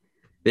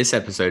This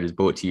episode is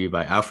brought to you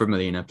by Alfred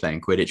Molina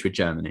playing Quidditch with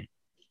Germany.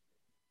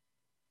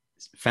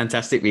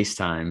 Fantastic Beast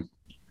time.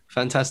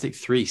 Fantastic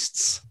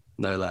Threests,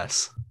 no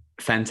less.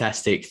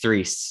 Fantastic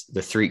Threests,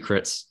 the three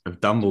crits of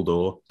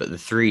Dumbledore, but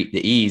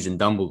the E's in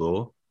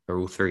Dumbledore are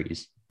all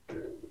threes.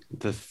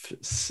 The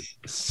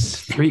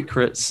three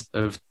crits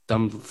of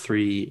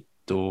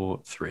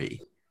Dumbledore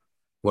 3.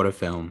 What a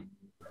film.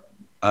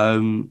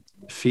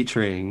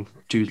 Featuring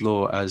Jude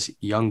Law as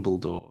young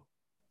Dumbledore.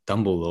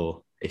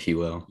 Dumbledore, if you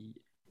will.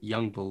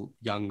 Young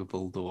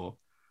Dumbledore.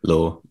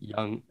 Law.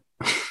 Young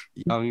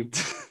Young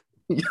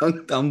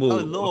Dumbledore.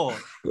 Oh, Law.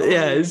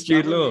 Yeah, it's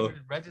Jude Law.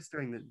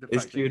 Registering the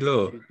It's Jude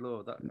Law. Jude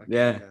Law. Okay,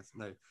 yeah, yes,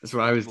 no. that's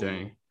what I was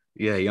doing.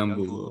 Yeah, young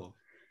Dumbledore. Law.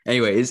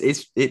 Anyway,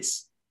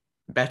 it's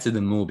better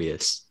than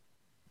Morbius.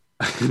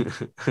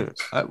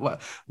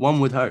 One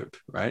would hope,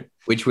 right?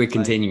 Which we're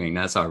continuing.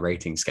 That's our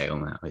rating scale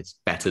now.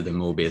 It's better than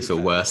Morbius or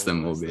worse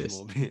than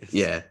Morbius.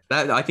 Yeah,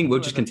 I think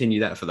we'll just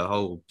continue that for the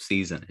whole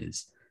season.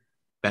 Is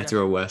better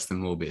or worse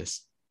than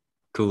Morbius.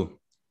 Cool.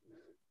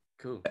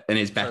 And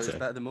it's better. So it's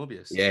better than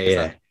Morbius.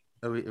 Yeah.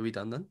 Are we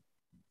done then?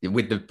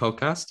 With the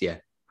podcast? Yeah.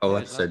 Whole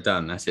episode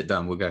done. That's it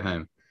done. We'll go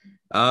home.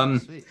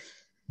 Sweet.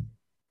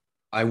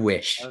 I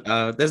wish.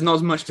 There's not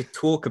as much to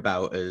talk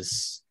about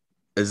as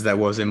there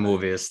was in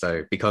Morbius,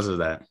 though, because of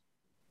that.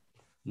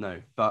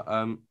 No, but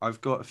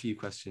I've got a few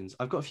questions.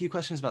 I've got a few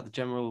questions about the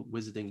general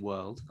wizarding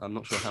world. I'm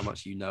not sure how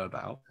much you know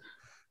about.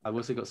 I've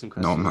also got some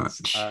questions. Not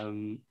much.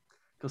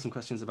 Got some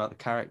questions about the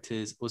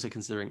characters. Also,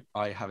 considering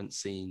I haven't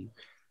seen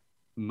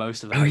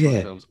most of the Harry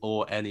Potter films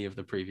or any of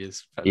the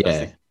previous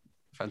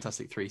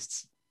Fantastic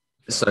Threests.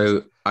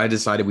 So I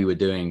decided we were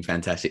doing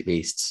Fantastic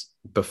Beasts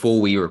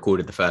before we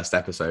recorded the first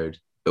episode.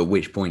 At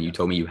which point you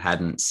told me you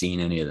hadn't seen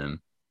any of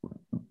them.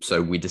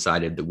 So we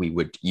decided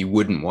that you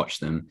wouldn't watch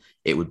them.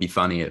 It would be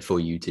funnier for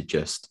you to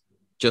just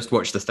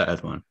watch the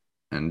third one.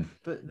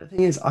 But the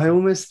thing is, I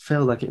almost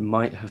feel like it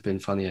might have been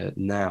funnier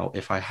now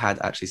if I had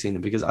actually seen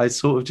them, because I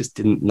sort of just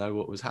didn't know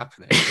what was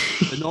happening,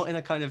 but not in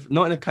a kind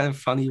of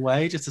funny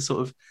way. Just to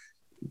sort of,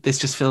 this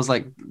just feels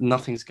like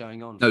nothing's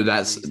going on. No,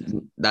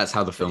 that's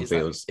how the film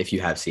feels if you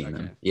have seen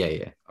them. Yeah.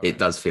 Right. It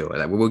does feel like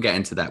that. We'll get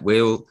into that.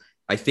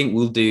 I think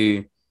we'll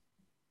do.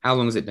 How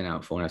long has it been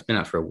out for? It's been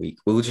out for a week.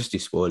 We'll just do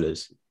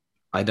spoilers.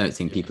 I don't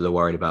think people are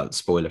worried about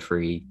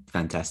spoiler-free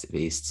Fantastic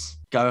Beasts.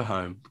 Go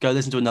home. Go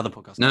listen to another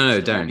podcast. No,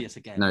 don't.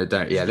 No,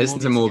 don't. Yeah, listen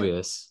to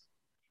Morbius.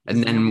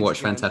 And then watch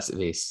Fantastic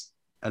Beasts.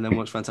 And then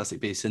watch Fantastic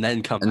Beasts. And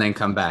then come back.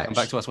 Come back. Come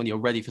back to us when you're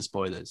ready for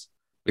spoilers.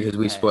 Because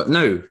we spoiled.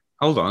 No,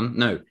 hold on.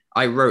 No,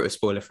 I wrote a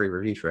spoiler-free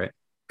review for it.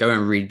 Go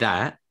and read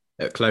that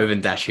at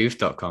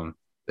cloven-hoof.com.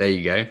 There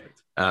you go.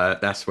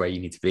 That's where you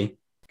need to be.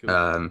 Cool.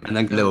 And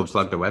then little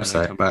plug the website.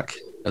 And then come back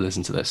and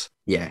listen to this.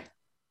 Yeah.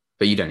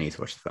 But you don't need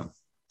to watch the film.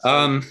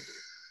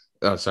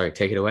 Oh, sorry.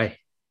 Take it away.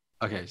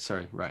 Okay.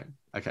 Sorry. Right.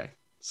 Okay.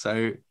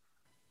 So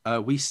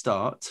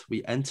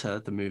we enter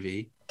the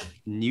movie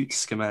Newt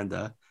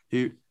Scamander,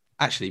 who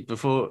actually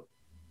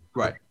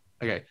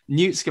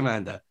Newt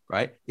Scamander,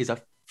 right, is a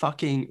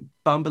fucking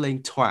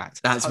bumbling twat.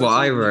 That's what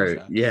I wrote.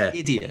 Yeah.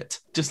 Idiot.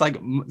 Just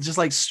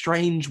like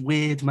strange,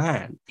 weird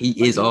man.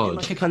 He is odd.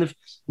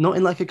 Not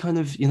in like a kind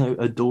of,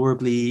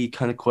 adorably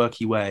kind of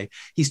quirky way.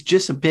 He's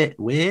just a bit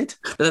weird.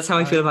 But that's how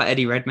I feel about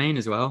Eddie Redmayne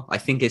as well. I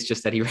think it's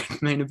just Eddie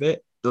Redmayne a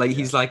bit. Like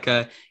he's like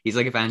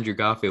if Andrew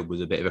Garfield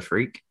was a bit of a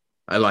freak.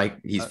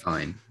 He's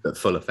fine, but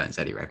full offense,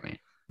 Eddie Redmayne.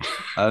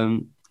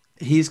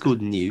 He's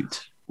called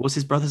Newt. What's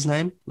his brother's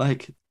name?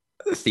 Like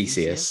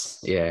Theseus.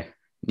 Yeah.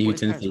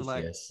 Newton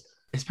Theseus.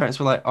 His parents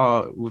were like,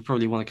 "Oh, we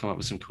probably want to come up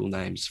with some cool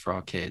names for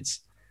our kids."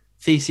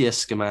 Theseus,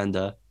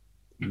 Scamander,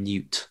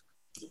 Newt.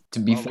 To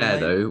be fair,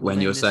 though, when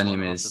your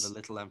surname is the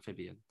little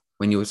amphibian,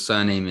 when your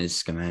surname is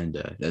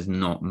Scamander, there's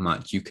not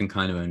much. You can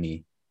kind of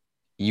only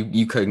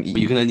you can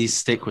only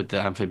stick with the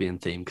amphibian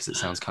theme because it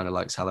sounds kind of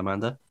like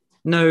salamander.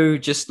 No,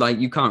 just like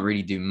you can't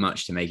really do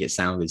much to make it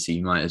sound good, so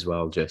you might as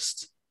well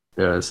just.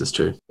 Yeah, this is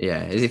true.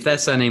 Yeah, if their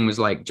surname was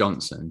like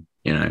Johnson,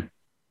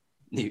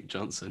 Newt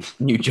Johnson,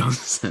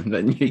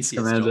 but Newt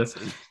Scamander.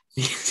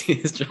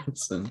 Theseus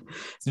Johnson.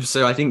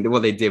 So I think that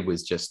what they did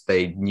was just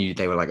they knew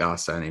they were like, our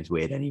surname's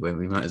weird anyway.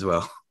 We might as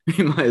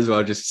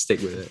well just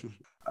stick with it.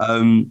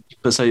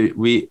 But so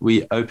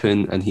we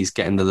open and he's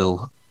getting the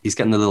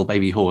little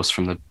baby horse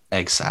from the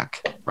egg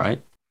sack,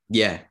 right?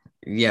 Yeah,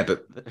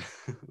 but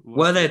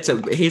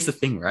here's the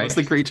thing, right? What's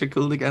the creature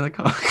called again? I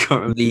can't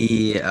remember.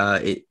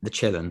 The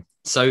Chillin.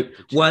 So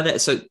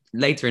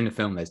later in the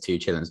film there's two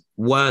Chillins.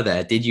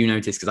 Did you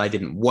notice, because I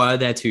didn't, were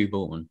there two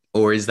born?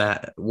 Or is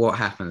that what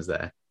happens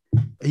there?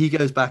 He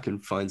goes back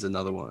and finds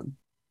another one.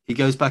 He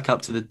goes back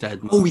up to the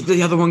dead man. Oh,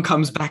 the other one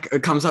comes up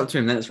to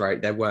him. That's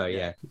right. There were,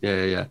 yeah.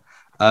 Yeah.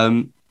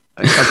 A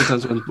couple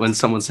of times when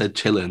someone said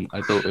chillin',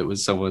 I thought it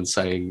was someone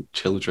saying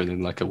children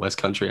in like a West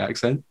Country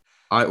accent.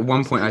 At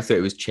one point I thought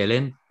it was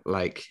chillin',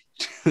 like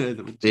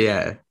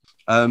yeah.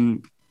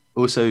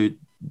 Also,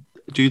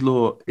 Jude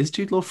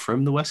Law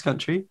from the West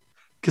Country?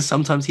 Because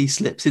sometimes he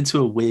slips into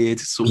a weird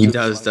sort of. He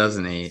does,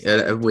 doesn't he?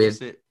 A weird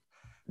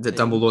that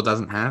Dumbledore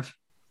doesn't have.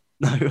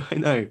 No, I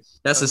know.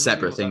 That's a That's literally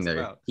separate what thing that's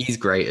though. about. He's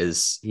great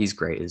as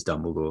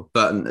Dumbledore.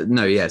 But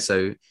no, yeah.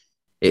 So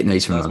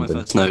he's So from that's my London.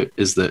 first note,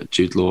 is that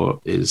Jude Law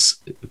is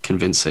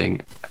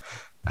convincing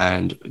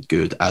and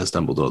good as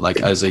Dumbledore, like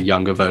as a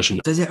younger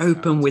version. Does it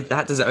open with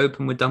that? Does it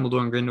open with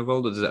Dumbledore and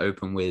Grindelwald, or does it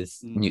open with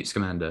Newt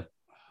Scamander?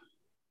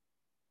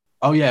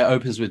 Oh yeah, it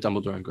opens with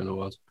Dumbledore and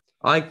Grindelwald.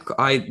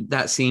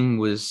 That scene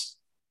was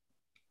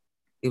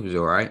it was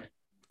all right.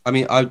 I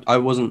mean, I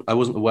wasn't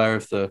aware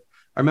of the.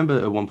 I remember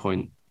at one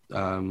point,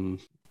 in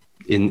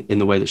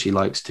the way that she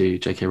likes to,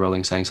 J.K.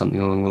 Rowling saying something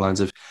along the lines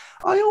of,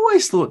 "I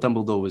always thought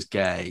Dumbledore was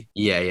gay."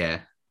 Yeah,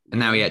 yeah. And You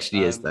now he know,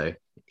 actually is, though.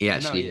 He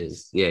and now actually he is.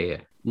 is. Yeah, yeah.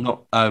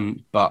 Not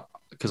but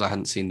because I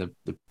hadn't seen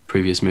the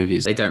previous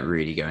movies. They don't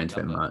really go into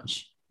it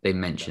much. They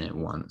mention it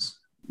once.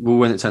 Well,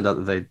 when it turned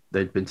out that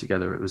they'd been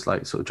together, it was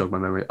like sort of jogged my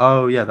memory.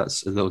 Oh yeah,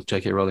 that's a little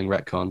J.K. Rowling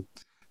retcon.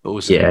 But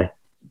also, Yeah.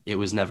 it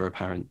was never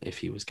apparent if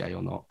he was gay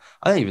or not.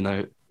 I don't even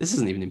know. This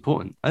isn't even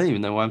important. I don't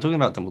even know why I'm talking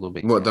about Dumbledore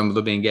being What, gay.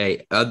 Dumbledore being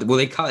gay? Well,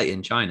 they cut it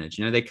in China.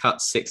 Do you know they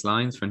cut 6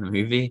 lines from the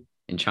movie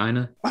in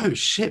China? Oh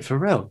shit, for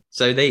real.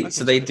 So they Okay,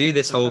 so they so do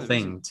this so whole kind of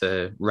thing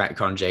to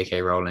retcon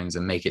J.K. Rowling's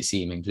and make it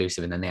seem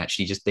inclusive, and then they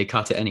actually they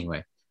cut it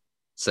anyway.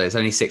 So it's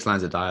only 6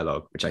 lines of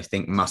dialogue, which I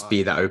think must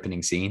be that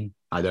opening scene.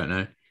 I don't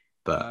know,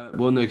 but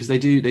Well, no, because they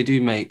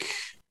do make.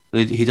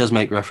 He does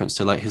make reference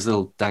to like his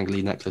little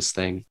dangly necklace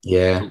thing.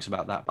 yeah, Talks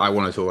about that. I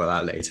want to talk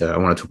about that later. I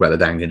want to talk about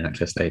the dangling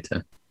necklace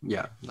later.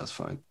 Yeah, that's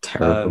fine.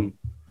 Terrible.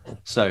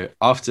 So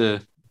after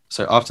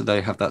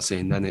they have that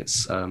scene, then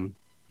it's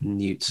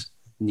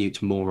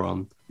Newt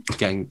moron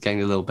getting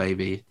the little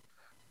baby,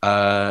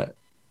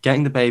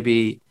 getting the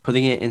baby,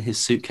 putting it in his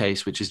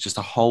suitcase, which is just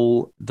a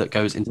hole that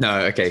goes into. No,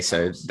 okay,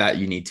 so that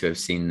you need to have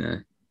seen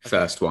the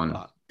first one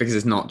because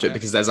it's not just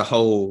because there's a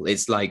hole.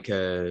 It's like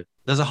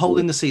there's a hole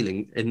in the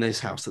ceiling in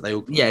this house that they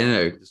all. Yeah,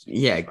 no,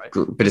 yeah, right?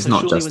 but it's so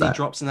not surely just when that. he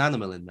drops an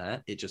animal in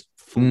there, it just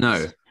falls.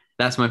 No,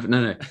 that's my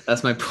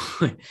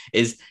point.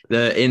 Is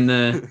in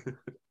the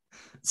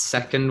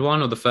second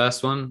one or the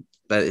first one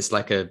that it's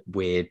like a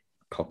weird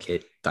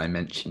pocket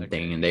dimension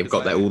thing, and they've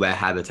got all their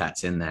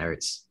habitats in there.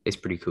 It's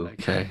pretty cool.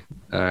 Okay,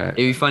 all right. It'd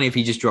be funny if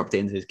he just dropped it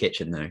into his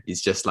kitchen though.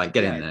 He's just like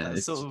get in there.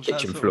 It's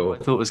kitchen floor. I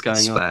thought was going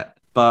Splat. on.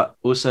 But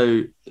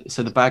also,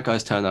 so the bad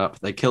guys turn up.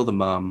 They kill the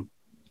mum.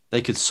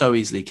 They could so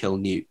easily kill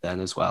Newt then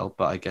as well.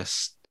 But I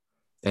guess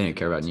they don't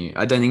care about Newt.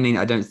 I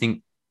don't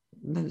think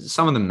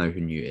some of them know who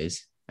Newt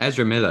is.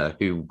 Ezra Miller,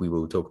 who we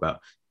will talk about,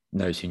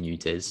 knows who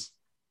Newt is.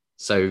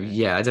 So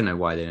yeah, I don't know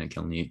why they don't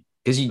kill Newt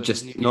because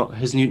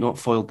has Newt not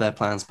foiled their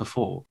plans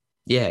before?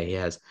 Yeah, he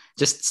has.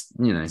 Just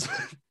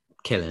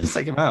kill him. Just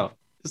take him out.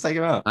 I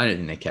don't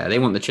think they care. They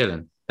want the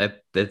chilling. They're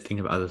thinking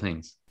about other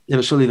things. Yeah,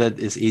 but surely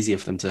it's easier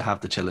for them to have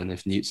the chilling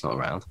if Newt's not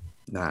around.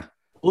 Nah.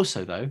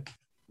 Also, though,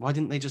 why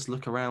didn't they just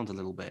look around a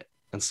little bit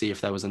and see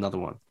if there was another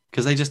one?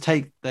 Because they just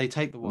take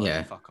the one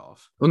and fuck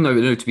off. Well,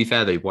 no. To be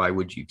fair, though, why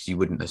would you? Because you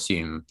wouldn't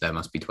assume there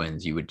must be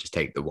twins. You would just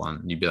take the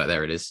one. You'd be like,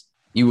 there it is.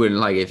 You wouldn't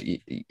like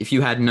if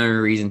you had no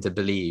reason to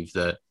believe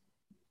that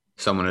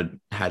someone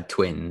had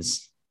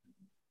twins.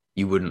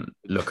 You wouldn't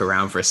look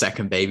around for a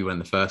second baby when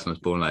the first one was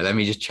born. Like, let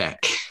me just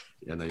check.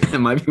 Yeah, no, there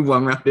might be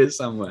one around here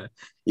somewhere.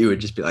 You would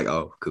just be like,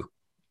 oh, cool.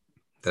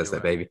 There's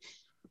that baby.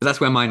 But that's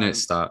where my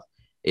notes start.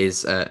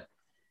 Is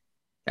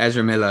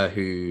Ezra Miller,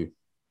 who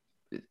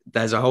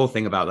there's a whole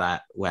thing about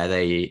that where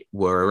they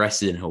were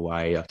arrested in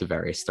Hawaii after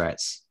various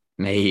threats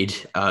made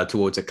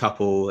towards a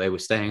couple they were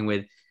staying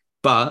with,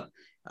 but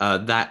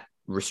that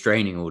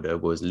restraining order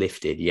was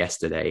lifted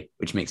yesterday,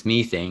 which makes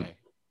me think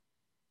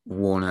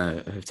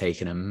Warner have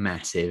taken a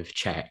massive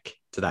check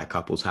to that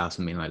couple's house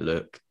and been like,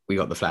 look, we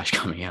got The Flash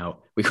coming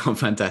out, we got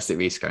Fantastic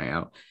Beasts coming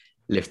out,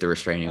 lift the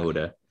restraining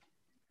order.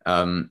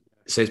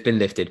 So it's been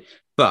lifted,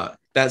 but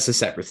that's a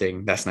separate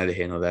thing. That's neither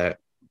here nor there.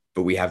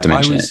 But we have to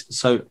mention it.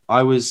 So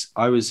I was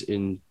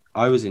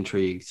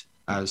intrigued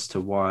as to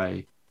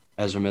why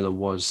Ezra Miller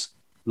was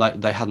like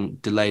they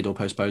hadn't delayed or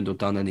postponed or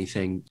done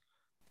anything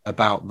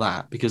about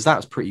that, because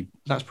that's pretty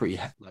like,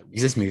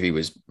 this movie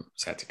was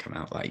set to come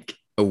out like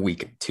a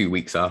week, 2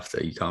 weeks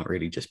after. You can't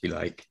really just be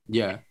like,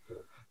 yeah,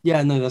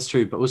 no, that's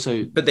true.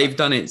 But they've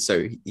done it,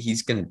 so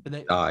he's gonna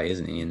die,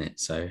 isn't he, in it?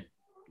 So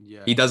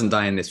yeah, he doesn't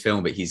die in this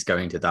film, but he's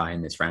going to die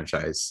in this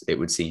franchise, it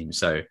would seem.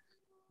 So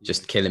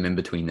just kill him in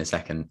between the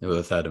second or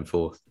the third and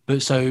fourth.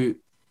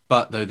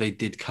 But though they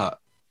did cut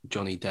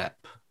Johnny Depp,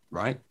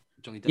 right?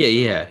 Johnny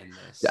Depp. Yeah.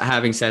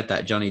 Having said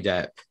that, Johnny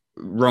Depp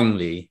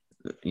wrongly,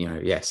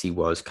 yes, he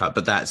was cut,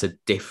 but that's a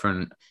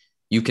different.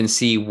 You can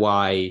see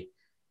why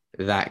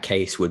that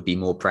case would be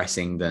more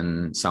pressing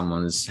than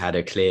someone's had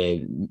a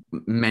clear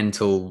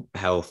mental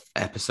health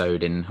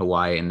episode in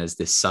Hawaii, and there's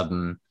this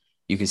sudden.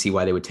 You can see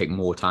why they would take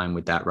more time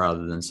with that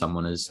rather than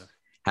someone has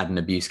had an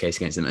abuse case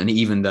against them. And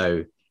even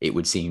though it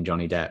would seem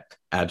Johnny Depp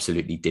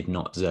absolutely did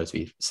not deserve to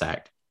be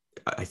sacked,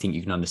 I think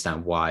you can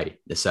understand why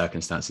the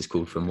circumstances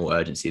called for more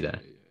urgency there.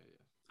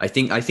 I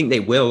think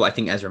they will. I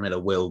think Ezra Miller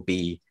will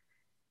be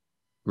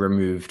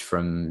removed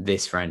from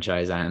this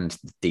franchise and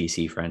the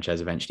DC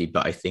franchise eventually.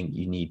 But I think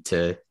you need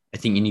to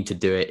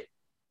do it.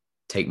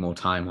 Take more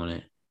time on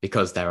it.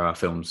 because there are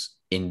films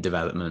in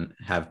development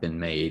have been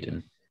made,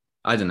 and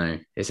I don't know,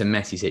 it's a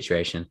messy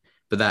situation.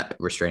 But that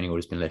restraining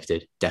order's been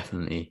lifted.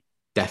 Definitely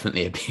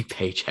a big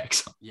paycheck.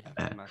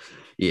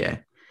 Yeah.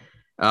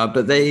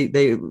 But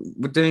they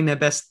were doing their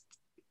best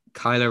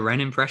Kylo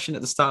Ren impression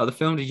at the start of the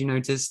film. Did you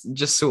notice?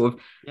 Just sort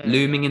of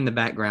looming in the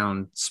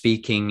background,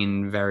 speaking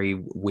in very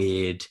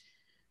weird,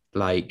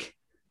 like,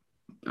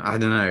 I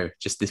don't know,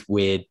 just this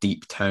weird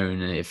deep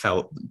tone, and it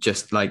felt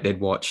just like they'd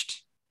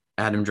watched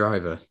Adam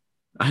Driver.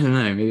 I don't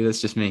know, maybe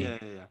that's just me. Yeah.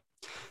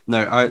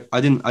 No,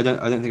 I don't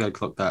think I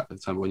clocked that at the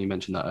time when you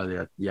mentioned that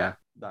earlier. Yeah.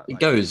 That, It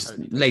goes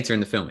totally later in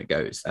the film, it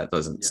goes. That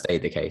doesn't stay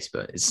the case,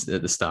 but it's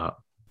at the start.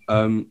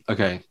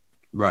 Okay.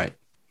 Right.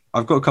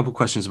 I've got a couple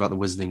questions about the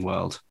Wizarding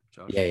World.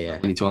 Josh. Yeah.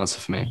 You need to answer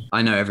for me.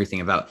 I know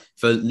everything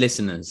for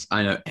listeners,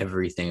 I know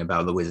everything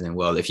about the Wizarding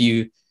World. If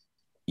you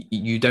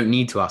don't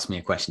need to ask me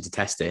a question to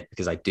test it,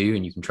 because I do,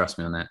 and you can trust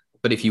me on that.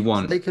 But if you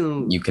want,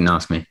 you can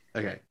ask me.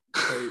 Okay.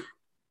 So,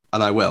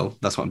 and I will.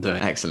 That's what I'm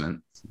doing.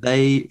 Excellent.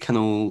 They can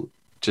all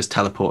just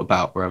teleport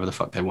about wherever the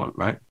fuck they want,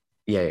 right?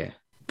 Yeah.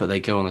 But they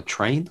go on a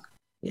train?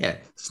 Yeah.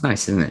 It's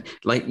nice, isn't it?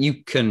 Like,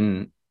 you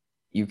can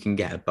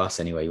get a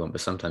bus anywhere you want,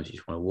 but sometimes you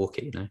just want to walk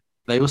it, you know?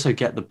 They also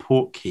get the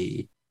port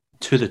key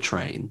to the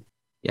train.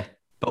 Yeah.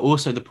 But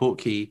also the port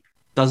key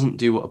doesn't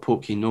do what a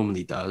port key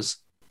normally does.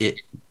 They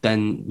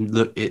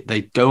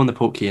go on the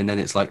port key, and then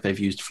it's like they've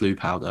used flue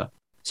powder.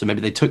 So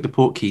maybe they took the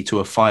port key to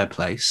a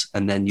fireplace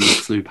and then used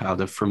flue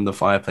powder from the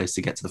fireplace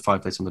to get to the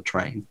fireplace on the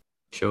train.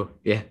 Sure.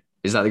 Yeah.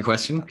 Is that the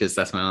question? Because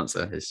that's my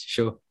answer. Is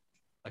sure.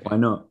 Okay.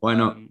 Why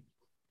not?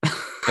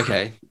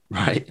 Okay.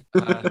 Right.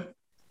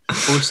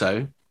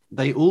 Also,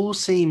 they all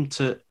seem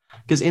to,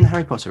 because in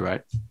Harry Potter,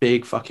 right,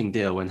 big fucking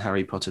deal when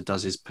Harry Potter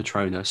does his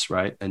Patronus,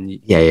 right, and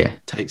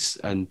takes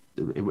and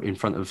in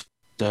front of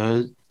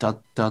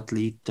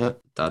Dudley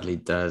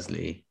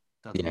Dursley.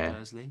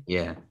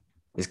 Yeah,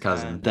 his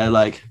cousin. They're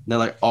like,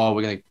 oh,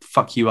 we're gonna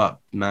fuck you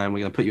up, man.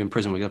 We're gonna put you in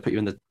prison. We're gonna put you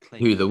in the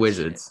Who, the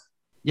wizards?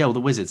 Yeah, well,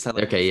 the wizards.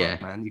 Like, okay, yeah.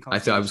 Man, I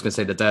thought I was gonna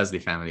say the Dursley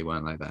family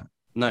weren't like that.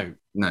 No.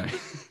 No,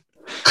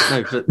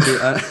 but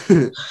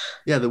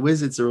the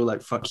wizards are all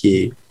like, fuck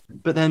you.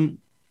 But then,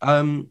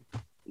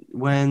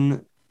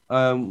 when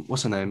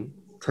what's her name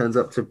turns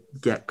up to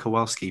get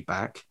Kowalski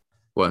back,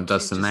 and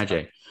does some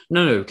magic.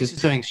 No, because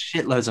he's doing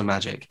shitloads of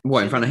magic.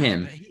 What, in front of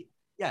him?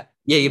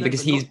 Yeah,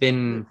 because he's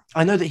been.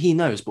 I know that he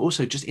knows, but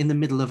also just in the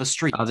middle of a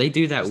street. Oh, they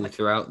do that all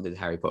throughout the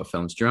Harry Potter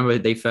films. Do you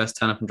remember they first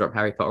turn up and drop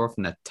Harry Potter off,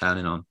 and they're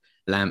turning on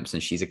lamps,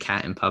 and she's a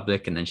cat in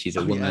public, and then she's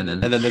a woman,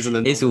 and then there's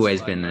it's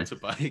always been there.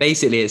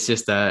 Basically, it's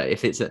just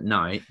if it's at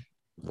night,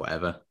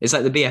 whatever. It's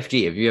like the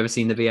BFG. Have you ever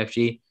seen the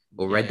BFG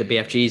or read the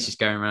BFGs? Just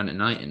going around at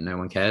night and no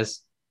one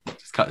cares.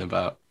 Just cutting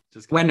about.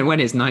 When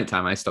it's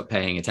nighttime, I stop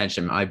paying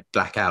attention. I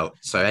black out,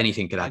 so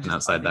anything could happen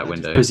outside that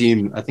window. I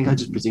think I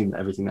just presume that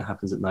everything that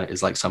happens at night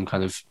is like some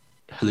kind of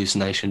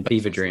hallucination,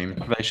 fever dream,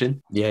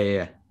 deprivation.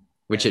 Yeah.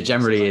 Which it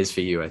generally is for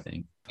you, I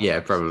think.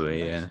 Yeah,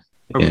 probably. Yeah,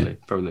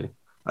 probably.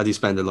 I do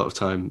spend a lot of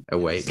time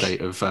awake,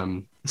 state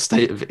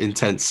of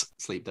intense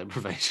sleep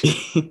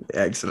deprivation.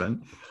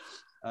 Excellent.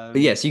 But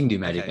yes, you can do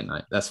magic at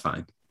night. That's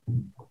fine.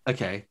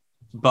 Okay.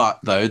 But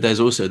though, there's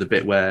also the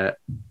bit where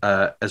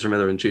Ezra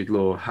Miller and Jude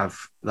Law have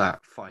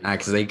that fight.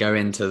 Because they go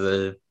into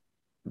the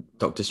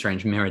Doctor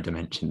Strange mirror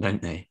dimension,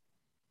 don't they?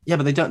 Yeah,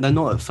 but they don't. They're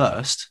not at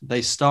first.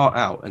 They start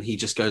out, and he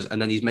just goes,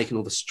 and then he's making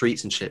all the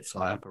streets and shit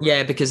fly up.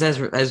 Yeah, because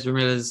Ezra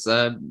Miller's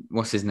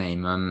what's his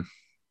name?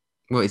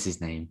 What is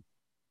his name?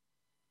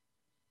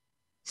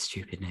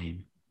 Stupid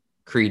name.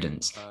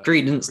 Credence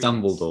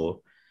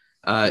Dumbledore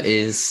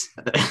is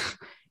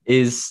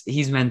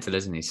he's mental,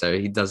 isn't he? So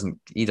he doesn't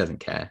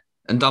care.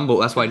 And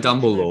that's why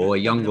Dumbledore or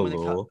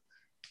Youngbledore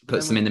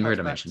puts them in the mirror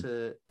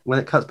dimension. When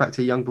it cuts back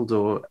to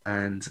Youngbledore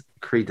and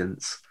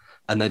Credence,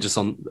 and they're just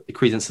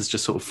Credence has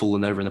just sort of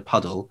fallen over in a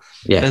puddle.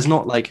 Yeah. There's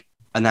not like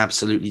an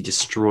absolutely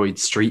destroyed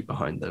street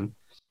behind them.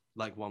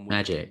 Like one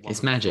magic.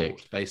 It's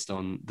magic based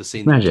on the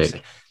scene.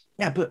 Magic.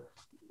 Yeah, but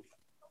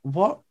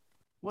what?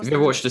 Have you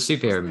ever watched a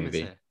superhero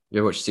movie? You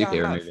ever watched a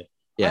superhero movie?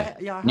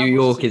 Yeah. New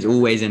York is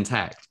always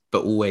intact,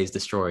 but always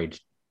destroyed.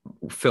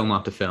 Film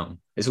after film.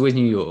 It's always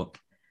New York.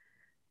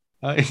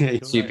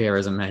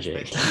 Superheroes and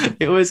magic.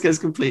 It always gets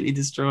completely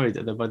destroyed,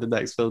 and then by the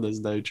next film, there's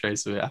no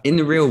trace of it. In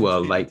the real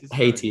world, like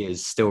Haiti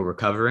is still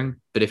recovering,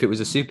 but if it was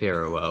a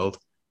superhero world,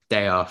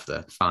 day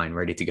after, fine,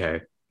 ready to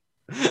go.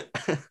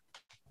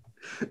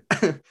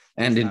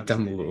 And in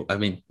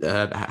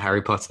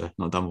Harry Potter,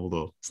 not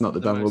Dumbledore. It's not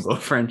the Dumbledore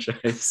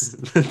franchise.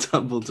 The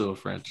Dumbledore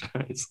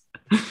franchise.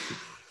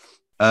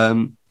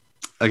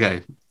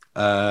 Okay.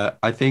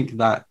 I think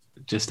that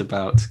just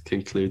about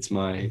concludes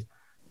my.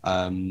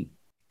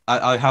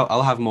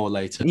 I'll have more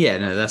later. Yeah,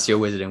 no, that's your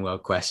Wizarding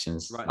World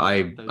questions. Right, I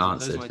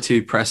answered. Those are my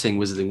two pressing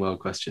Wizarding World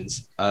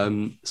questions.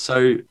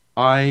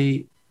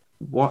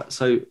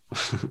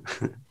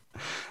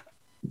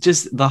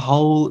 Just the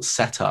whole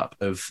setup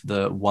of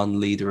the one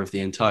leader of the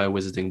entire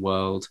Wizarding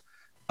World,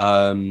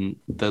 I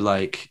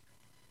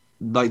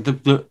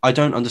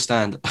don't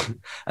understand,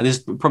 and this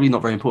is probably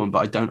not very important, but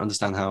I don't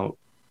understand how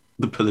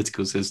the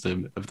political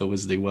system of the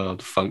Wizarding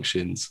World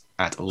functions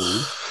at all.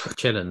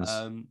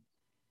 Chillins.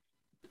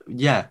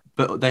 Yeah,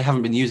 but they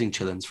haven't been using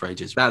Chillins for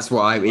ages. That's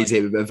why is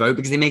it a vote?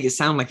 Because they make it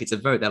sound like it's a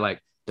vote. They're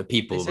like, the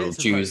people will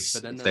choose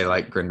if they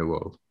like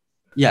Grindelwald.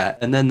 Yeah,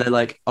 and then they're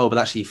like, oh, but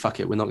actually, fuck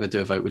it, we're not going to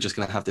do a vote. We're just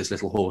going to have this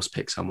little horse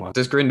pick someone.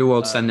 Does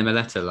Grindelwald send them a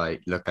letter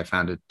like, look, I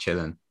found a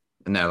Chillin?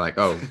 And they're like,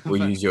 oh,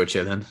 we'll use your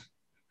Chillin.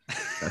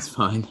 That's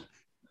fine.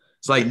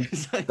 It's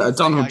like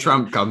Donald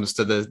Trump comes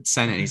to the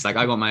Senate and he's like,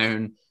 I got my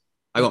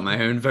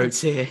own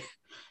votes here.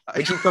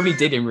 Which he probably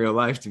did in real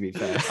life, to be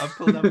fair.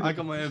 I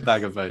got my own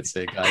bag of votes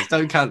here, guys.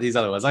 Don't count these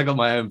other ones. I got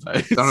my own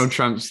votes. Donald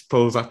Trump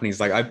pulls up and he's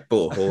like, I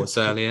bought a horse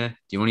earlier. Do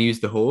you want to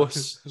use the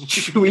horse?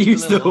 Should we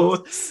use the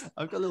horse?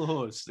 I've got a little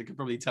horse that can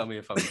probably tell me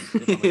if I'm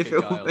a good guy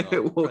or not. If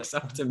it walks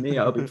up to me,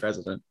 I'll be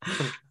president.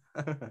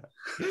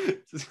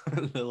 Just got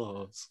a little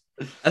horse.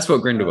 That's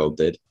what Grindelwald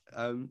did.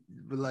 But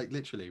like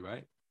literally,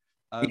 right?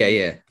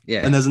 Yeah.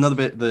 And there's another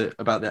bit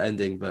about the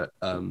ending, but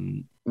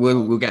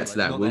we'll get to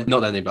that.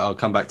 Not ending, but I'll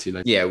come back to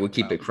later. Yeah, we'll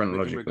keep it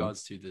chronological. In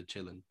regards to the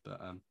Chillin,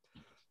 but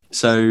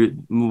so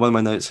one of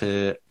my notes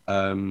here,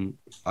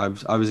 I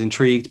was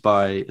intrigued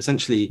by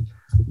essentially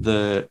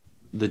the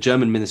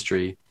German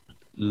ministry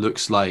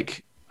looks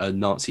like a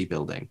Nazi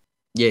building.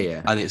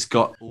 Yeah, and it's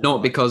got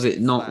not because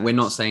it not. We're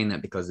not saying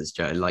that because it's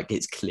like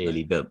it's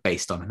clearly built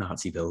based on a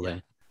Nazi building.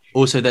 Yeah.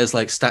 Also, there's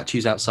like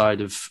statues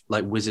outside of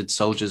like wizard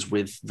soldiers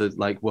with the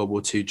like World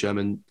War II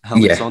German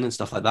helmets on and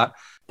stuff like that.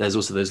 There's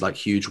also those like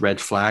huge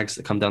red flags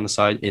that come down the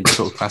side in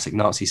sort of classic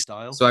Nazi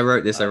style. So I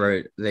wrote this.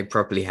 They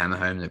properly hammer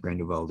home that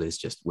Grindelwald is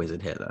just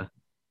Wizard Hitler.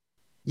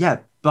 Yeah,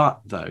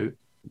 but though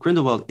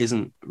Grindelwald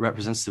isn't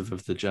representative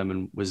of the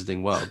German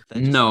wizarding world.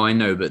 No, I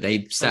know, but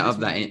they set up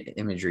that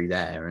imagery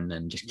there and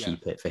then just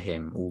keep it for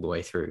him all the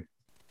way through.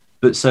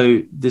 But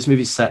so this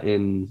movie's set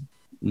in.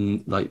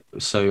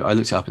 So I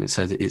looked it up and it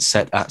said it's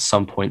set at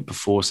some point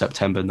before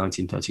September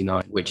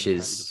 1939, which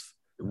is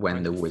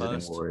when the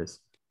Wizarding War is.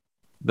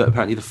 But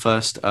apparently the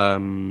first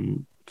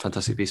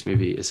Fantastic Beasts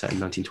movie is set in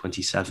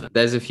 1927.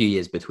 There's a few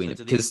years between it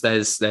because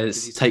there's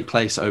take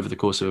place over the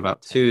course of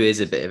about 2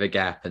 is a bit of a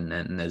gap, and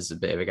then there's a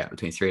bit of a gap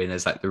between 3, and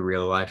there's like the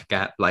real life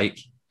gap. Like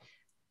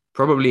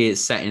probably it's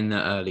set in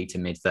the early to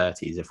mid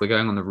 30s. If we're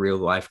going on the real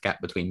life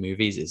gap between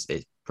movies,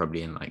 it's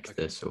probably in like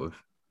the sort of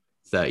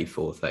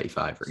 34,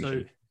 35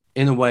 region. So,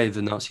 in a way,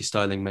 the Nazi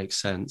styling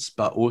makes sense,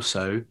 but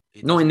also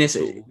not in this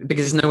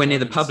because it's nowhere near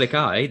the public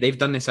eye. They've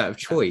done this out of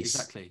choice.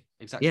 Exactly.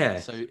 Yeah.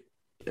 So,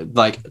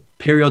 like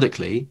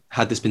periodically,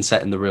 had this been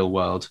set in the real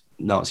world,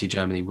 Nazi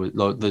Germany would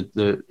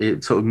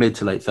it sort of mid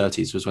to late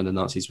 30s was when the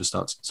Nazis were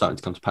starting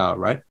to come to power,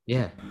 right?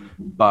 Yeah.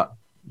 But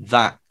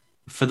that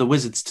for the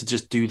wizards to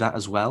just do that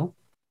as well.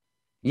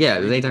 Yeah,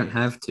 they don't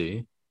have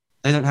to.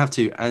 They don't have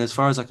to, and as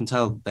far as I can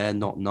tell, they're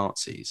not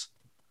Nazis.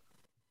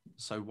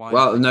 So why?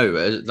 Well,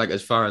 no, like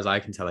as far as I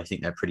can tell, I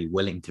think they're pretty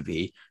willing to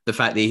be. The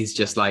fact that he's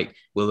just like,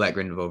 we'll let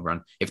Grindelwald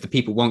run. If the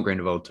people want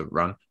Grindelwald to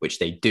run, which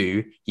they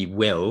do, he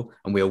will,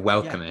 and we'll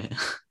welcome it.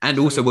 And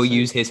also we'll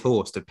use his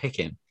horse to pick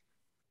him.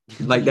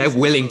 Like they're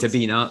willing to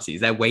be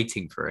Nazis. They're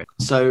waiting for it.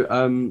 So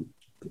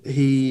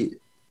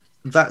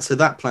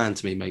that plan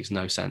to me makes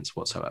no sense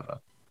whatsoever.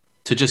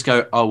 To just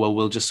go, oh well,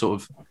 we'll just sort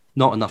of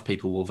not enough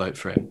people will vote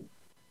for him.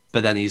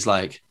 But then he's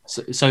like,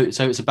 so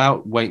it's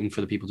about waiting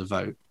for the people to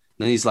vote.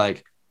 Then he's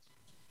like,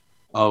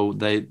 oh,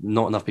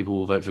 not enough people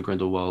will vote for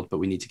Grindelwald, but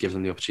we need to give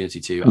them the opportunity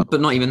to.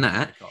 But not even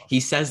that. He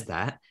says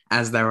that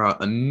as there are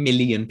 1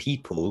 million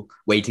people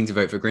waiting to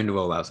vote for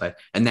Grindelwald outside,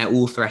 and they're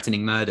all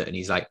threatening murder. And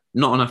he's like,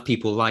 not enough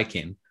people like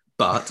him,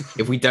 but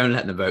if we don't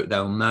let them vote,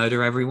 they'll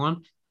murder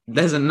everyone.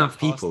 There's enough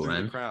people,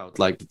 man. Crowd.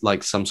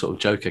 Like some sort of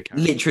Joker character.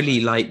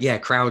 Literally, like,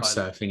 crowd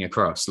surfing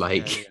across.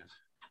 Like,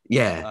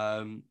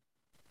 yeah.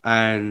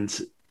 And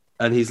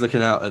he's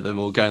looking out at them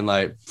all going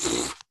like...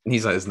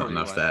 He's like, there's not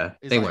enough there.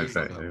 They won't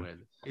vote him.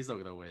 He's not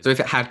going to win. So if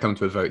it had come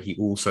to a vote, he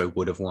also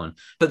would have won.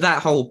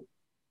 But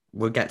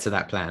we'll get to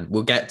that plan.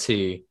 We'll get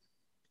to,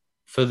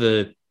 for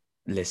the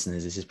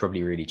listeners, this is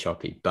probably really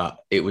choppy, but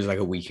it was like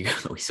a week ago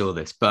that we saw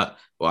this.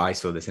 I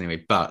saw this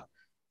anyway. But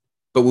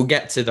we'll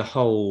get to the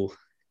whole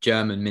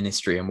German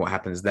ministry and what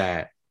happens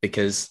there,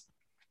 because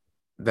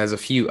there's a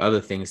few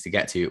other things to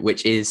get to,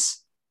 which is,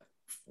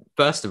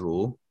 first of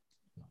all,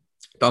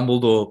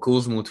 Dumbledore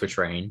calls them all to a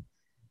train,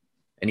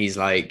 and he's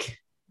like,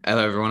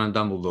 hello, everyone, I'm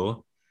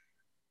Dumbledore.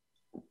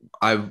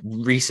 I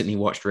recently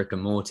watched Rick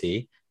and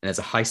Morty, and there's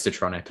a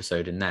Heistatron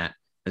episode in that.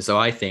 And so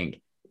I think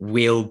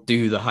we'll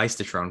do the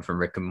Heistatron from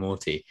Rick and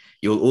Morty.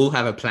 You'll all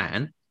have a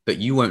plan, but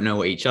you won't know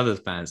what each other's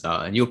plans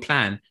are. And your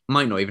plan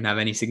might not even have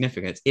any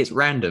significance. It's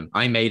random.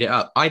 I made it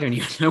up. I don't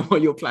even know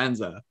what your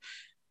plans are.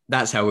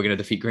 That's how we're going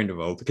to defeat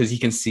Grindelwald, because he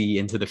can see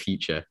into the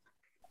future.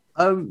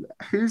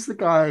 Who's the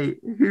guy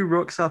who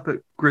rocks up at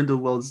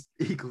Grindelwald's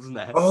eagle's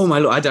nest? Oh my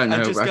Lord, I don't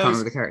know. I can't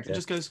remember the character.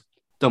 Just goes,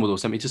 Dumbledore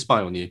sent me to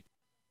spy on you.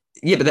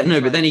 Yeah, but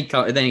then he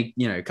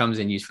comes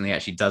in usefully and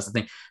actually does the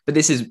thing. But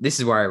this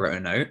is where I wrote a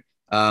note.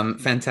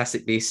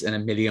 Fantastic Beasts and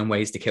 1,000,000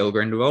 Ways to Kill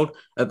Grindelwald.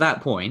 At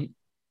that point,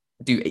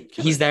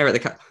 he's there at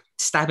the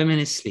stab him in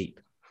his sleep,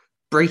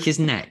 break his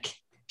neck,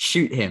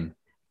 shoot him,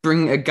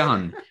 bring a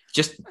gun.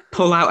 Just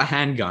pull out a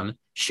handgun,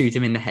 shoot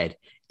him in the head.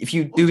 If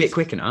you do it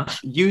quick enough,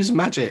 use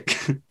magic.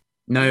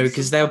 No,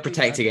 because they'll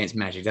protect against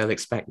magic. They'll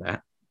expect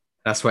that.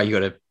 That's why you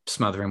got to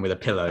smother him with a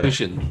pillow.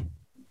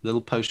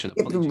 Little potion.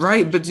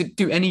 Right, but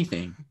do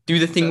anything. Do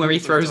the thing where he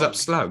throws up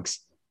slugs.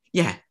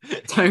 Yeah,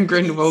 turn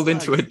Grindelwald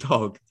into a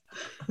dog.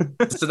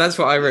 So that's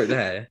what I wrote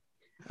there.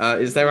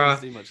 But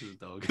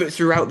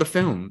throughout the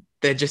film,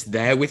 they're just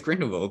there with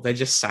Grindelwald. They're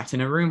just sat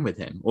in a room with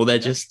him, or they're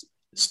just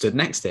stood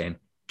next to him.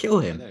 Kill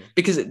him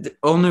because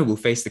we'll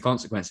face the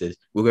consequences.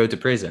 We'll go to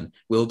prison.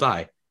 We'll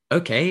die.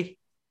 Okay,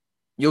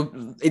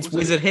 it's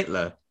Wizard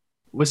Hitler.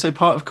 So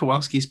part of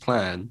Kowalski's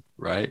plan,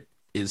 right,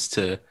 is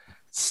to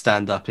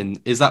stand up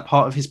is that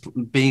part of his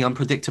being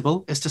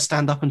unpredictable? Is to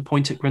stand up and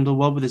point at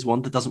Grindelwald with his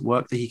wand that doesn't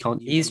work, that he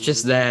can't use? He's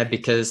just there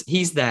because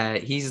he's there.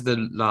 He's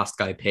the last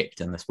guy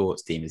picked in the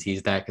sports team.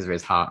 He's there because of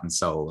his heart and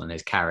soul and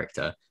his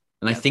character.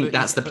 And I think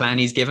that's the plan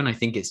he's given. I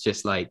think it's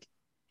just like,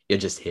 you're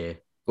just here.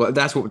 Well,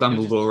 that's what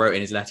Dumbledore wrote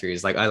in his letter.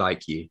 He's like, I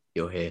like you.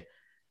 You're here.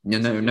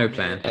 No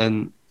plan.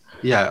 And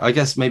yeah, I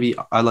guess maybe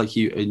I like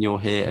you and you're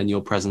here, and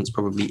your presence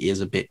probably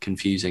is a bit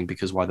confusing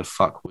because why the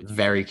fuck would...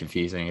 Very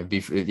confusing.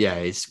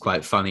 It's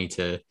quite funny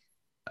to...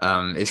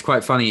 it's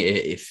quite funny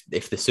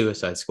if the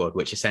Suicide Squad,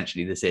 which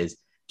essentially this is,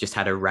 just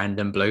had a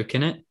random bloke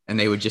in it, and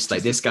they were just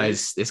like, this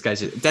guy's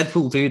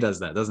Deadpool 2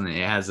 does that, doesn't it?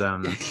 It has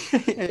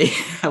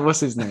what's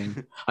his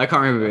name? I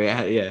can't remember.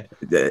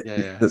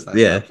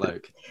 That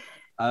bloke.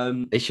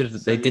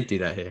 They did do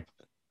that here.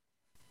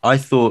 I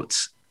thought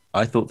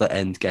the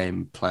end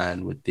game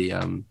plan with the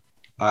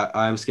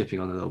I am skipping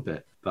on a little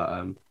bit,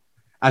 but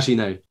actually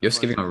no, you're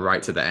skipping on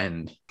right to the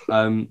end.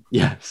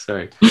 Yeah,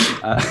 sorry.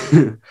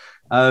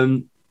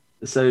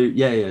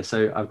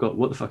 So I've got,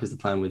 what the fuck is the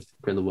plan with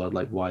Grindelwald?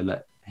 Like, why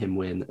let him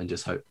win and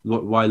just hope?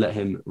 Why let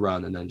him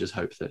run and then just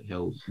hope that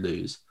he'll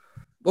lose?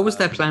 What was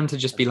their plan to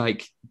just be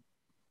like,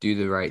 do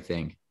the right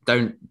thing?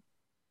 Don't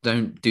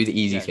do the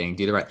easy thing.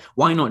 Do the right.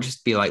 Why not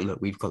just be like,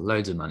 look, we've got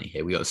loads of money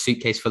here. We got a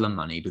suitcase full of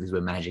money because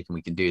we're magic and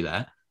we can do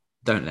that.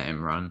 Don't let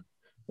him run.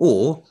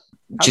 Or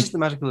how does the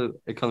magical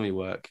economy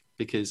work?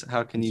 Because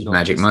how can you not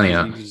magic money?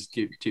 You just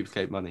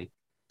duplicate money.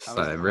 So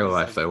in real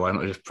life, though, why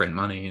not just print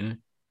money? You know.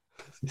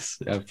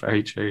 Yeah,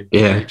 very true.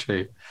 Yeah, very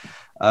true.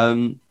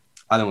 I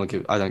don't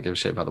give a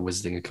shit about the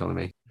wizarding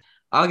economy.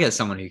 I'll get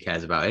someone who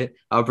cares about it.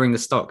 I'll bring the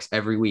stocks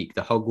every week.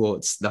 The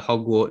Hogwarts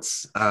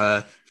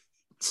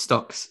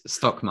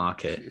stock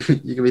market.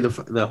 You can be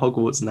the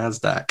Hogwarts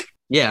Nasdaq.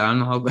 Yeah, I'm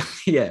the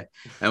Hogwarts. Yeah,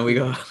 and we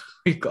got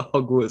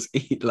Hogwarts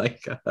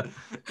like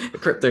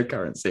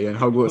cryptocurrency and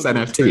Hogwarts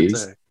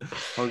NFTs.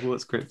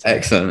 Hogwarts crypto.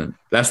 Excellent.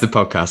 That's the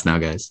podcast now,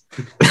 guys.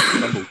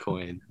 Double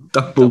coin.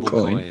 Double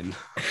coin.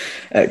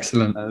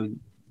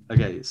 Excellent.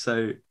 Okay,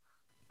 so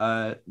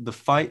the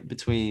fight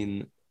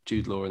between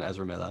Jude Law and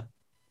Ezra Miller,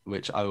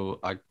 which I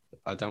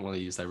don't want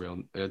to use I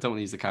don't want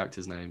to use the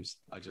characters' names.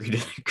 I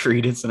just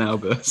Credence and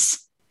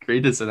Albus.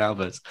 Credence and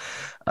Albert.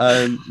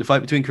 The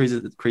fight between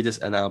Credence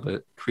and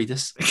Albert.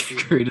 Credence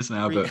and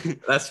Albert.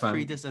 That's fine.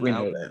 Credence and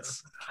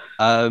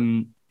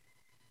Albert.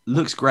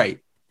 Looks great,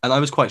 and I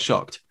was quite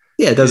shocked.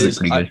 Yeah, it does look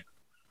pretty good.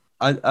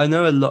 I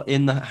know a lot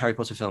in the Harry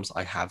Potter films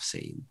I have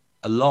seen.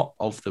 A lot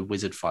of the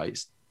wizard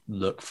fights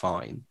look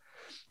fine,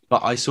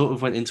 but I sort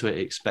of went into it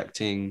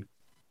expecting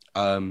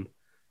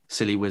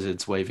silly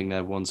wizards waving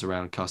their wands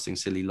around, casting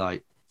silly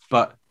light.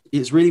 But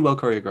it's really well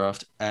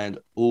choreographed, and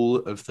all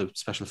of the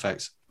special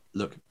effects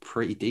look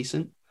pretty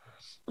decent.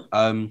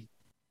 The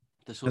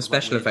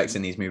special effects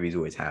in these movies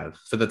always have,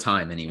 for the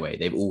time anyway.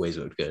 They've always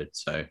looked good.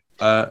 So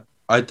I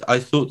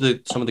thought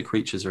that some of the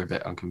creatures are a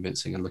bit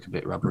unconvincing and look a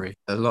bit rubbery.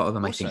 A lot of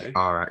them, also, I think,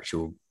 are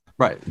actual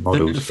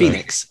models. The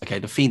Phoenix. Okay,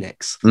 the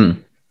Phoenix.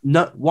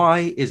 No,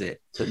 why is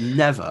it that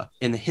never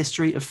in the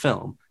history of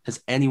film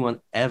has anyone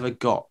ever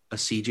got a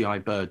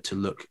CGI bird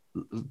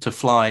to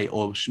fly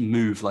or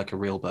move like a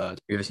real bird?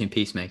 You ever seen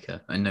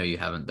Peacemaker? I know you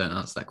haven't. Don't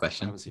answer that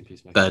question. I haven't seen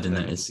Peacemaker. Bird in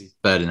there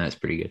is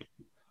pretty good.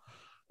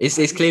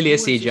 It's clearly a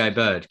CGI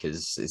bird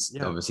because it's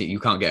obviously you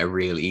can't get a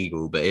real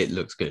eagle, but it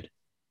looks good.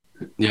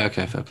 Yeah,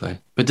 okay, fair play.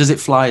 But does it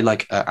fly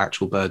like an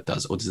actual bird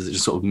does, or does it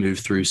just sort of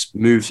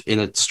move in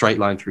a straight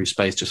line through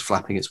space, just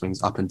flapping its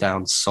wings up and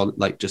down, solid,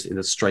 like just in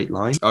a straight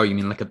line? Oh, you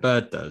mean like a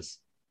bird does?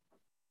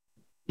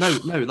 No,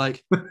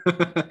 like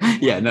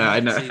yeah, no, I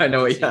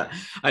know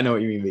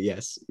what you mean, but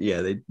yes,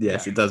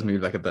 it does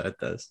move like a bird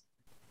does.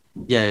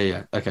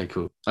 Yeah. Okay,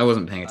 cool. I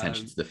wasn't paying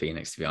attention to the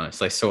Phoenix, to be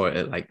honest. I saw it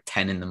at like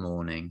 10 in the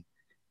morning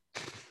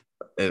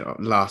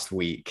last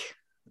week.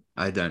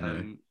 I don't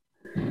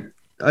know.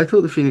 I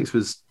thought the Phoenix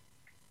was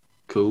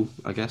cool.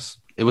 I guess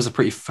it was a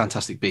pretty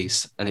fantastic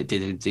beast, and it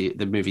did indeed.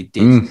 The movie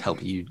did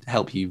help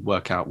you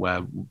work out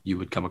where you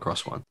would come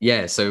across one.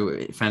 Yeah, so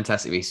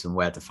fantastic beasts and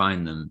where to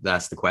find them.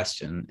 That's the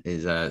question.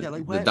 Is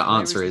the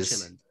answer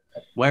is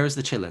where is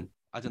the chillin'?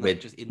 I don't know.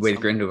 With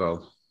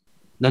Grindelwald.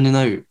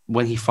 No.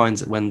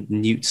 When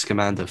Newt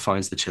Scamander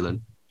finds the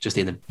chillin', just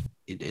in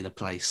a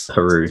place.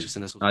 Peru.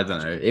 I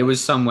don't know. It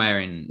was somewhere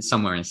in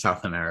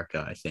South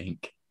America. I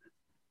think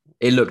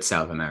it looked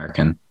South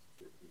American.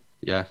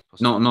 Yeah,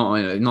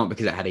 possibly. Not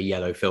because it had a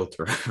yellow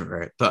filter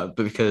over it, but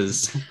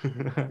because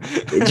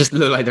it just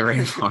looked like the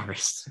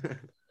rainforest.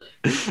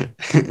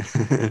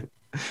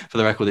 For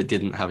the record, it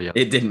didn't have a yellow.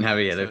 It didn't have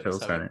a yellow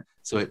filter on it,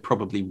 so it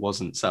probably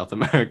wasn't South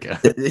America.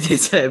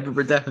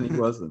 It definitely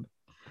wasn't.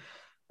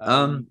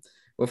 What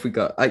have we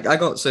got? I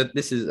got, so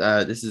this is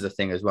a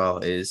thing as well,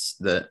 is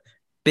that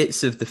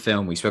bits of the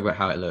film, we spoke about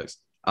how it looks,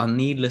 are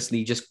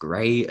needlessly just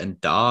grey and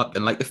dark,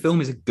 and like the film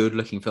is a good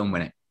looking film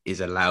when it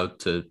is allowed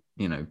to,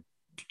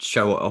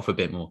 show it off a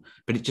bit more,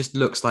 but it just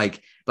looks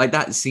like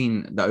that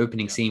scene, the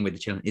opening scene with the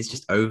children, is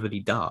just overly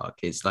dark.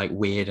 It's like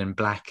weird and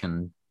black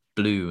and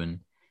blue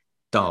and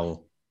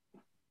dull.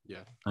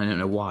 Yeah, I don't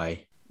know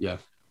why. Yeah.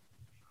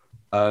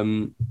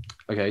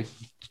 Okay.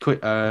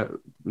 Quick.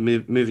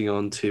 Moving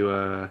on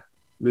to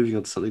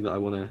something that I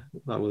want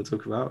to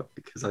talk about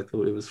because I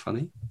thought it was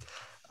funny.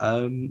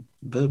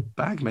 The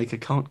bag maker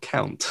can't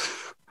count.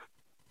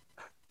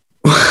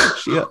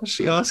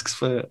 She asks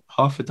for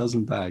half a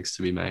dozen bags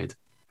to be made,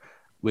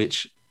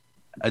 which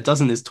a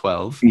dozen is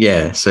 12.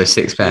 Yeah, so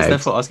 6 bags. He's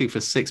therefore asking for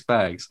 6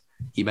 bags.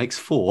 He makes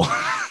 4.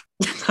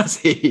 Does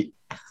he?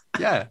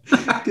 Yeah,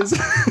 because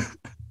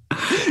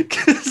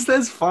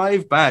there's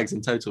 5 bags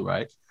in total,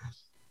 right?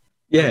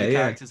 Yeah, and the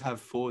characters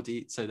have 4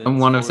 so and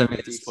one of them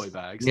is decoy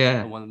bags.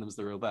 Yeah, and one of them is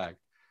the real bag.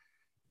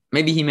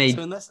 Maybe he made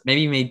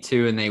maybe he made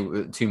 2 and they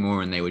were 2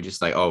 more, and they were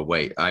just like, oh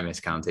wait, I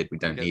miscounted. We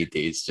don't need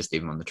these. Just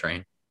leave them on the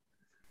train.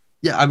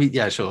 Yeah, I mean,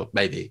 yeah, sure,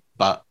 maybe,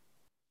 but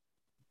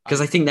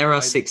because I think there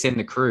are 6 in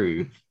the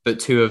crew, but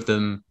 2 of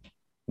them,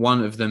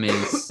 one of them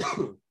is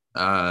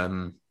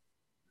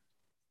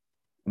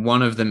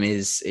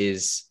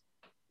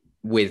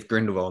with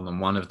Grindelwald,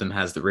 and one of them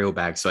has the real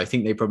bag. So I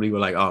think they probably were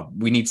like, oh,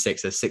 we need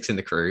 6. There's 6 in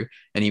the crew,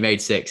 and he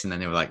made 6, and then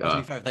they were like,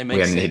 oh, they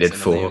we only needed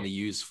 4. They only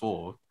use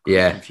 4.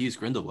 Yeah, confuse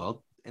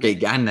Grindelwald.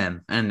 And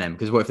them,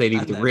 because what if they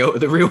leave the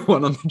real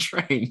one on the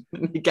train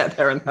and they get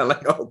there and they're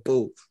like, oh,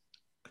 balls.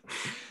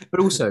 But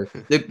also,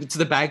 to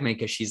the bag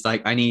maker, she's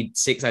like, I need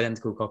 6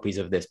 identical copies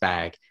of this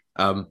bag.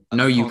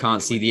 No, you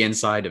can't see the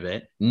inside of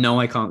it. No,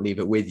 I can't leave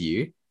it with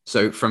you.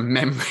 So from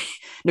memory,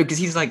 no, because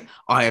he's like,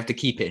 I have to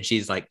keep it. And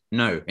she's like,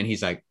 no. And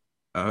he's like,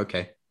 oh,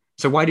 okay.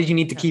 So why did you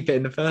need to keep it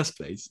in the first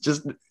place?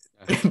 Just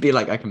be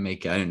like, I can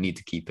make it. I don't need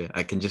to keep it.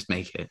 I can just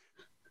make it.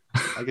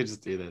 I could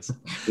just do this.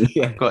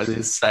 Yeah. I've got an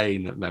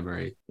insane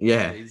memory.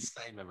 Yeah.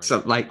 Insane memory.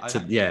 So I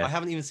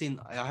haven't seen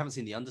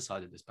the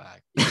underside of this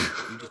bag. You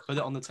just put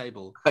it on the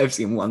table. I've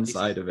seen one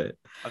side of it.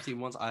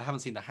 I haven't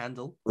seen the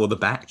handle. Or the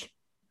back.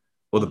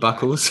 Or the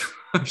buckles.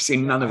 I've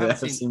seen none of it.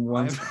 I've seen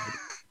one side.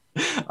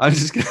 I'm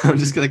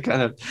just gonna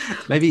kind of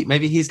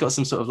maybe he's got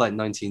some sort of like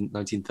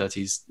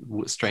 1930s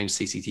strange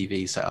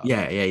CCTV setup.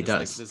 Yeah, he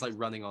does. It's like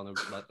running on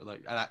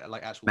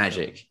like actual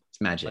magic. Film,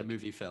 it's magic. like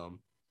movie film.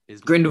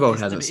 Grindelwald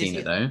hasn't seen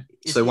it though,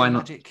 so why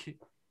not?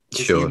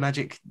 Sure.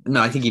 Magic?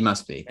 No, I think he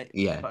must be.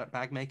 Yeah.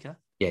 Bag maker.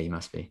 Yeah, he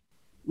must be.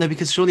 No,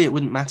 because surely it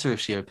wouldn't matter if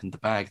she opened the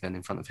bag then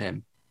in front of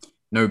him.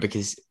 No,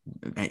 because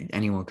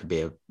anyone could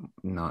be a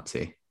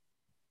Nazi.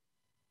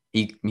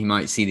 He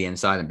might see the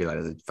inside and be like,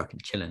 "There's a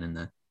fucking chillin' in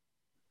there."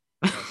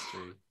 That's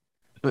true.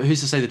 But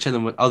who's to say the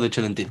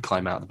chillin did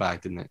climb out of the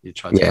bag, didn't it? He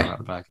tried to climb out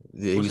of the bag.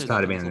 He was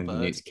tired of being in the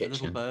Newt's kitchen. A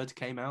little bird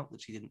came out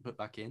that she didn't put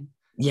back in.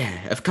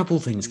 Yeah, a couple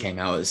of things came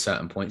out at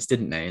certain points,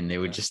 didn't they? And they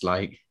were just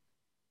like,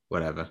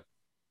 whatever.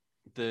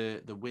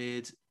 The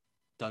weird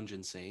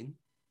dungeon scene.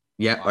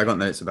 Yeah, I got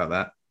notes about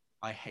that.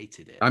 I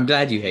hated it. I'm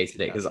glad you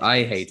hated it because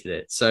I hated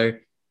it. So,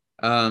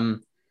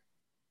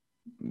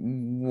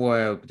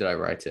 where did I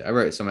write it? I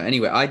wrote it somewhere.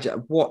 Anyway,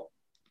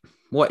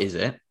 what is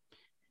it?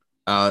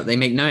 They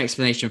make no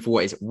explanation for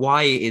what is.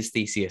 Why is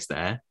Theseus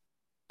there?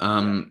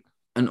 And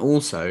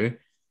also,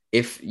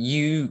 if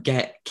you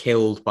get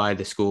killed by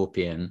the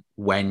scorpion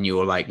when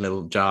your like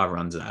little jar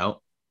runs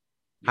out,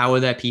 how are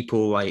there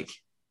people like?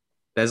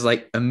 There's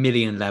like a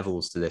million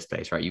levels to this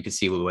place, right? You can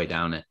see all the way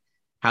down it.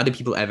 How do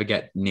people ever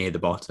get near the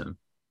bottom?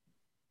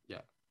 Yeah.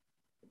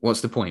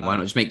 What's the point? Why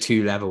not just make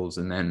 2 levels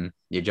and then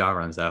your jar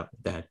runs out,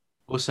 dead?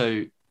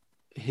 Also,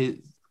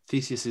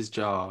 Theseus's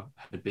jar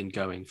had been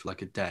going for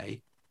like a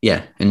day.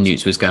 Yeah, and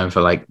Newt's was going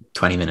for like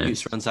 20 minutes.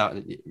 Newt's runs out,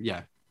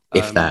 yeah.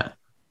 If that.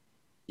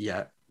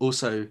 Yeah.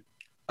 Also,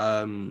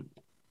 the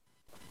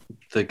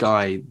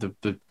guy,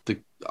 the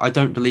I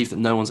don't believe that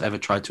no one's ever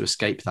tried to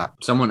escape that.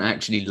 Someone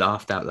actually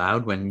laughed out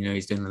loud when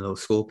he's doing the little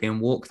scorpion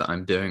walk that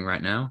I'm doing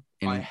right now.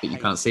 But you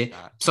can't see it.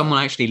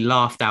 Someone actually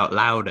laughed out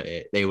loud at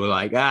it. They were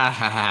like,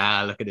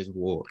 look at his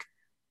walk.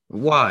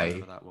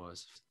 Why? That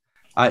was.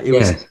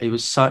 It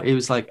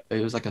was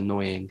like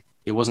annoying.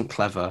 It wasn't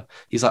clever.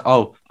 He's like,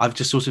 oh, I've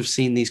just sort of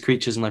seen these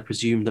creatures, and I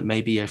presume that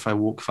maybe if I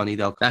walk funny,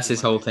 they'll. That's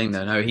his whole thing,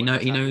 though. No, he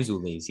knows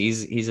all these.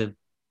 He's a, he's a.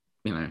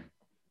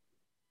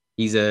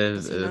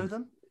 Does he know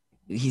them?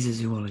 He's a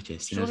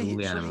zoologist. He knows all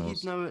the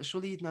animals.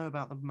 Surely he'd know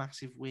about the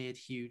massive, weird,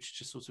 huge,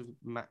 just sort of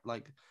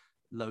like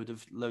load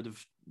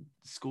of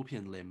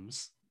scorpion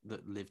limbs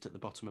that lived at the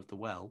bottom of the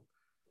well.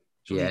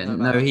 Surely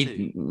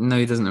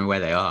he doesn't know where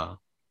they are.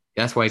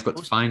 That's why he's got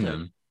to find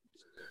them.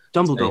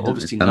 Dumbledore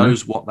obviously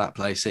knows what that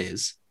place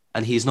is,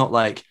 and he's not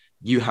like,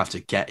 you have to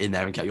get in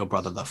there and get your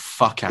brother the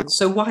fuck out.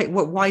 So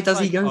why does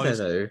he Like, go oh, there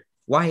though?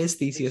 Why is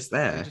they Theseus just, they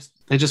there?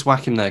 just they just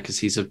whack him there because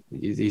he's a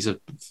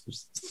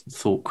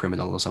thought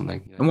criminal or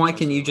something. You know, And he why tries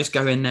can to you just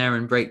arrest go in people. there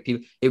and break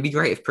people? It'd be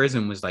great if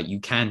prison was like you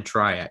can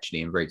try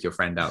actually and break your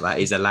friend out. That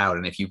is allowed,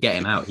 and if you get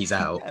him out, he's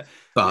out. Yeah, yeah.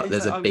 But He's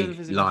there's like, a I'm going to big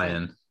visit my friend.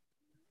 lion.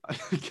 I'm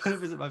going to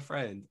visit my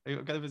friend. I'm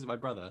going to visit my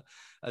brother,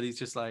 and he's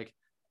just like,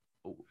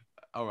 "Oh,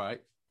 all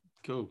right,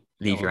 cool,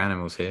 Leave go your on."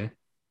 animals here.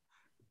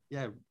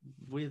 Yeah,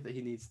 weird that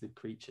he needs the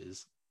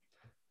creatures.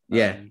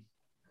 Yeah,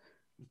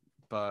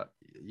 But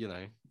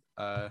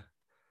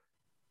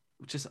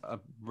just a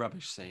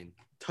rubbish scene,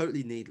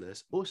 totally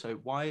needless. Also,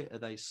 why are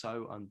they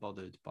so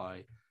unbothered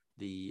by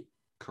the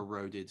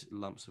corroded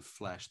lumps of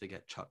flesh that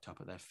get chucked up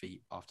at their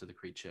feet after the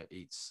creature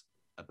eats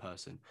a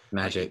person?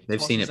 Like magic. it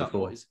They've seen it tosses up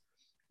before.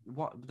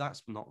 what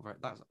that's not very,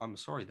 that's I'm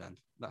sorry then.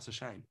 That's a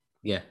shame.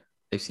 Yeah,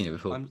 they've seen it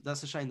before.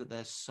 That's a shame that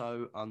they're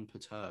so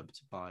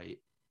unperturbed by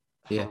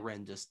Yeah.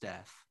 horrendous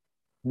death.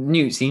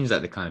 Newt seems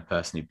like the kind of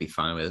person who'd be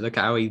fine with it. Look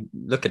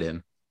at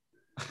him.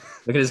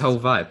 Look at his whole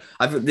vibe.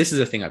 This is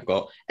a thing I've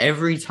got.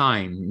 Every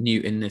time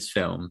Newt in this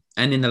film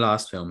and in the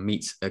last film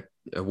meets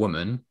a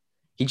woman,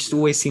 he just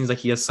always seems like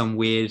he has some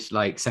weird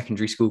like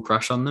secondary school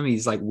crush on them.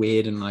 He's like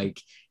weird and like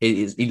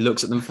he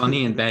looks at them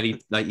funny and barely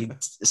like he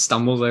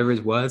stumbles over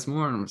his words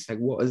more. And I'm just like,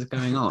 what is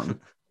going on?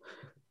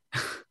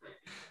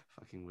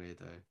 Fucking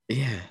weirdo.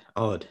 Yeah,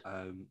 odd.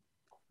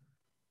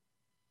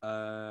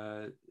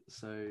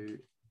 So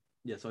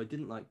yeah, so I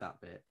didn't like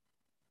that bit.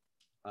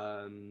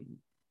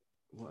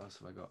 What else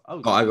have I got?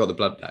 Oh, I got the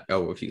blood pack.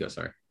 Oh, what have you got?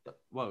 Sorry.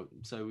 Well,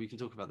 so we can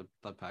talk about the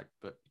blood pack,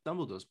 but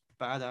Dumbledore's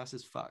badass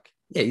as fuck.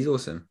 Yeah, he's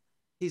awesome.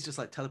 He's just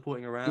like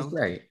teleporting around. He's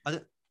great.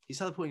 He's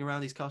teleporting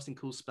around. He's casting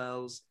cool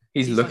spells.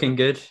 He's looking like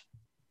good.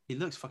 He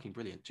looks fucking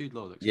brilliant. Jude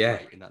Law looks Yeah.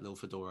 great in that little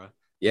fedora.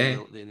 Yeah.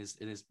 In his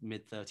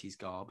mid-30s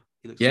garb.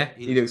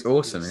 He looks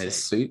awesome in his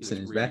sick. suits and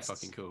his really vests.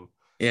 fucking cool.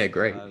 Yeah,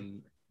 great.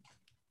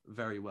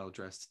 Very well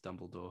dressed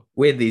Dumbledore.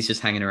 Weirdly, he's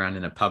just hanging around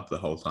in a pub the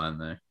whole time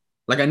though.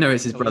 Like I know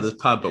it's his brother's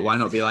pub, but why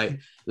not be like,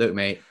 look,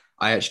 mate,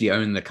 I actually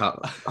own the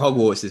cup.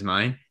 Hogwarts is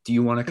mine. Do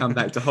you want to come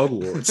back to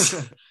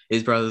Hogwarts?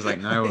 His brother's like,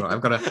 no, I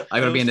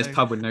gotta be in this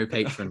pub with no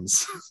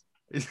patrons.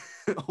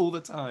 All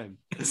the time.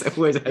 It's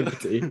always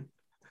empty.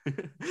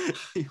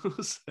 he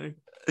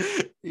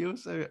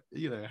also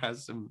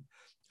has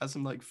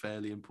some like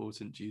fairly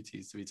important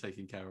duties to be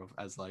taken care of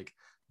as like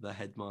the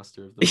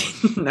headmaster of the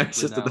most no, it's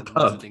just at the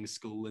pub. visiting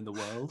school in the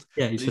world.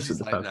 Yeah, he's just at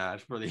the like, pub. nah,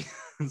 it's probably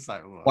it's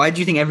like, well, why do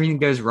you think everything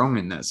goes wrong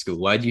in that school?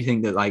 Why do you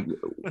think that like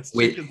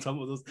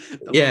Dumbledore's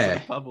yeah,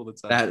 at the pub all the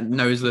time. that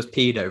noseless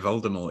pedo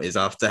Voldemort is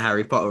after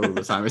Harry Potter all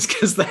the time? It's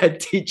because the head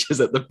teacher's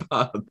at the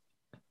pub.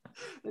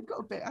 They've got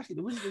a bit. Actually,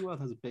 the Wizarding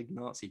World has a big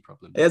Nazi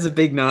problem. It has a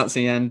big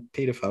Nazi and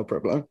paedophile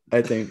problem,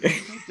 I think.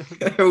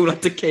 They're all up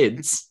to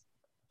kids.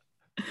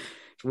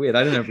 It's weird.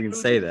 I don't know if we can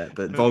say that,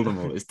 but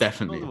Voldemort is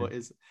definitely.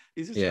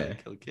 He's just trying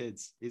to kill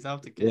kids. He's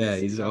after kids. Yeah,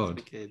 he's odd.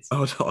 After kids.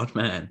 Odd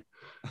man.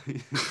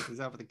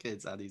 He's after the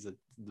kids, and he's the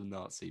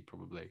Nazi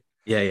probably.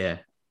 Yeah.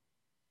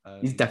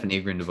 He's definitely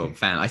a Grindelwald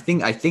fan. I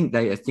think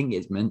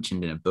it's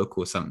mentioned in a book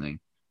or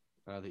something.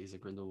 That he's a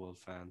Grindelwald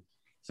fan.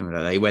 Something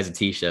like that. He wears a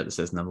T-shirt that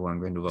says "#1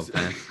 Grindelwald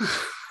fan."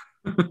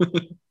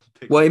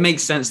 Well, it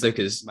makes sense though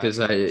because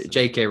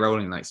J.K.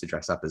 Rowling likes to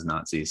dress up as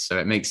Nazis, so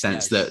it makes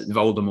sense that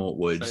Voldemort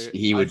would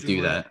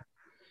do that.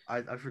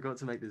 I forgot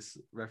to make this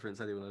reference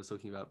earlier when I was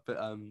talking about, but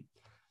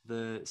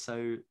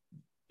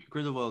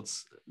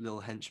Grindelwald's little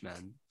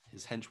henchmen,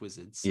 his hench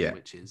wizards,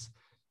 witches,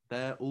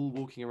 they're all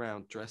walking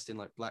around dressed in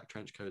like black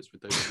trench coats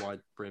with those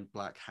wide brimmed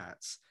black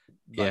hats,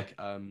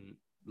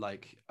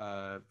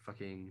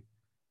 fucking.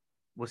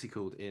 What's he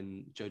called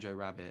in Jojo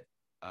Rabbit?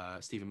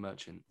 Stephen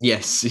Merchant.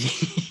 Yes.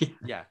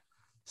 Yeah.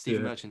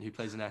 Stephen Merchant, who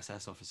plays an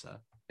SS officer.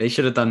 They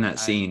should have done that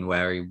scene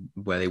where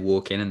they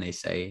walk in and they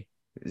say,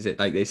 is it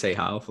like they say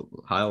Heil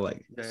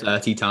like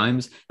 30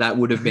 times? That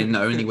would have been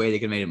the only way they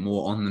could have made it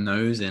more on the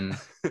nose. And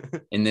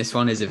in this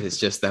one is if it's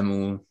just them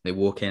all, they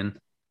walk in.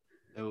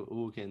 They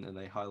walk in and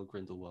they Heil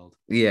Grindelwald.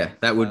 Yeah,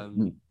 that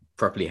would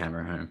properly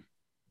hammer home.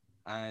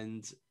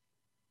 And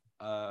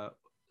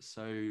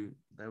so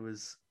there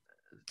was,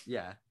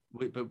 yeah.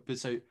 But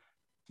so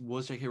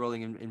was J.K.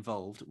 Rowling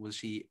involved? Was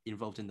she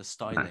involved in the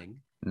styling?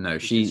 No, I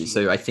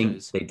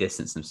think they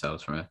distanced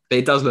themselves from her. But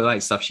it does look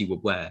like stuff she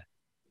would wear.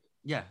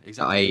 Yeah,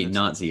 exactly.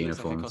 Nazi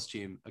uniforms.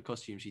 Like a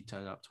costume she'd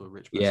turn up to a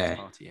rich person's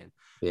party in.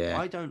 Yeah.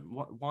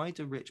 Why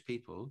do rich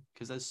people?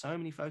 Because there's so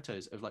many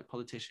photos of like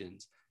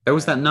politicians. There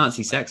was that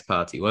Nazi sex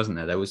party, wasn't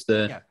there? There was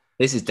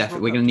This is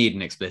definitely we're gonna need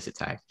an explicit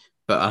tag.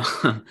 But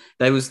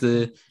there was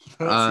the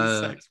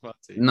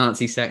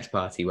Nazi sex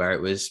party where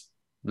it was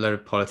a load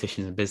of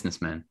politicians and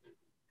businessmen,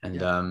 and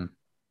and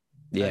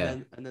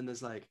then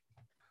there's like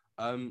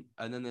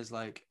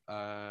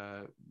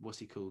what's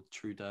he called?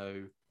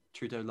 Trudeau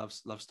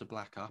loves to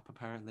black up.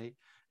 Apparently,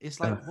 it's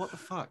like what the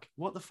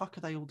fuck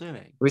are they all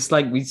doing? It's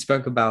like we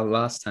spoke about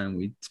last time.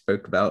 We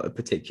spoke about a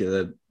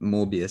particular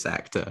Morbius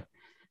actor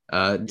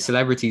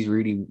Celebrities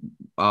really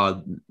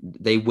are,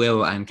 they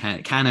will and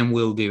can and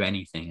will do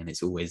anything, and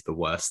it's always the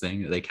worst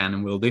thing that they can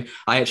and will do.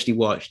 I actually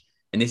watched,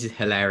 and this is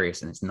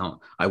hilarious, and it's not,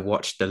 I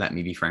watched the Let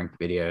Me Be Frank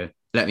video,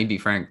 Let Me Be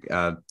Frank,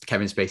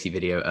 Kevin Spacey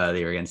video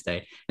earlier again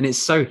today, and it's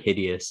so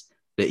hideous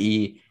that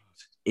he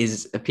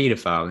is a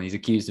pedophile and he's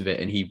accused of it,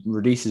 and he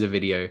releases a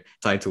video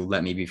titled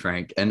Let Me Be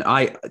Frank. And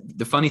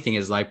the funny thing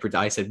is,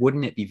 I said,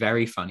 wouldn't it be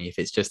very funny if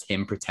it's just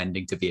him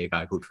pretending to be a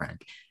guy called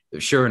Frank?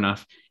 Sure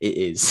enough, it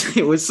is.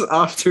 It was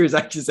after his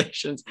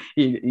accusations,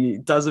 he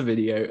does a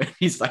video and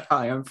he's like,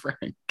 hi, I'm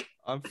Frank.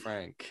 I'm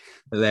Frank.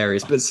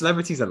 Hilarious. But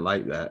celebrities are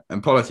like that,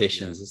 and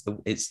politicians,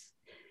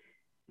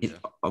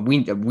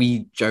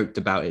 we joked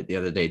about it the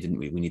other day, didn't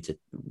we? We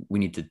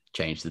need to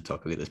change the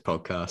topic of this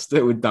podcast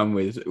that we're done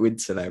with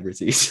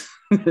celebrities.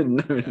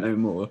 No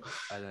more.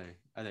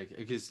 I know,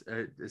 because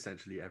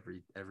essentially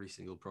every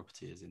single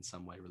property is in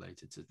some way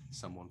related to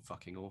someone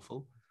fucking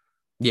awful.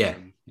 Yeah.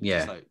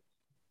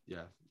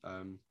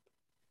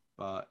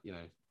 But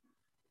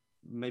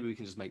maybe we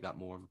can just make that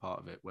more of a part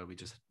of it, where we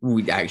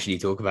actually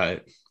talk about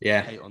it.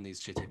 Yeah, hate on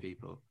these shitty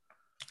people,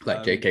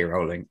 like J.K.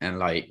 Rowling and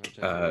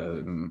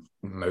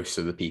most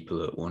of the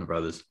people at Warner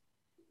Brothers.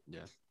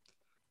 Yeah.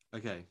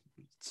 Okay.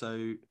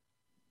 So.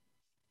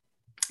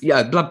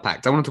 Yeah, Blood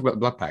Pact. I want to talk about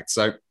the Blood Pact.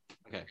 So.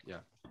 Okay.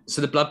 Yeah.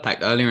 So the Blood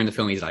Pact, earlier in the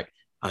film, he's like,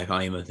 I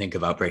can't even think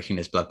about breaking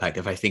this blood pact.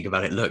 If I think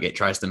about it, look, it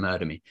tries to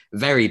murder me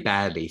very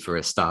badly for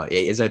a start.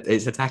 It's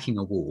attacking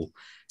a wall.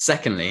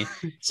 Secondly,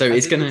 so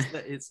it's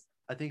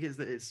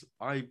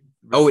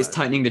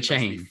tightening the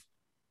chain.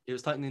 It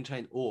was tightening the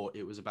chain, or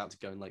it was about to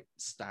go and like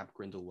stab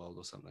Grindelwald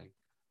or something,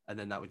 and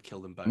then that would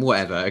kill them both.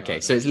 Whatever.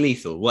 Okay, so it's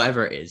lethal.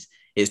 Whatever it is,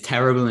 it's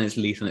terrible and it's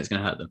lethal and it's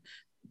going to hurt them.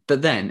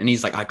 But then, and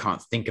he's like, I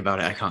can't think about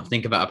it. I can't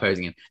think about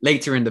opposing him.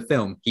 Later in the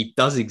film, he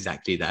does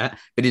exactly that,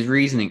 but his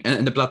reasoning,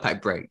 and the blood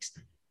pact breaks.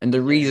 And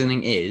the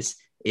reasoning is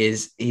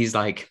he's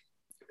like,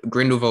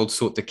 Grindelwald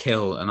sought to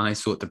kill and I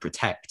sought to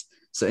protect.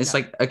 So it's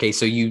like, okay,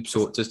 so you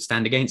sought to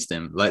stand against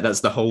him. Like,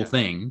 that's the whole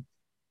thing.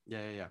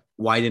 Yeah.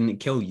 Why didn't it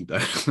kill you, though?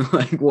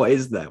 Like, what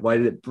is that? Why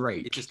did it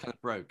break? It just kind of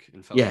broke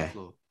and fell on the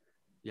floor.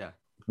 Yeah.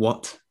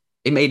 What?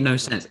 It made no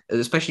sense,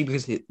 especially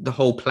because the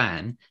whole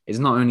plan is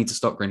not only to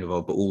stop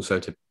Grindelwald, but also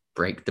to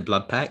break the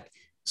blood pact.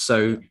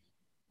 So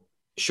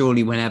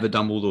surely whenever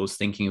Dumbledore's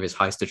thinking of his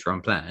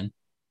heist-to-tron plan,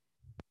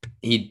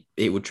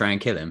 it would try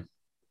and kill him,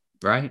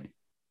 right?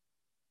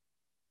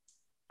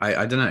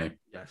 I don't know.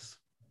 Yes,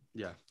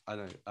 yeah, I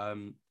know.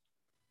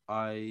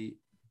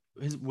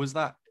 Is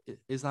that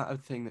a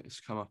thing that's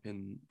come up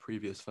in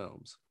previous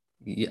films?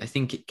 Yeah, I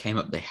think it came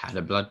up. They had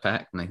a blood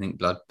pact, and I think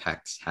blood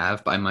pacts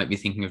have, but I might be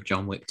thinking of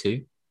John Wick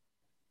 2.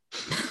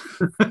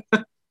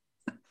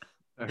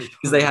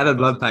 Because they had a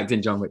blood pact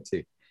in John Wick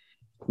 2.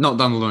 Not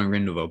Dumbledore and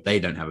Grindelwald. They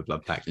don't have a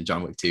blood pact in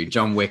John Wick 2.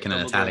 John Wick and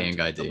an Italian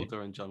guy do.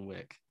 Dumbledore and John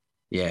Wick.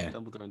 Yeah.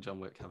 Dumbledore and John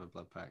Wick have a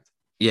blood pact.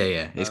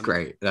 Yeah. It's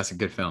great. That's a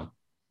good film.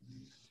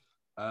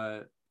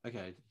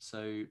 Okay,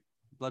 so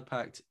blood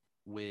pact,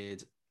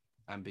 weird,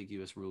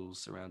 ambiguous rules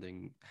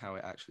surrounding how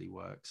it actually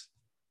works.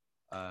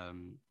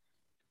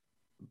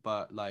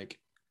 But like,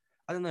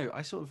 I don't know.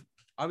 I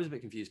was a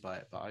bit confused by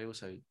it, but I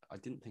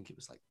didn't think it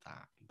was like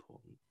that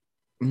important.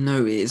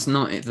 No, it's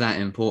not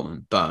that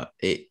important, but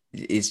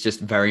it's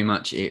just very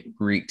much, it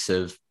reeks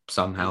of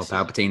somehow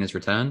Palpatine has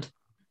returned.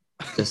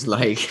 Just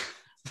like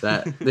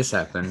that this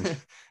happened.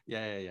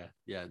 Yeah.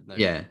 No,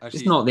 yeah, actually,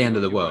 it's not the end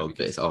of the world,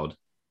 but it's odd.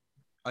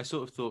 I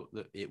sort of thought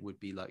that it would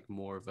be like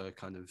more of a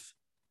kind of,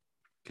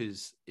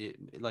 because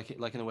it like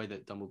in a way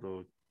that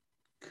Dumbledore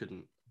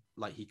couldn't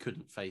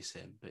face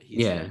him, but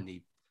he's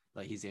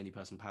the only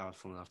person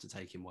powerful enough to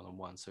take him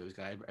one-on-one. So it was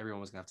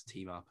everyone was gonna have to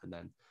team up, and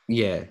then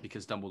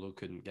because Dumbledore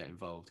couldn't get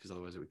involved because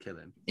otherwise it would kill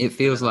him. It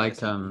feels like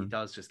he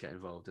does just get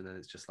involved, and then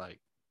it's just like.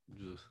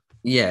 Ugh.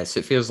 Yeah, so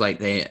it feels like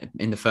they,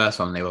 in the first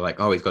one, they were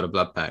like, oh, he's got a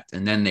blood pact.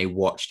 And then they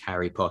watched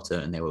Harry Potter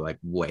and they were like,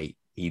 wait,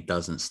 he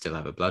doesn't still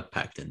have a blood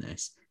pact in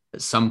this.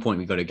 At some point,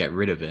 we've got to get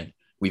rid of it.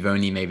 We've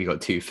only maybe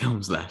got 2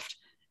 films left.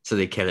 So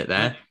they kill it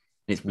there.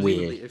 It's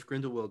weird. If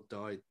Grindelwald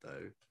died,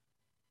 though,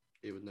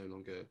 it would no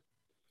longer...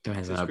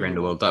 Depends on how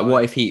Grindelwald died.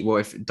 What if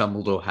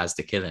Dumbledore has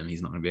to kill him?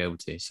 He's not going to be able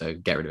to. So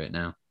get rid of it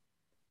now.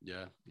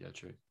 Yeah,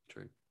 true.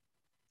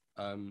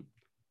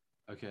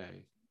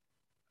 Okay.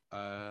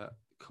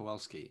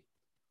 Kowalski.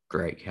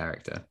 Great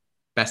character.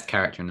 Best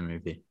character in the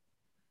movie.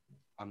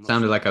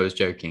 Sounded like I was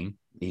joking.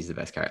 He's the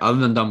best character. Other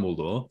than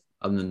Dumbledore.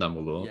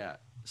 Yeah.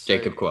 So,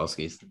 Jacob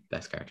Kowalski's the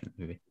best character in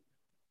the movie.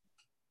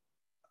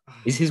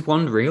 Is his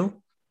wand real?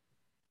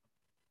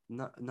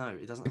 No,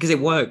 it doesn't. Because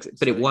it works,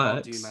 but it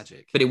works. Do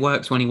magic. But it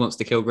works when he wants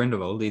to kill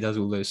Grindelwald. He does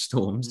all those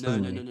storms. No.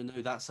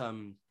 That's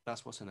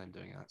what's her name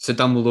doing that. So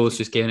Dumbledore's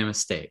just giving him a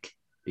stick.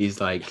 He's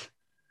like,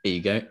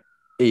 here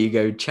you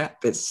go, chap.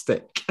 It's a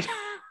stick.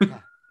 Yeah.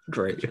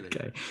 Great. Literally.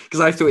 Okay.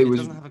 Because I thought it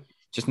was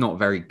just not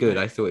very good.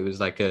 I thought it was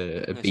like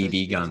a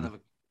BB gun.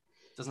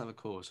 It doesn't have a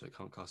core, so it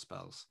can't cast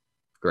spells.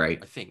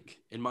 Great. I think,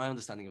 in my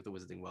understanding of the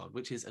Wizarding world,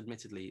 which is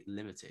admittedly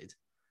limited,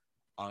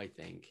 I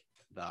think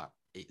that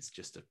it's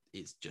just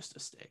a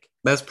stick.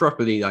 That's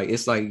properly like,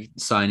 it's like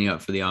signing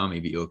up for the army,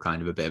 but you're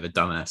kind of a bit of a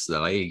dumbass.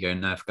 So like, here you go,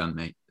 Nerf gun,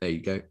 mate. There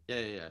you go.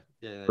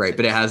 Yeah. Great,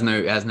 but it has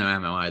no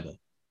ammo either.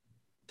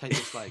 Take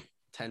this like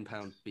 £10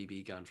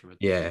 BB gun from a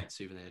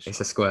souvenir shop.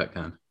 It's a squirt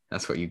gun.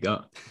 That's what you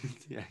got.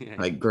 yeah.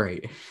 Like,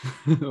 great.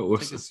 Awesome.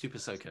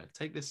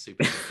 Take this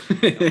super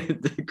soaker.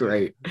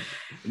 Great.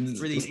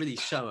 really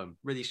show them.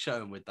 Really show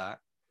them with that.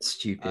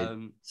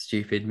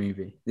 Stupid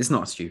movie. It's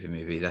not a stupid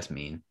movie. That's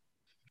mean.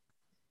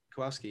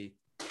 Kowalski,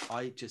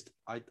 I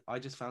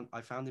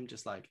found him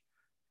just like,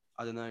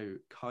 I don't know,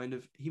 kind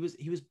of. He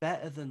was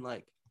better than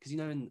like, because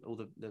in all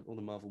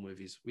the Marvel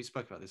movies, we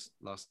spoke about this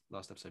last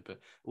episode, but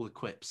all the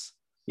quips.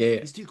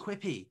 Yeah. He's too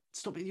quippy.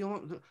 Stop it. You're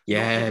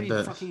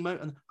but fucking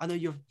I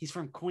know he's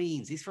from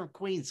Queens. So he's from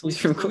Queens. Queens.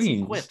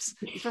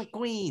 He's from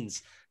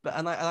Queens. But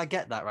and I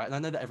get that, right? And I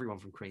know that everyone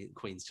from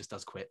Queens just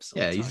does quips.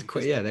 Yeah,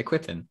 they're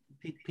quipping.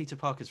 Peter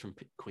Parker's from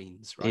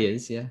Queens, right? He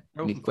is, yeah.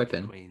 He's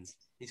quipping. Queens.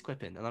 He's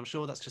quipping, and I'm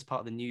sure that's just part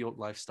of the New York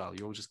lifestyle.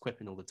 You're all just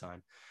quipping all the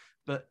time.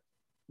 But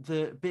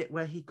the bit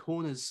where he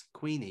corners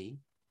Queenie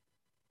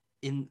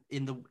in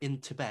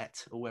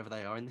Tibet or wherever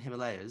they are in the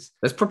Himalayas,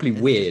 that's probably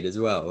weird as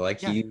well. Like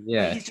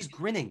he's just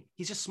grinning.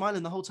 He's just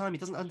smiling the whole time. He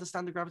doesn't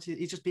understand the gravity.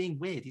 He's just being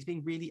weird. He's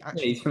being really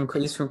actually. Yeah,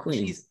 he's from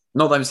Queens.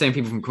 Not that I'm saying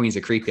people from Queens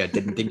are creepy. I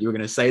didn't think you were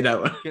going to say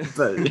that one,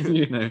 but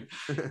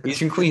he's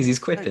from Queens. He's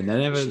quipping. They're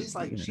never.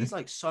 She's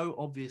like so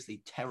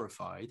obviously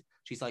terrified.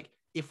 She's like,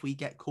 if we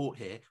get caught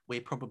here,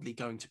 we're probably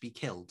going to be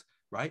killed,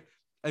 right?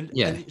 And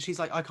she's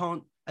like, I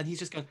can't. And he's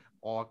just going,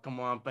 oh, come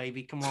on,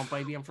 baby.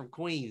 I'm from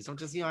Queens. I'm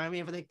just, I'm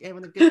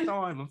having a good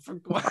time. I'm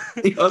from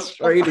the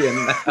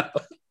Australian now.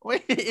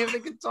 Wait, having a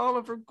good time.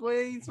 I'm from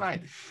Queens,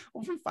 mate.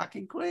 I'm from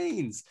fucking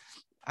Queens.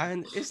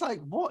 And it's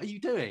like, what are you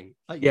doing?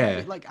 Like,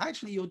 like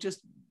actually,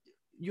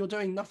 you're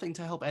doing nothing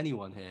to help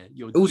anyone here.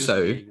 You're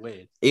also just being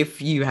weird.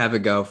 If you have a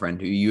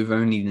girlfriend who you've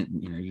only,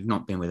 you've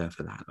not been with her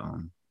for that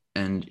long,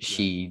 and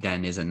she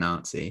then is a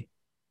Nazi,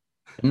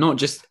 not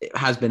just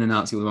has been a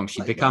Nazi all along,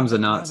 she becomes a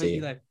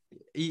Nazi.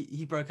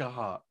 He broke her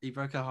heart.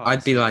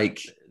 I'd be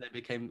like,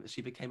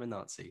 she became a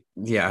Nazi.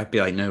 Yeah, I'd be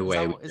like, no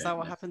way. Is that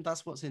what happened?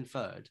 That's what's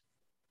inferred.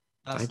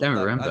 I don't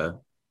remember.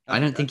 I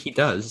don't think he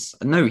does.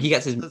 No, he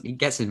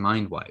gets his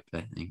mind wiped,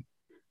 I think.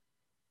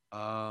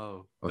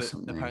 Oh, but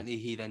apparently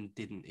he then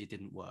didn't. It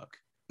didn't work.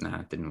 No,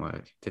 it didn't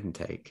work. Didn't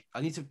take.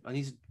 I need to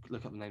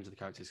look up the names of the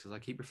characters because I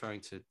keep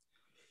referring to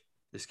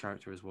this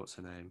character as what's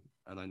her name,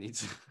 and I need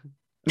to.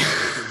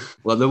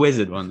 Well, the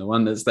wizard one, the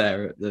one that's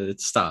there at the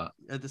start.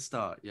 At the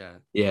start, yeah.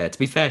 Yeah. To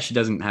be fair, she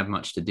doesn't have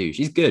much to do.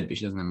 She's good, but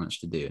she doesn't have much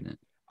to do in it.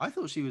 I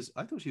thought she was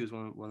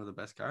one of the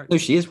best characters. No,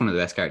 she is one of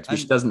the best characters, but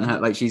she doesn't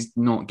have she's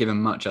not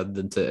given much other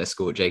than to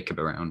escort Jacob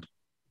around.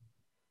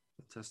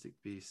 Fantastic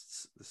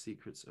Beasts: The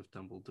Secrets of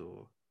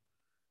Dumbledore.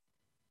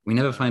 We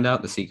never find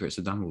out the secrets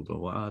of Dumbledore.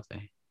 What are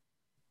they?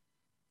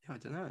 Yeah, I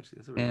don't know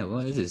actually.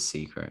 What is his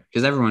secret?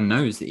 Because everyone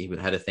knows that he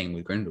had a thing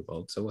with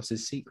Grindelwald. So what's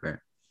his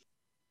secret?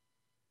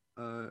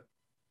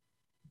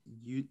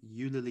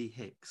 Eulalie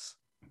Hicks.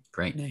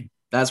 Great name.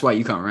 That's why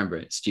you can't remember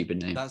it.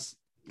 Stupid name. That's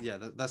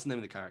the name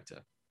of the character.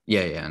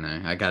 Yeah, I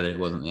know. I gathered it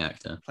wasn't the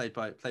actor. Played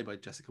by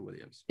Jessica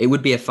Williams. It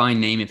would be a fine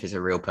name if it's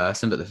a real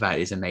person, but the fact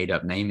it's a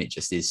made-up name, it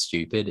just is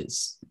stupid.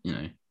 It's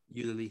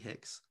Eulalie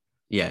Hicks.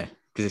 Yeah,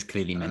 because it's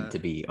clearly meant to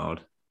be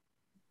odd.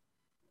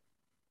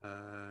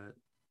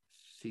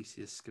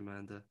 Theseus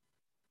Scamander.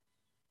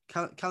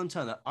 Callum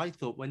Turner. I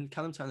thought when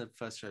Callum Turner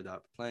first showed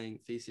up playing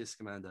Theseus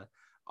Scamander,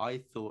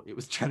 I thought it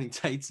was Channing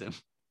Tatum.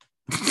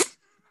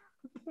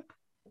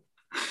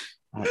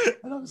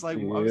 And I was like,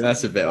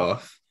 that's a bit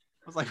off.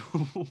 I was like,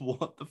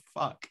 what the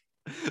fuck?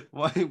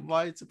 Why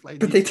to play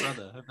his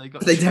brother? Have they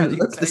got? They don't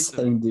look the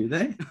same, do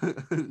they?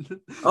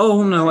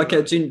 Oh no,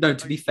 no.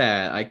 To be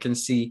fair, I can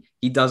see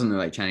he doesn't look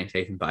like Channing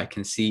Tatum, but I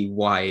can see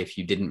why, if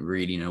you didn't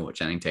really know what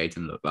Channing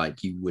Tatum looked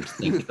like, you would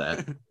think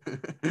that.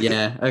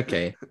 Yeah,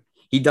 okay.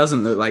 He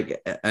doesn't look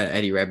like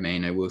Eddie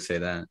Redmayne. I will say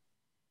that.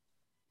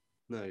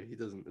 No, he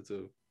doesn't at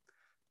all.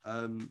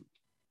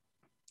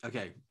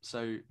 Okay,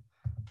 so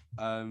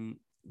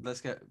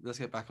let's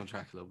get back on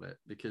track a little bit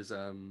because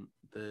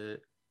the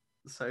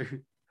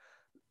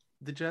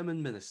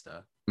German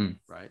minister,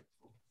 right,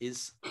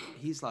 he's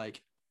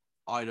like,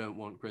 I don't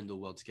want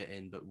Grindelwald to get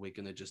in, but we're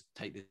gonna just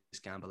take this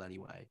gamble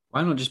anyway.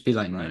 Why not just be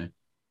like, right? No?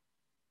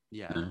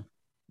 Yeah, no.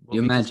 Well,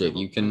 your magic,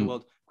 you can.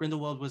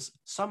 Grindelwald was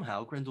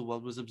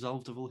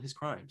absolved of all his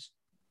crimes.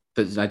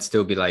 But I'd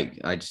still be like,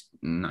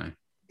 no.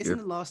 Isn't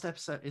the last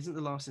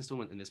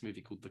installment in this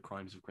movie called The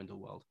Crimes of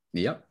Grindelwald?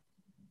 Yep.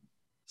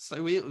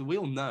 So we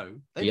all know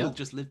they've all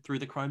just lived through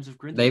the crimes of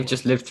Grindelwald. They've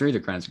just lived through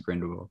the crimes of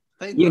Grindelwald.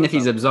 Even if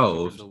he's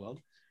absolved.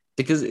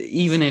 Because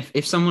even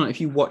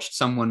if you watched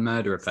someone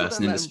murder a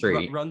person in the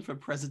street, run for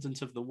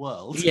president of the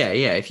world. Yeah.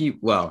 If you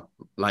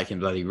like in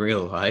bloody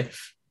real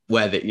life,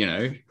 where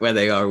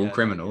they are all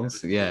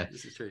criminals. Yeah.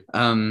 This is true.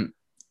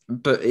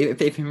 But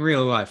if in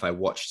real life I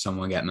watched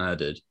someone get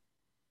murdered,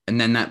 and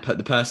then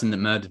the person that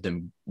murdered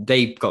them,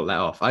 they got let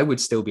off, I would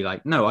still be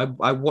like, no,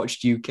 I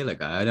watched you kill a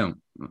guy. I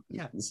don't.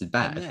 Yeah. This is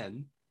bad. And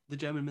then the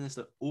German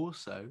minister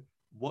also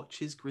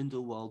watches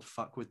Grindelwald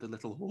fuck with the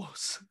little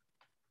horse.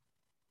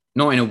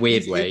 Not in a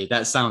weird way.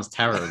 That sounds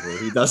terrible.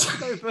 He doesn't.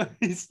 No, but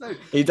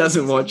he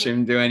doesn't watch in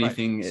him do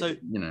anything. Right. So,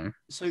 you know.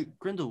 So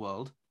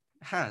Grindelwald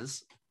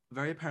has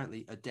very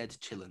apparently a dead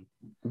Chillin.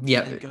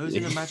 Yeah. And goes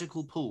in a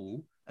magical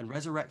pool and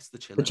resurrects the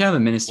Chillin. The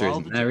German minister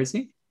isn't there, is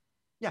he?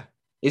 Yeah.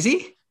 Is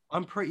he?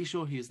 I'm pretty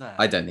sure he's there.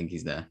 I don't think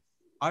he's there.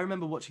 I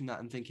remember watching that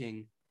and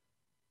thinking,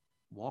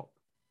 what?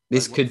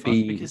 This could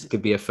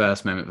be a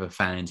first moment of a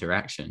fan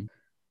interaction.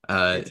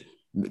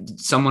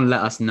 Someone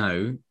let us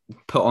know.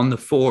 Put on the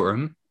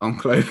forum on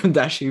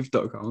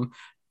cloven-hoof.com.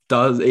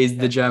 Is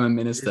the German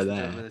minister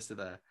there? German minister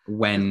there?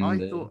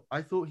 When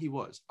I thought he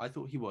was,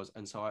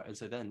 and so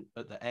then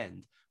at the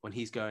end when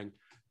he's going,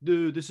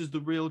 dude, this is the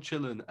real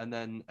Chillin, and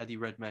then Eddie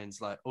Redmayne's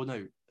like, oh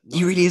no,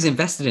 he really is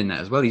invested in that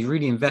as well. He's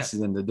really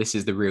invested in this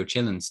is the real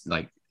Chillin's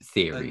like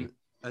theory.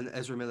 And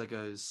Ezra Miller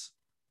goes,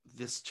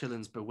 this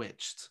Chillin's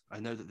bewitched.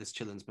 I know that this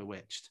Chillin's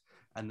bewitched.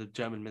 And the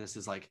German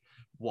minister's like,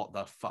 what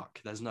the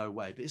fuck? There's no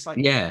way. But it's like,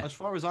 as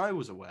far as I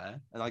was aware,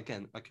 and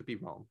again, I could be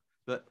wrong,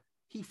 but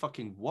he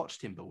fucking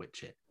watched him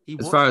bewitch it.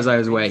 As far as I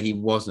was aware, he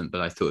wasn't,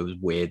 but I thought it was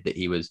weird that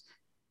he was.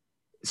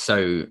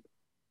 So,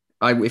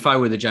 if I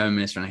were the German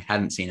minister and I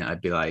hadn't seen it,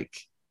 I'd be like,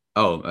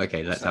 oh,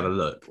 okay, let's have a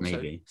look,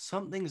 maybe.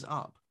 Something's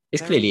up.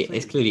 It's clearly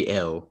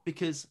ill.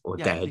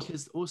 Dead.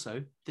 Because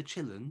also, the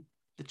Chillin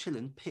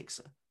picks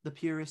the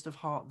purest of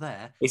heart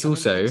there. It's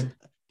also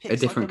a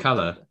different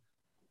color.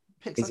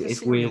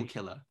 It's weird.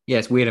 Killer. Yeah,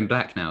 it's weird and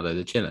black now though.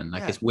 The Chillin,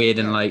 it's weird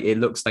and like it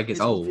looks like it's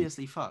old.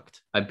 Obviously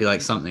fucked. I'd be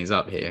like, something's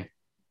up here.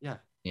 Yeah.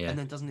 Yeah. And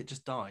then doesn't it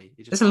just die?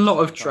 There's a lot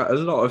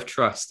of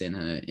trust in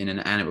an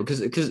animal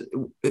because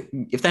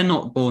if they're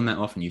not born that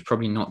often, you've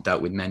probably not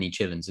dealt with many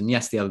Chillins. And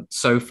yes,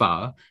 so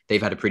far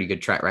they've had a pretty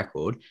good track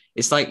record.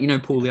 It's like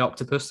Paul the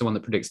octopus, the one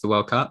that predicts the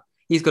World Cup.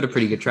 He's got a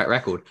pretty good track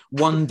record.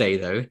 One day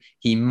though,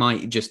 he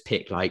might just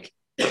pick like.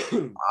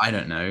 I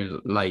don't know,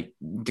 like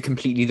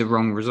completely the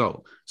wrong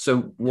result.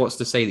 So what's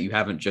to say that you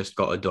haven't just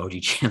got a dodgy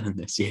Chillin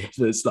this year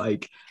that's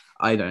like,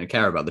 I don't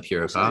care about the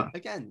pure part.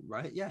 Again,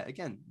 right? Yeah,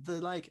 again,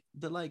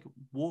 the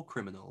war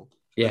criminal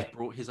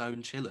brought his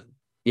own Chillin.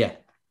 Yeah.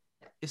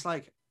 It's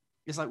like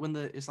when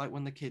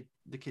the kid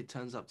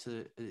turns up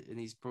to and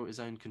he's brought his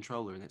own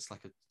controller and it's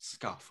like a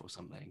scuff or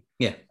something.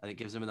 Yeah. And it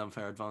gives him an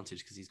unfair advantage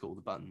because he's got all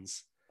the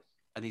buttons.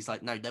 And he's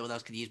like, no one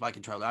else can use my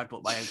controller. I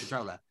bought my own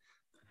controller.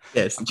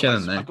 Yeah, it's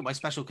Chillin there. I've got my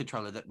special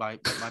controller that my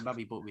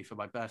mummy bought me for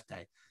my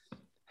birthday.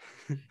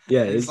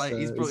 Yeah, it's like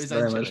he's brought his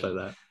own Chillin. Much like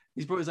that.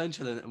 He's brought his own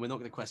Chillin, and we're not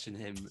going to question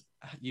him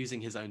using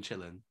his own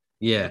Chillin.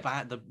 Yeah,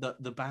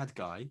 the bad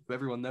guy, who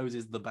everyone knows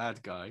is the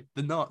bad guy,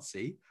 the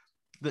Nazi.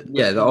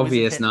 The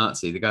obvious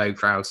Nazi, the guy who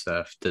crowd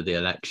surfed to the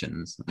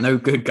elections. No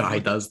good guy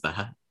does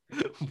that.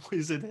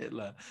 Wizard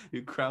Hitler,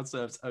 who crowd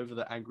surfs over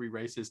the angry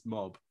racist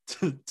mob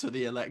to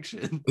the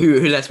election.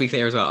 Who, let's be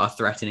clear as well, are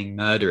threatening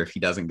murder if he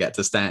doesn't get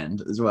to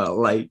stand as well.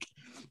 Like,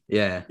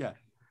 yeah.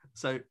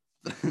 So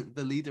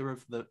the leader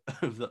of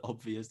the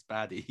obvious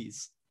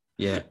baddies,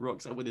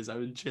 rocks up with his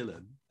own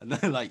Chillin, and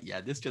they're like,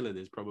 yeah, this Chillin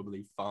is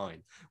probably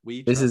fine.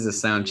 This is a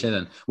sound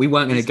Chillin. We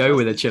weren't going to go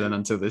with a Chillin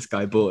until this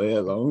guy brought it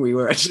along. We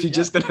were actually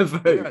just going to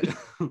vote.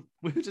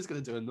 We were just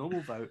going to do a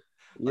normal vote,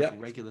 like a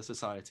regular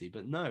society.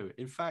 But no,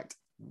 in fact.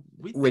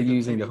 We're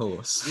using the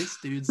horse. This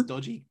dude's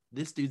dodgy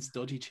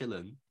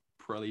Chillin.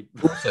 Probably.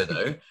 Also,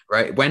 though,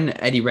 right when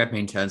Eddie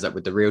Redmayne turns up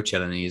with the real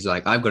Chillin, and he's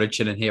like, "I've got a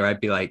Chillin here," I'd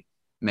be like,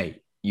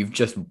 "Mate, you've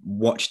just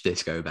watched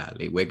this go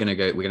badly. We're gonna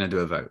do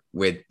a vote.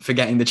 We're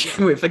forgetting the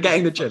Chillin.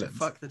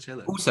 Fuck the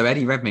Chillin. Also,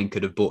 Eddie Redmayne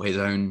could have bought his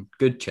own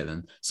good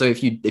Chillin. So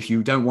if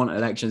you don't want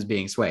elections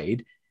being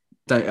swayed.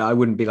 I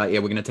wouldn't be like,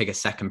 we're going to take a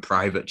second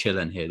private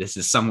Chillin here. This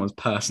is someone's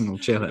personal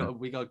Chillin.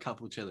 We got a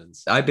couple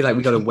Chillins. I'd be like,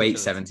 we got to wait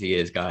 70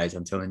 years, guys,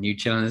 until a new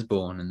Chillin is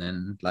born, and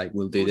then like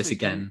we'll do this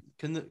again.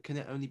 Can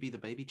it only be the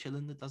baby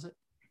Chillin that does it?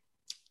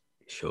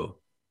 Sure.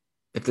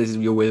 If this is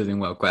your Wizarding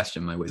World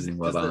question, my Wizarding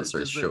World answer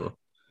is sure.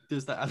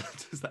 Does the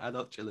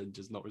adult Chillin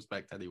just not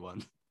respect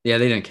anyone? Yeah,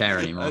 they don't care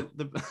anymore.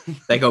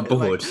 They got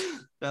bored.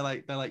 They're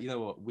like, you know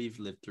what? We've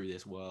lived through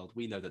this world.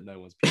 We know that no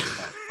one's pure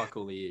about fuck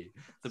all of you.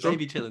 The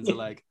baby Chillins are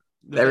like.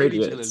 They're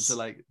idiots. Chillins are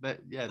like,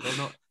 they're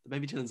not. The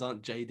baby Chillins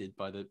aren't jaded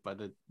by the.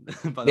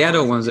 The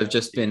adult ones have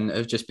just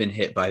been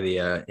hit by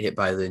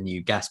the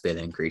new gas bill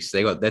increase.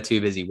 They're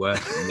too busy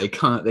working. They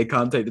can't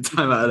take the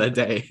time out of their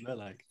day.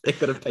 They've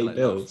got to pay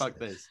bills. No, fuck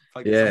this.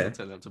 I'm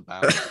turning up to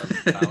bow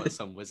at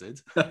some wizard.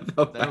 I'm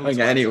not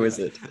bowing at any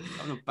wizard.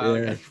 I'm not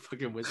bowing at any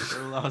fucking wizard.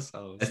 They're all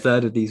assholes. A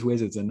third of these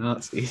wizards are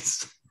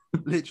Nazis.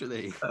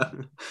 Literally.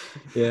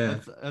 Yeah.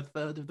 A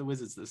third of the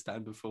wizards that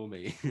stand before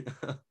me.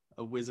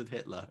 A wizard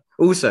Hitler.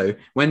 Also,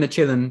 when the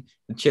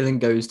Chillin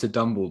goes to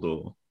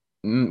Dumbledore,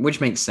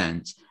 which makes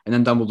sense, and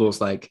then Dumbledore's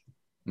like,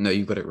 "No,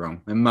 you got it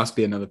wrong. There must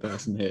be another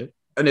person here,"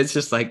 and it's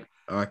just like,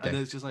 oh, okay. And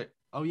it's just like,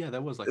 oh yeah,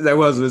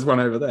 there's one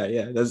over there.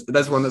 Yeah,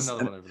 there's one that's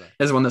one over there.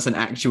 There's one that's an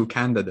actual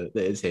candidate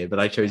that is here, but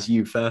I chose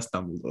you first,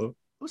 Dumbledore.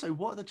 Also,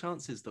 what are the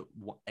chances that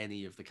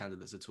any of the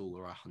candidates at all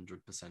are 100%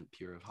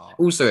 pure of heart?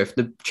 Also, if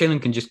the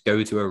Chillin can just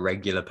go to a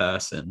regular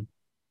person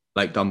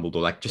like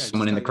Dumbledore, like just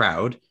someone in the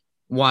crowd.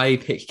 why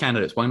pick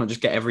candidates? Why not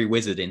just get every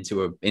wizard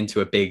into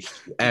a big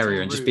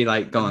area and just be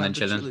like, go on then,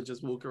 chilling.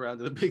 Just walk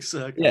around in a big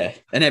circle. Yeah,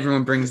 and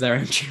everyone brings their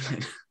own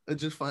chilling. And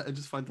just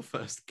find the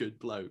first good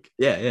bloke.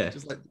 Yeah.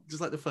 Just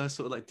like the first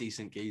sort of like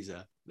decent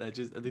geezer.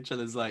 The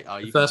chiller's like, oh,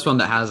 the first one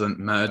that hasn't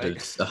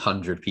murdered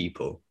 100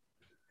 people.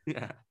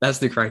 Yeah, that's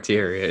the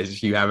criteria.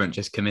 Is you haven't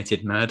just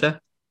committed murder.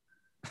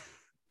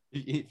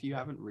 If you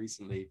haven't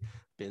recently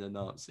been a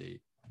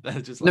Nazi,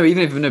 they're just like,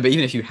 even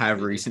if you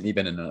have recently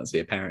been a Nazi,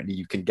 apparently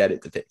you can get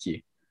it to pick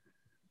you.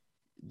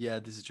 Yeah,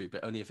 this is true,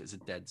 but only if it's a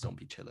dead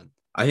zombie chilling.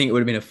 I think it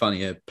would have been a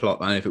funnier plot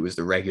line if it was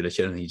the regular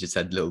chilling. He just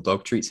had little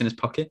dog treats in his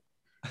pocket.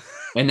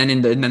 And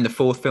then the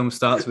fourth film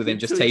starts with him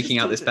just taking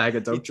out this bag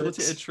of dog treats.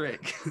 He taught it a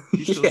trick.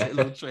 He taught it a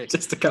little trick.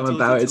 Just to come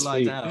about his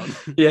feet.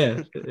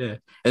 Yeah.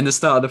 And the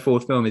start of the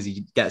fourth film is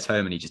he gets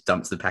home and he just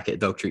dumps the packet of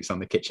dog treats on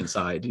the kitchen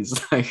side. He's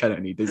like, I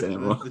don't need this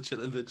anymore.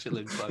 the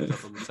chilling climbs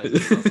up on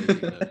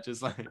the table.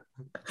 Just like.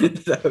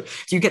 So,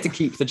 do you get to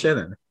keep the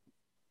chilling?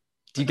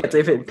 Do you get to,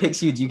 if it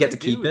picks you, do you get to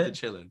keep it? The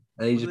chilling.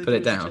 And you just put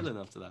it down. Chilling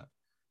after that.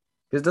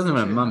 Because it doesn't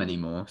have a mum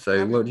anymore.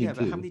 So what do you do?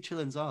 But how many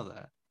chillins are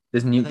there?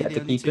 Doesn't you get to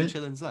keep it?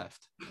 Chillins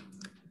left.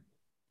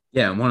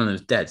 Yeah, and one of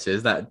them's dead. So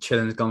is that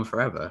chillin's gone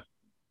forever?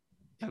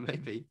 Yeah,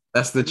 maybe.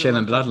 That's the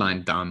chillin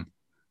bloodline done.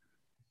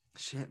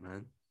 Shit,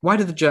 man. Why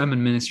did the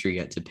German ministry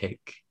get to pick?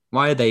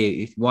 Why are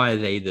they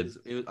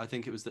the? I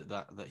think it was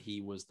that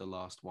he was the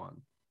last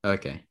one.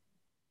 Okay.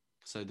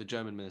 So the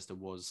German minister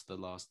was the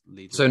last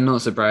leader. So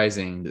not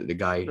surprising that the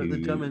guy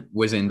who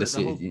was in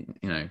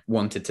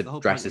wanted to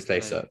dress his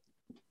face up.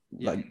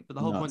 Yeah, but the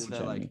whole point is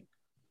they're like,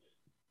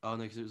 oh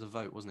no, because it was a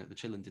vote, wasn't it? The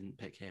chillin didn't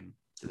pick him.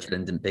 The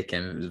chillin didn't pick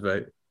him. It was a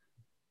vote.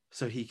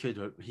 So he could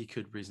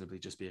reasonably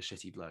just be a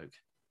shitty bloke.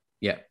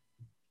 Yeah.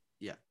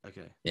 Yeah.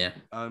 Okay. Yeah.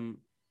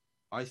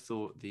 I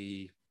thought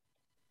the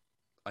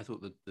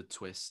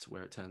twist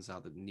where it turns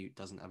out that Newt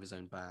doesn't have his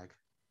own bag.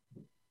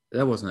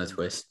 That wasn't a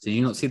twist. Did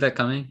you not see that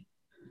coming?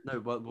 No,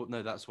 well,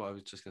 no, that's what I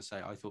was just gonna say.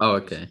 I thought. Oh,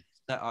 okay.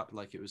 Set up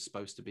like it was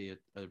supposed to be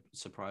a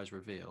surprise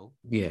reveal.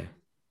 Yeah.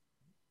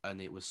 And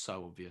it was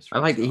so obvious. I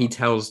like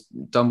that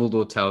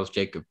Dumbledore tells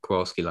Jacob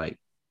Kowalski, like,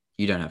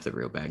 you don't have the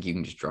real bag. You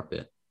can just drop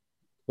it.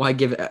 Why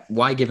give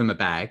him a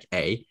bag,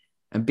 A?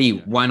 And B,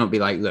 why not be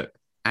like, look,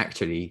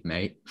 actually,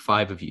 mate,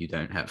 5 of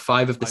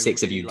the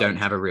 6 of you don't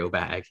have a real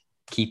bag.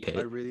 Keep it.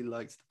 I really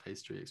liked the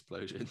pastry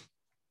explosion.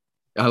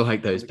 I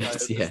like those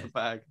bits, yeah.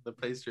 The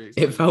pastry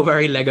explosion. It felt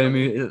very Lego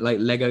movie, like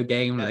Lego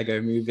game,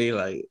 Lego movie.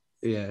 Like,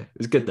 yeah, it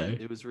was good though.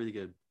 It was really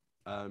good.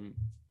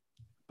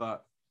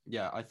 But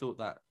yeah, I thought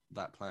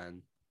that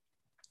plan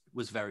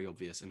was very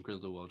obvious, and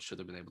Grindelwald should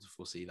have been able to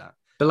foresee that.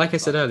 But like I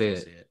said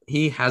earlier,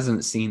 he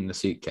hasn't seen the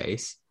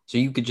suitcase, so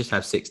you could just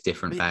have 6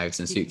 different bags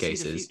and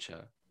suitcases.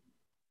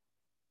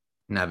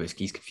 No, but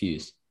he's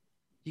confused.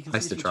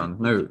 Heistratron.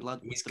 No,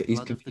 he's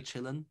confused.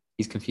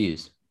 He's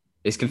confused.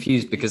 It's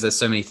confused because there's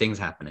so many things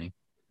happening.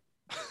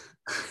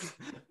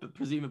 But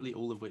presumably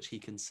all of which he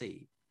can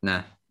see.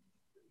 Nah,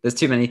 there's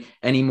too many.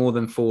 Any more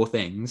than 4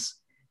 things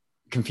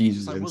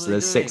confuses him. So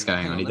there's 6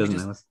 going on. He doesn't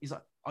know. He's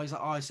like,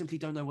 I simply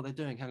don't know what they're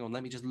doing. Hang on,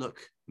 let me just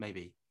look.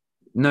 Maybe.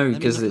 No,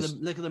 because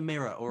look at the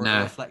mirror or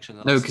a reflection.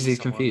 No, because he's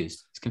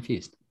confused. He's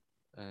confused.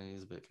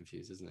 He's a bit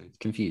confused, isn't he?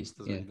 Confused.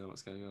 Doesn't really know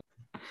what's going on.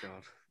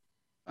 God.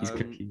 He's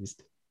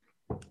confused.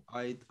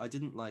 I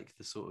didn't like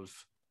the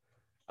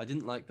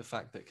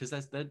fact that because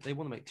they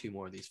want to make 2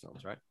 more of these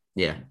films, right?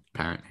 Yeah,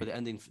 apparently. But the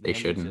ending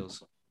shouldn't.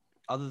 feels,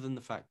 other than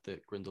the fact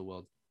that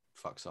Grindelwald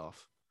fucks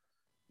off.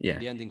 Yeah.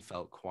 The ending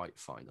felt quite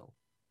final.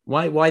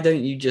 Why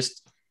don't you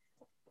just?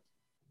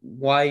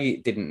 Why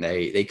didn't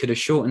they? They could have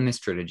shortened this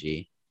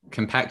trilogy,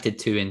 compacted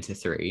 2 into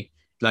 3,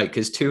 like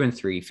because 2 and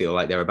 3 feel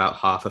like they're about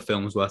half a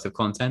film's worth of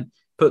content.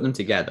 Put them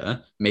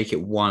together, make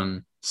it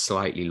one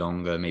slightly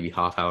longer, maybe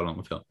half-hour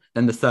longer film.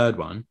 Then the third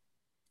one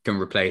can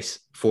replace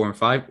 4 and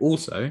 5.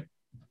 Also,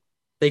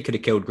 they could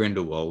have killed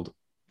Grindelwald,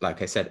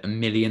 like I said,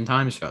 1,000,000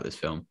 times throughout this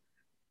film.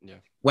 Yeah.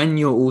 When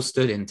you're all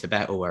stood in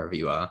Tibet or wherever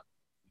you are,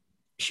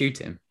 shoot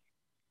him.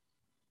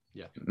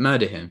 Yeah.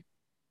 Murder him.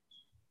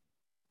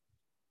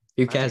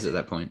 Who cares at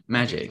that point?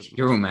 Magic.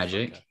 You're all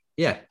magic.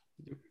 Yeah.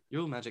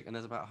 You're all magic, and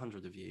there's about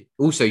 100 of you.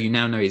 Also, you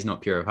now know he's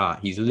not pure of heart.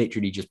 He's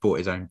literally just bought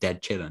his own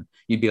dead chillin.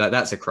 You'd be like,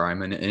 that's a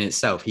crime in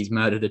itself. He's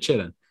murdered a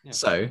chillin. Yeah.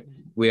 So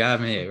we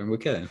have him here and we're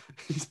killing.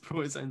 He's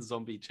bought his own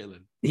zombie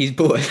chillin. He's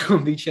bought a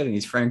zombie chillin.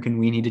 He's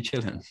Frankenweenie the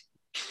chillin.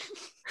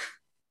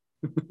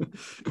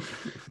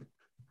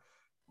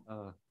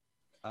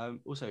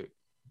 Also,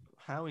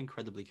 how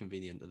incredibly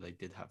convenient that they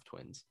did have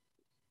twins.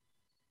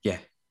 Yeah.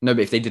 No,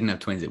 but if they didn't have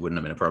twins, it wouldn't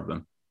have been a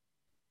problem.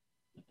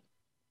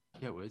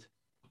 Yeah, it would.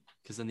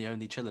 Because then the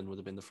only chillin would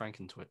have been the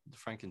Franken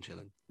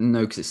chillin.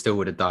 No, because it still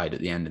would have died at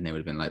the end and they would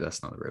have been like,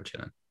 that's not the real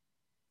chillin.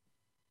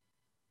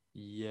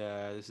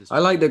 Yeah, this is... I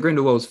like that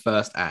Grindelwald's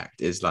first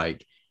act is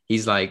like,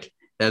 he's like,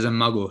 there's a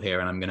muggle here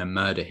and I'm going to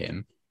murder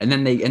him.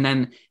 And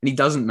he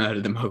doesn't murder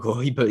the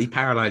Muggle. He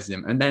paralyzes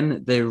him, and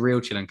then the real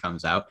Chillen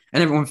comes out,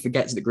 and everyone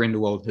forgets that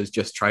Grindelwald has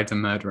just tried to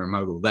murder a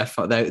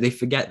Muggle. They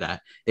forget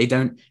that they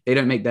don't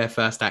make their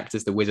first act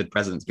as the Wizard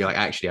President to be like,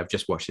 actually, I've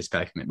just watched this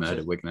guy commit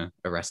murder. We're gonna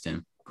arrest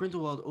him.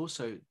 Grindelwald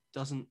also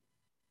doesn't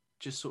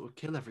just sort of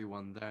kill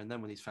everyone there and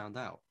then when he's found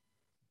out.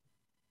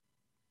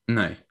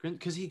 No,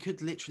 because he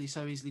could literally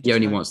so easily. He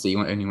only wants to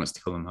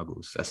kill the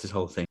Muggles. That's his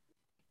whole thing.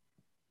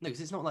 No,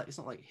 because it's not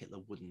like Hitler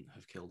wouldn't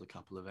have killed a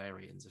couple of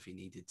Aryans if he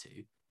needed to.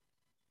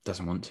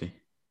 Doesn't want to.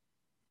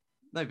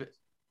 No, but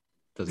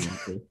doesn't want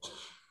to.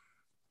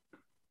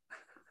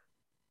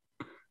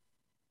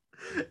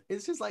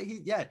 It's just like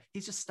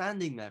he's just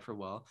standing there for a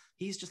while.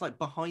 He's just like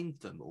behind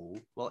them all,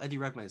 while Eddie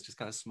Redmayne is just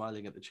kind of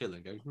smiling at the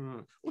Chillen,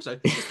 going, Also,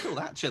 just kill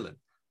that Chillen.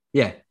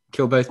 Yeah,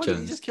 kill both Why Chillens.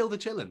 don't you just kill the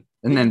Chillen?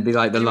 And then be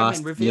like the Eddie last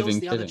Redmayne reveals living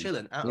the other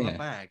Chillen out of a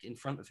bag in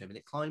front of him, and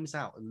it climbs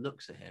out and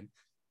looks at him.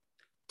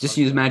 Just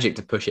use magic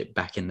to push it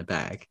back in the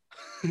bag.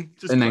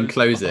 And then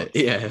close it.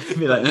 Yeah.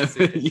 Be like,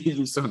 no,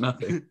 you saw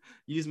nothing.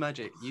 Use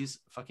magic. Use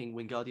fucking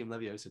Wingardium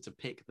Leviosa to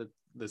pick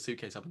the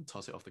suitcase up and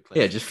toss it off the cliff.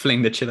 Yeah, just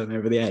fling the Chillen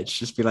over the edge.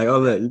 Just be like, oh,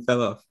 look, you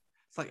fell off.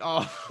 It's like,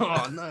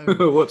 oh no.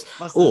 Whoops.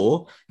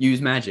 Or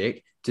use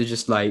magic to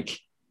just like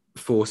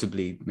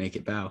forcibly make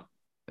it bow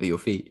at your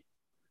feet.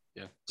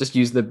 Yeah. Just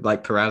use the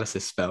like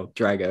paralysis spell,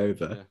 drag it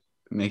over,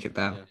 make it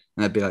bow. Yeah.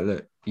 And I'd be like,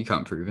 look, you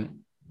can't prove it.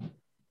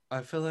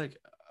 I feel like,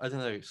 I don't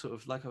know, sort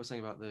of like I was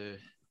saying about the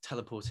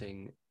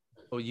teleporting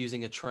or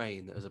using a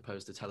train as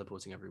opposed to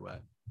teleporting everywhere.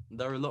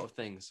 There are a lot of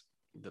things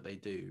that they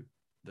do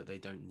that they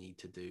don't need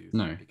to do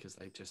because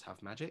they just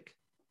have magic.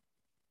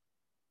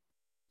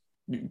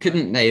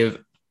 Couldn't they have,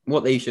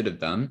 what they should have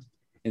done,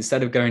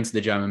 instead of going to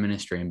the German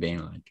ministry and being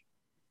like,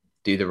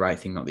 do the right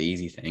thing, not the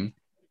easy thing.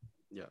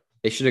 Yeah.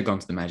 They should have gone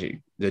to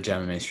the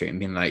German ministry and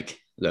been like,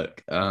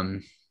 look,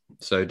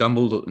 so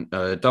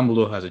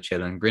Dumbledore has a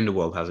Chillen,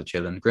 Grindelwald has a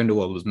Chillen.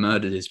 Grindelwald was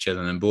murdered his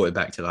Chillen and brought it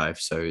back to life.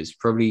 So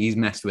he's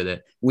messed with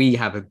it. We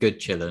have a good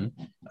Chillen.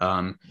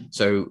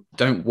 So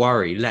don't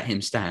worry, let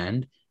him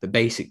stand. But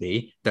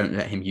basically, don't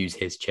let him use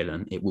his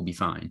Chillen. It will be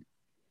fine.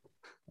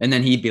 And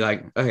then he'd be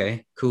like,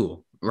 okay,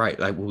 cool. Right,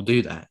 like we'll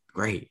do that.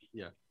 Great.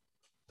 Yeah.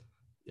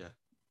 Yeah.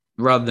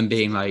 Rather than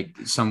being like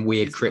some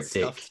weird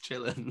cryptic.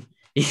 Chillen.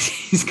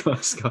 He's got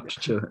a Scotch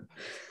Chillen.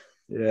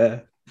 Yeah.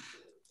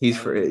 He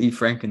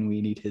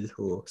Frankenweenied his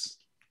horse.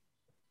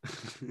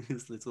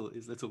 his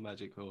little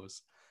magic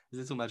horse. His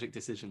little magic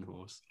decision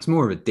horse. It's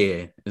more of a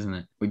deer, isn't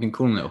it? We've been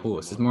calling it a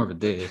horse. It's more of a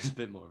deer. It's a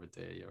bit more of a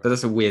deer, you're right. But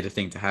that's a weirder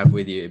thing to have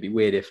with you. It'd be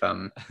weird if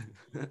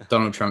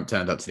Donald Trump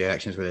turned up to the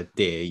elections with a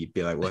deer. You'd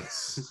be like,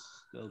 what's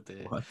little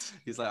deer. What?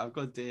 He's like, I've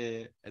got a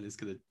deer and it's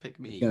gonna pick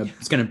me.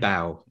 It's gonna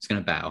bow. It's gonna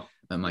bow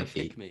at my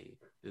feet. Pick me.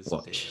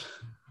 Watch.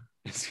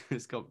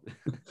 It's got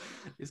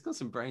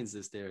some brains,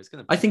 this deer. It's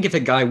gonna. I think if a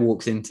guy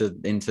walks into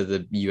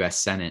the US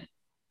Senate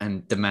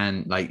and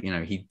demand, like,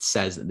 he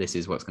says that this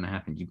is what's going to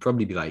happen, you'd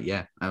probably be like,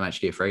 yeah, I'm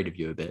actually afraid of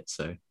you a bit.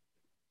 So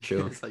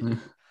sure. It's like,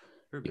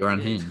 you're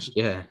unhinged.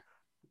 Yeah.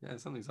 Yeah,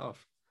 something's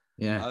off.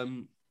 Yeah.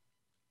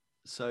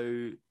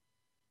 So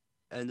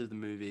end of the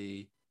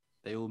movie,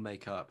 they all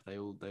make up, they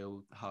all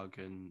hug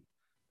and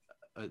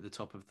at the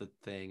top of the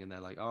thing, and they're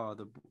like,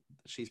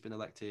 she's been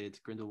elected,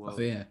 Grindelwald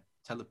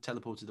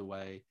teleported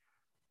away.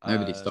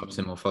 Nobody stops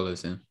him or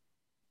follows him.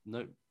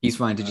 Nope. He's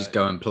fine to just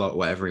go and plot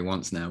whatever he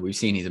wants now. We've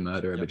seen he's a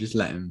murderer, but just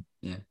let him.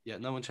 Yeah. Yeah,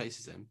 no one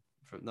chases him.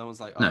 No one's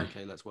like,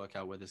 okay, let's work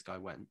out where this guy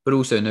went. But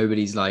also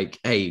nobody's like,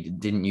 hey,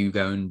 didn't you,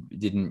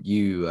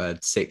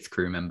 sixth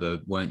crew member,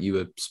 weren't you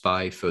a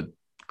spy for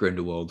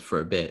Grindelwald for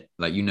a bit?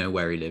 Like,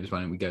 where he lives.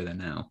 Why don't we go there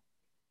now?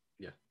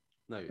 Yeah.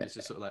 No, it's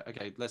just sort of like,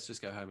 okay, let's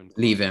just go home and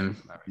leave him.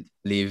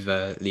 Leave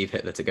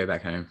Hitler to go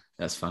back home.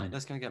 That's fine.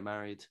 Let's go and get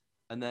married.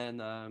 And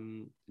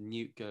then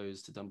Newt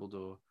goes to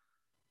Dumbledore.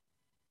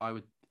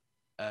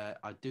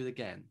 I'd do it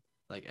again.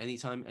 Like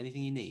anytime,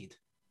 anything you need.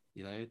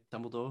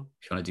 Dumbledore.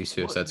 If you want to do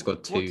Suicide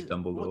Squad 2,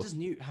 Dumbledore. What does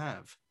Newt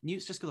have?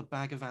 Newt's just got a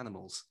bag of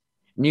animals.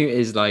 Newt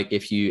is like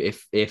if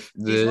he's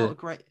not a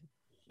great.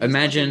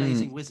 Imagine like an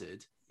amazing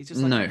wizard. He's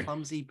just like a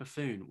clumsy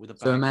buffoon with a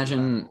bag. So imagine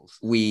of animals.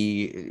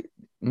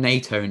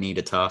 NATO need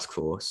a task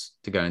force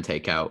to go and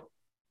take out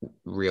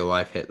real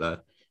life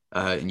Hitler,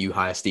 and you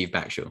hire Steve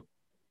Backshall,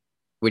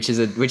 which is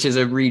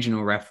a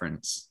regional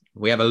reference.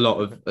 We have a lot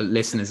of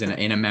listeners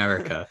in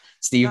America.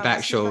 Steve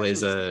Backshall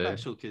is a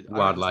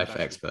wildlife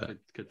expert.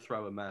 Could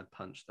throw a mad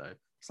punch though.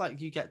 It's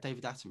like you get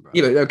David Attenborough.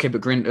 Yeah, but okay,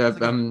 but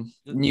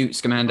Newt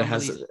Scamander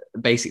has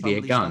basically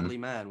a gun.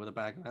 Man with a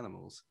bag of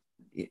animals.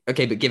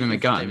 Okay, but give him a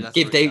gun.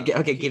 Give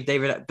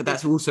David. But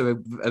that's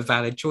also a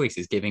valid choice.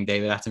 Is giving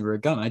David Attenborough a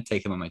gun? I'd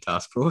take him on my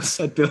task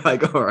force. I'd be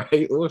like, all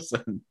right,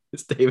 awesome.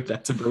 It's David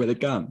Attenborough with a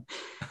gun.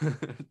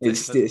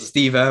 It's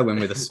Steve Irwin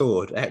with a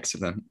sword.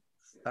 Excellent.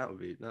 That would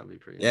be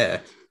pretty. Yeah.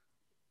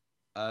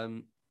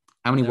 How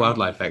many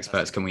wildlife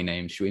experts can we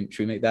name? Should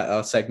we make that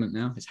our segment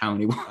now? It's how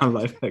many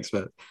wildlife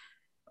experts?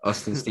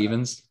 Austin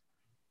Stevens.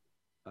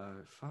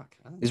 Fuck.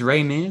 Is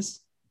Ray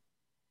Mears?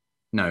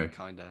 No.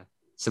 Kinda.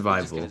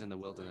 Survival. It goes in the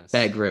wilderness.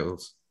 Bear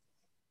Grylls.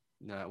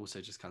 No, it also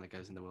just kind of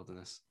goes in the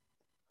wilderness.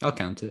 I'll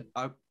count it.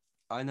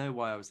 I know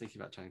why I was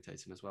thinking about Channing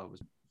Tatum as well.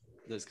 Was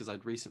that's because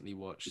I'd recently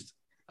watched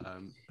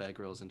Bear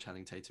Grylls and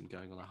Channing Tatum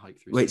going on a hike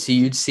through. Wait, so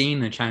you'd seen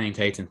the Channing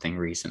Tatum thing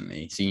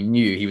recently, so you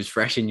knew he was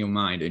fresh in your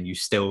mind, and you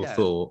still Yeah.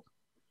 thought,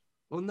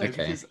 Well, no, okay,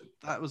 because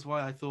that was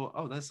why I thought,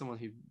 oh, there's someone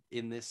who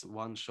in this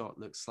one shot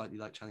looks slightly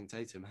like Channing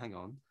Tatum. Hang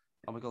on.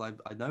 Oh my god,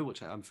 I know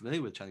I'm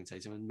familiar with Channing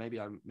Tatum, and maybe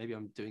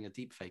I'm doing a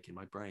deep fake in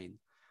my brain,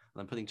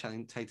 and I'm putting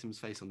Channing Tatum's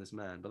face on this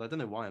man, but I don't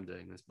know why I'm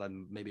doing this, but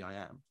maybe I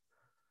am.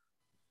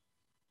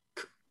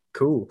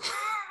 cool.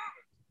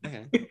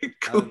 Okay.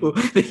 Cool.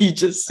 You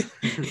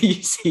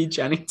see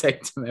Channing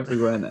Tatum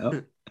everywhere now.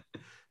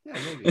 Yeah,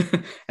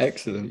 maybe.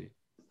 Excellent. Maybe.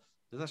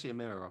 There's actually a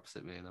mirror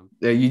opposite me, and I'm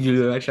Yeah, you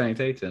look like Channing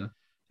Tatum.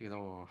 thinking,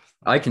 oh,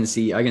 I can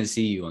see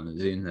you on the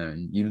Zoom though,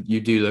 and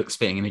you do look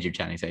spitting image of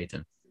Channing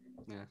Tatum.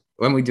 yeah.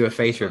 When we do a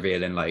face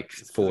reveal in like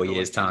It's 'cause I 4 got my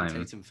years Channing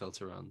time. Tatum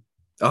filter on.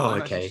 Oh,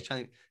 I'm okay.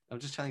 I'm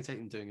just Channing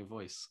Tatum doing a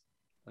voice.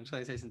 I'm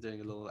Channing Tatum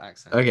doing a little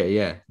accent. Okay,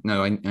 yeah.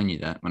 No, I knew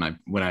that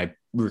when I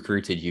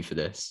recruited you for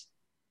this.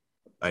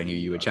 I knew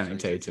you were Channing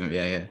Tatum. doing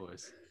Yeah, a yeah. little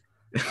voice.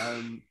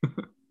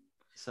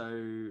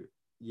 So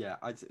yeah,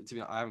 to be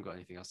honest, I haven't got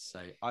anything else to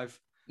say.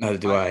 Neither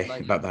do I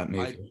like about that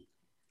movie.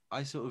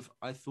 I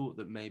thought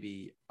that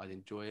maybe I'd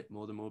enjoy it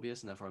more than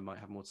Morbius, and therefore I might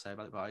have more to say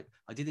about it. But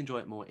I did enjoy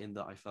it more in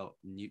that I felt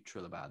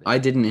neutral about it. I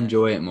didn't And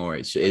enjoy therefore, it more.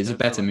 It's I a don't feel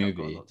better like I've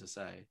got a movie, lot to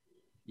say.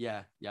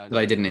 Yeah, I but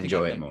I know. didn't think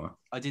enjoy it more.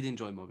 I did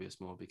enjoy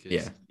Morbius more because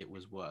Yeah. it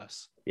was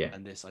worse. Yeah.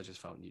 And this I just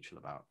felt neutral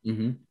about.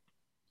 Mm-hmm.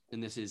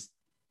 And this is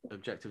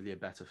objectively a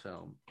better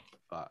film,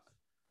 but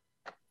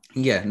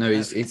Yeah, no,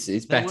 it's there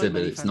better, weren't but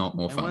many it's not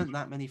more there fun. weren't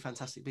that many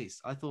Fantastic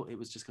Beasts. I thought it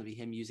was just going to be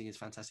him using his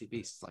Fantastic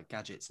Beasts like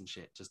gadgets and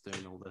shit, just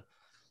doing all the.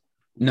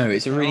 No,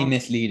 it's a There really aren't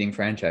misleading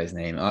franchise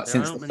name there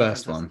since aren't the many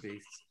first Fantastic one.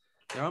 Beasts.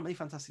 There aren't many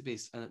Fantastic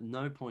Beasts, and at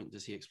no point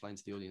does he explain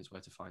to the audience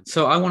where to find them.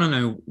 So I want to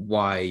know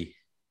why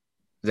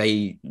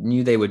they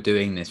knew they were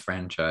doing this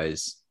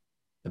franchise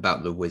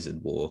about the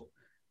Wizard War,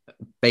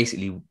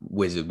 basically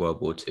Wizard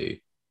World War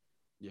II.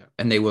 Yeah.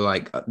 And they were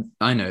like,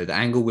 I know the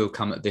angle we'll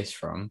come at this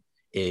from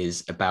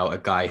is about a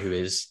guy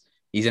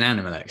he's an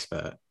animal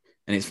expert,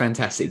 and it's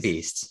Fantastic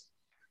Beasts.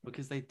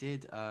 Because they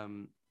did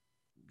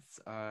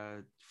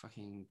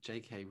fucking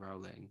J.K.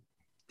 Rowling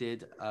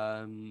did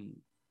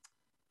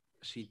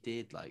she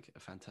did like a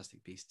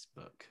Fantastic Beasts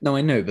book. No,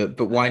 I know,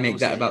 but why make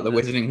that about the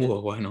Wizarding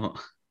War? Why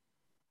not?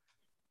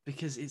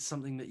 Because it's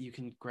something that you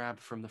can grab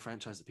from the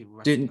franchise that people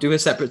do a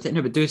separate thing.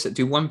 No, but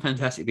do one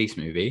Fantastic Beasts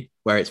movie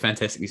where it's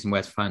Fantastic Beasts and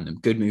where to find them.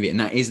 Good movie, and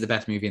that is the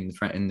best movie in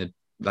the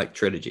like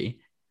trilogy.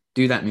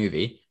 Do that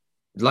movie,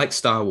 like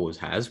Star Wars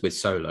has with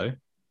Solo,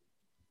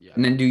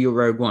 and then do your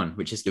Rogue One,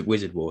 which is the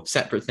Wizard War.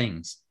 Separate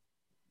things,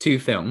 2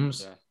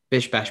 films. Yeah.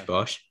 Bish bash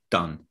bosh,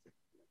 done.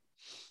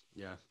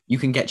 Yeah, you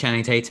can get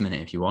Channing Tatum in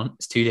it if you want.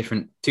 It's two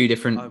different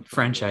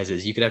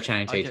franchises. You could have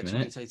Channing Tatum in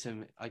it.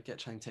 I'd get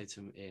Channing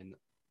Tatum in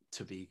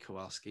to be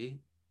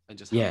Kowalski and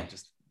just have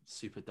just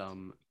super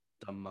dumb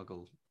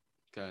muggle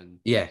going.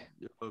 Yeah.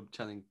 Oh,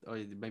 Channing. Oh,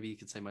 maybe you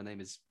could say my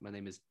name is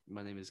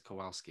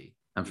Kowalski.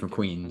 I'm from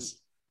Queens.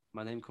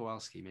 My name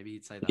Kowalski. Maybe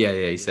you'd say that. Yeah,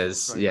 he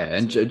says. Yeah,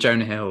 and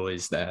Jonah Hill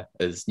is there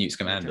as Newt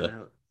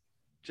Scamander.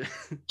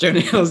 Jonah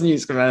Hill's Newt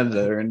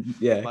Scamander, and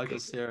yeah, Michael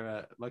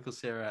Cera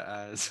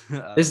as.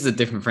 This is a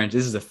different franchise.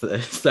 This is a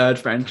third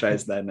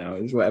franchise there now.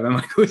 Is whatever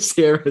Michael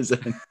Cera's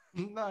in.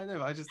 No, I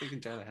know. I was just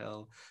thinking Jonah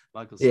Hill,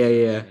 Michael Cera.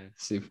 Yeah,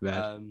 super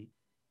bad.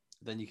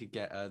 Then you could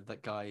get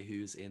that guy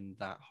who's in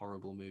that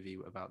horrible movie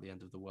about the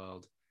end of the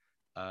world,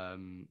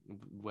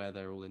 where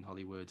they're all in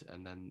Hollywood,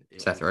 and then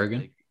Seth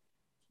Rogen.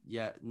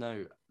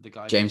 The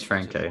guy James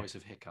Franco, the voice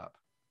of Hiccup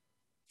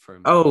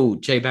from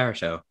Jay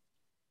Baruchel.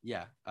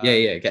 Yeah.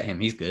 Get him.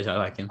 He's good. I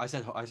like him. I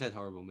said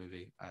horrible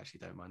movie. I actually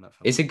don't mind that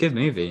film. It's a good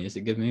movie. I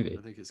think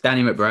it's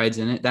Danny McBride's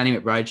in it. Danny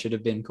McBride should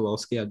have been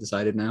Kowalski. I've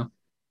decided now.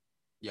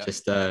 Yeah.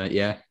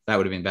 That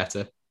would have been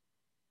better.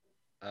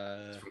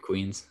 He's from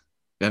Queens.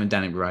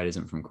 Danny McBride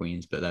isn't from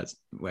Queens, but that's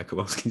where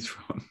Kowalski's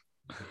from.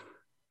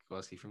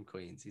 Kowalski from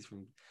Queens. He's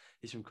from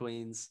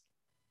Queens.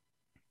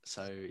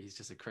 So he's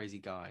just a crazy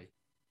guy.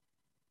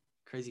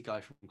 Crazy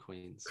guy from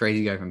Queens. So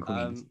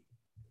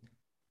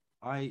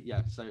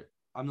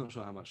I'm not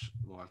sure how much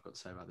more I've got to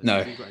say about this. No.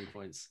 If you've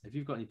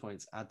got any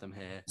points, add them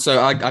here.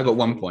 So I got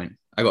 1 point.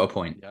 I got a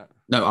point. Yeah.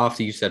 No,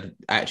 after you said,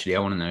 actually, I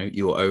want to know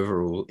your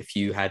overall. If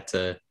you had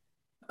to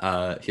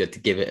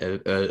give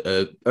it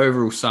a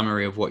overall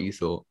summary of what you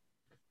thought.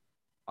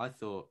 I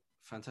thought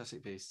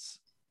Fantastic Beasts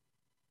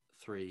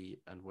 3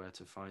 and Where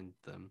to Find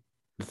Them.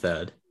 The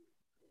third.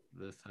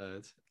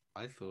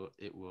 I thought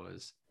it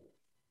was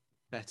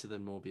better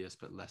than Morbius,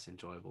 but less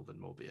enjoyable than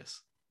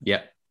Morbius.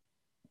 Yeah.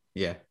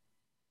 Yeah.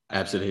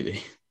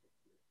 Absolutely.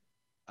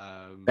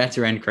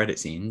 Better end credit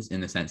scenes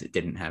in the sense it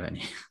didn't have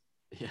any.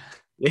 Yeah.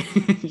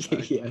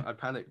 I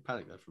panicked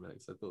there for a minute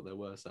because I thought there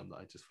were some that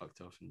I just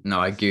fucked off. No,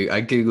 I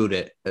googled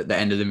it at the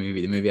end of the movie.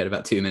 The movie had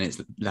about 2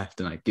 minutes left,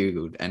 and I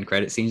googled end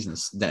credit scenes, and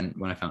then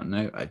when I found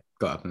no, I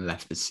got up and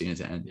left as soon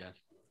as it ended.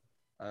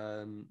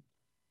 Yeah.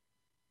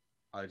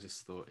 I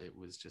just thought it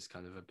was just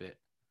kind of a bit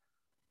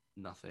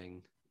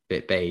nothing.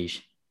 Bit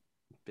beige.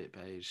 Bit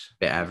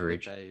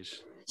average.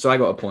 So I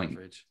got a point.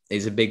 Average.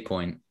 It's a big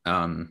point.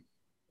 At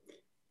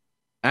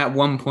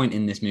one point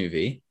in this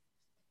movie,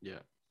 Yeah.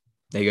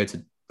 they go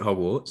to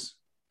Hogwarts.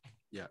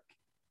 Yeah.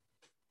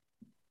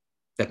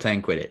 They're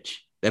playing Quidditch.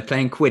 They're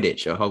playing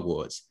Quidditch at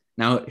Hogwarts.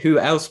 Now, who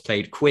else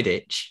played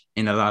Quidditch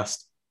in the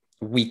last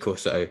week or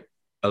so?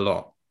 A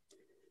lot.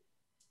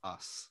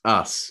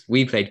 Us.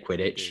 We played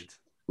Quidditch.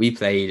 We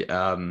played.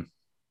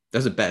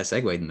 That's a better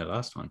segue than the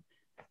last one.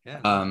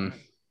 Yeah.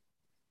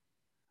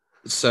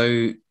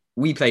 So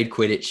we played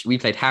Quidditch. We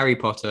played Harry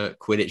Potter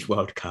Quidditch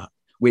World Cup,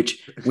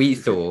 which we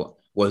thought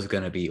was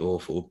going to be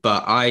awful.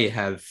 But I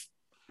have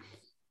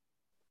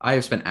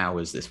spent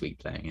hours this week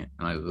playing it,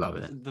 and I love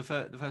it. The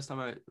first time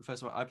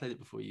I played it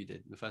before you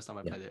did. The first time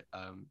I played it,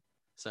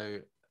 so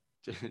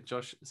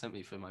Josh sent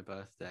me for my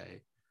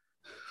birthday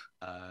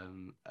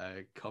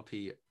a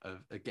copy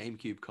of a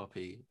GameCube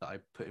copy that I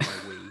put in my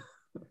Wii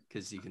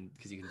because you can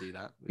do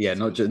that. Yeah,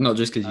 not cool.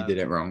 just because you did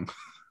it wrong.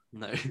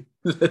 No,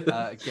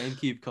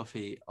 GameCube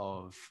copy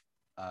of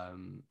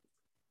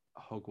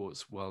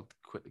Hogwarts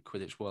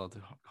Quidditch World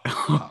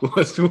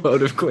Hogwarts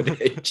World of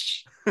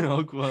Quidditch.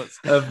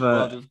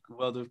 Hogwarts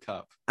World of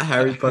Cup.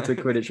 Harry Potter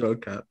Quidditch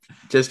World Cup.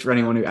 Just for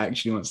anyone who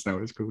actually wants to know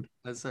what it's called.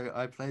 And so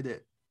I played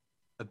it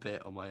a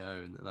bit on my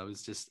own, and I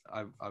was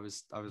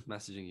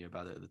messaging you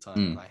about it at the time,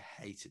 and I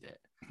hated it.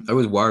 I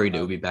was worried it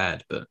would be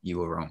bad, but you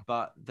were wrong.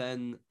 But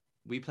then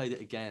we played it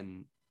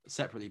again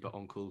separately, but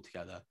on call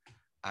together.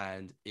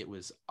 And it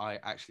was I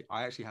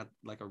actually had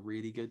like a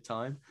really good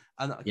time,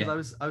 and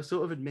because I was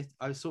sort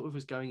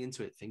of going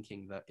into it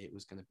thinking that it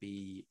was going to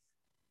be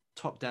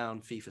top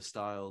down FIFA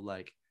style,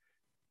 like,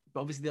 but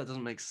obviously that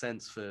doesn't make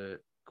sense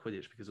for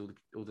Quidditch because all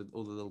the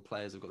little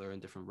players have got their own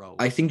different roles.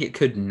 I think it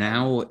could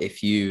now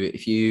if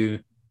you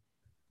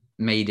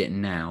made it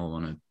now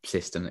on a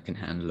system that can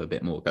handle a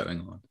bit more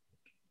going on.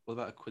 What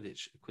about a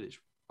Quidditch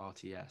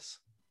RTS?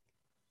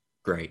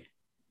 Great.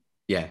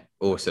 Yeah,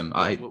 awesome.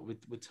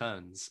 With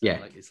turns. Yeah,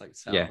 like it's like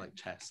set up like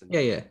chess. And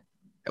yeah,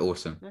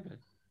 awesome. Okay.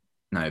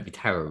 No, it'd be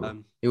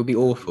terrible. It would be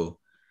awful.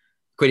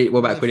 Quidditch. What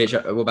about Quidditch?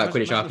 What about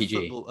Quidditch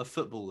RPG? A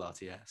football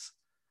RTS.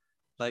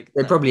 Like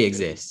it probably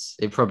exists.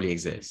 It probably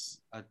exists.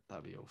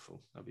 That'd be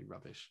awful. That'd be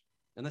rubbish.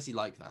 Unless you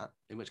like that,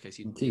 in which case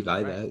you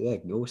like that.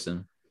 Yeah,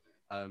 awesome.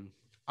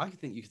 I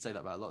think you could say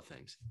that about a lot of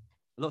things.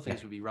 A lot of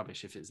things would be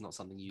rubbish if it's not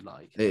something you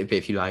like.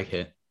 If you like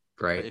it,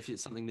 great. But if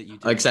it's something that you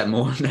do, except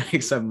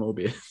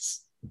Morbius.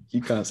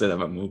 You can't say that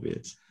about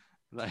Morbius.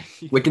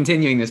 We're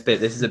continuing this bit.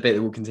 This is a bit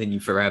that will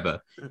continue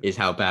forever. Is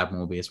how bad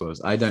Morbius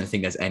was. I don't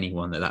think there's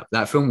anyone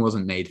that film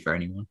wasn't made for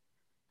anyone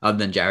other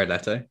than Jared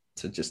Leto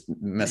to just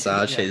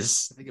massage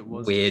his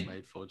weird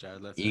made for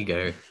Jared Leto.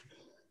 Ego.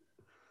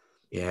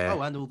 Yeah.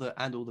 Oh, and all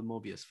the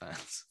Morbius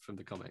fans from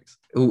the comics.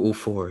 All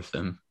four of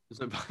them.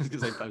 So I was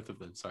going to say both of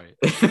them. Sorry.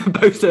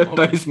 both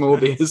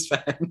Morbius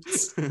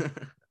fans.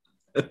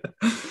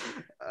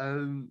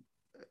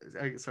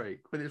 Sorry,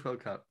 Quidditch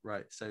World Cup.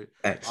 Right. So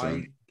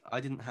excellent. I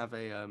didn't have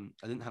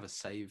a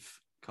save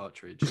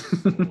cartridge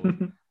for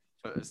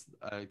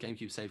a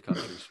GameCube save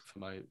cartridge for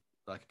my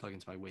that I could plug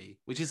into my Wii,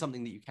 which is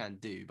something that you can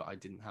do, but I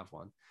didn't have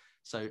one.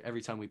 So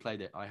every time we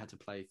played it, I had to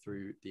play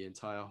through the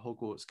entire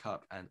Hogwarts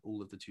Cup and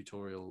all of the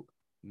tutorial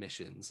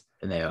missions.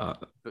 And they are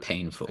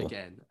painful.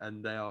 Again,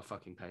 and they are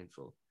fucking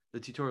painful. The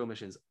tutorial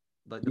missions,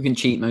 like you can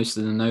cheat most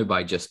of them though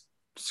by just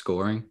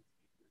scoring.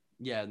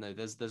 Yeah, no,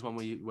 there's one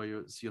where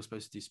you're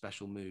supposed to do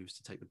special moves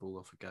to take the ball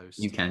off a ghost.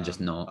 You can just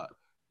not.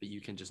 But you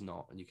can just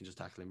not, and you can just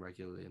tackle him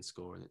regularly and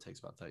score, and it takes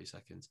about 30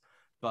 seconds.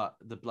 But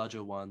the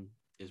bludger one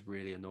is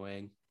really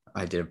annoying.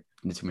 It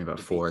took me about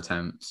 4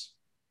 attempts.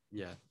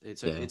 Yeah, it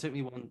took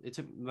me one. It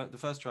took the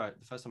first time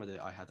I did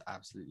it, I had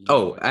absolutely.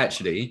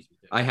 Actually,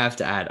 I have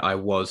to add, I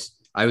was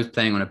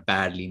playing on a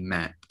badly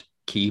mapped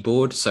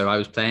keyboard, so I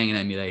was playing an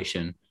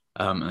emulation,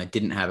 and I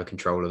didn't have a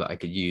controller that I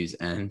could use,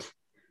 and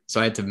so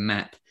I had to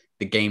map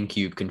the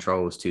GameCube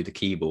controls to the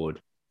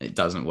keyboard. It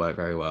doesn't work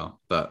very well,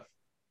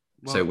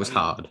 so it was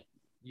hard.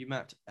 You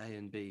mapped A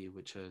and B,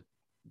 which are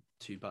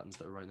two buttons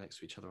that are right next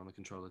to each other on the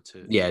controller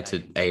to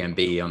A and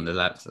B on the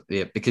laptop.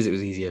 Yeah, because it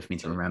was easier for me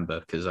to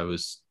remember because I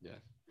was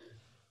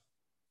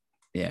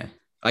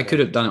I could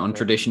have done it on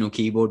traditional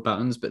keyboard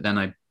buttons, but then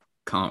I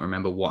can't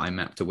remember what I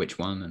mapped to which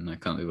one, and I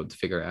can't be able to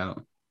figure it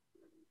out.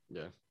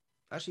 Yeah,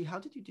 actually, how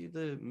did you do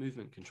the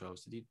movement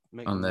controls? Did you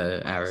make on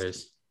the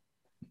arrows?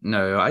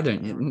 No, I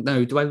don't.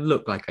 No, do I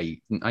look like I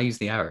use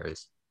the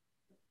arrows?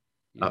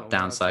 Up,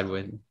 down,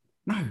 sideways.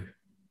 No,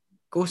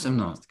 of course I'm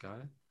not.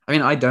 I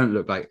mean, I don't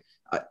look like.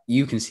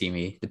 You can see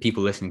me. The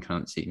people listening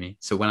can't see me.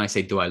 So when I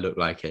say, "Do I look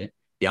like it?"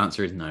 the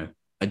answer is no.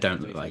 I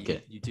don't look like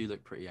it. You do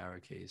look pretty arrow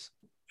keys.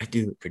 I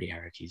do look pretty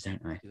arrow keys,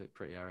 don't I? You look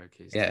pretty arrow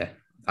keys. Yeah,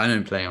 I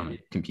don't play on a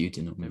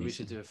computer normally. Maybe we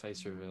should do a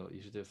face reveal.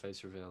 You should do a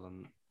face reveal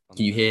on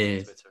Can you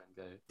hear Twitter and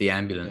go, the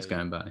ambulance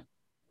going by?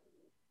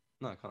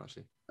 No, I can't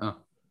actually. Oh.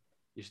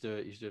 You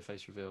should do a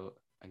face reveal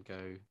and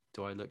go,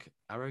 do I look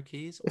arrow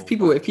keys? If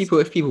people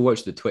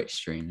watch the Twitch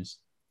streams.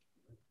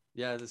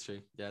 Yeah, that's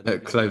true. Yeah.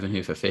 At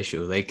Clovenhoof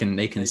official, they can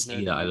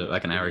see that I look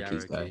like an arrow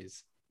keys guy.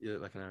 You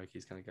look like an arrow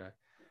keys kind of guy.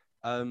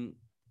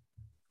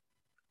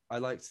 I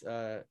liked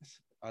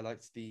I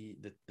liked the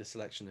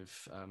selection of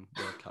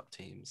World Cup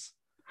teams,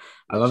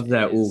 I which love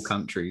they're all is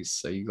countries.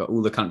 So you got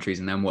all the countries,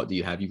 and then what do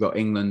you have? You got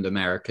England,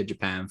 America,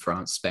 Japan,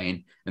 France,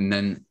 Spain, and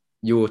then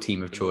your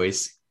team of the Nordic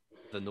choice,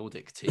 the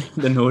Nordic team.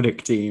 the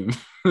Nordic team.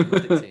 The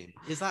Nordic team.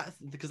 Is that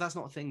because that's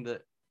not a thing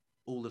that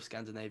all of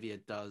Scandinavia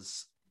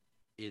does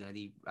in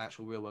any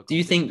actual real world Do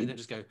you competition? think? They don't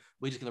just go,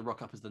 we're just going to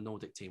rock up as the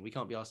Nordic team. We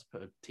can't be asked to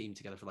put a team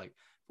together for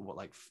what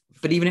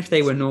But even if they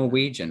Finland, were Sweden, and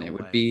Norwegian, it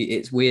would Norway. be.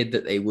 It's weird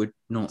that they would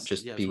not It's,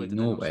 just yeah, it's be weird that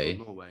they're not just called Norway.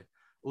 Norway.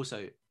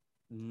 Also,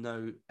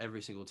 no,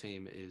 every single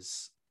team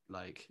is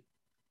like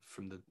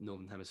from the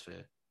Northern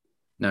Hemisphere.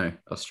 No,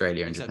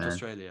 Australia and Except Japan.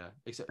 Australia.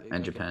 Except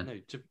And Japan. No,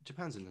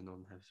 Japan's in the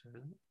Northern Hemisphere,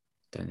 isn't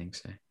it? Don't think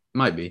so.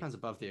 Might be. Japan's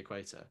above the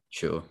equator.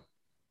 Sure.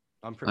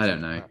 I'm pretty I sure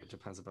don't know.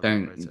 Japan's above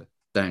the equator.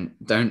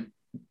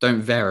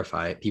 Don't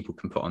verify it. People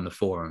can put on the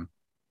forum.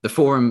 The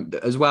forum,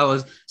 as well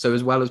as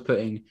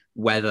putting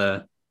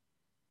whether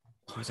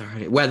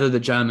the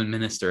German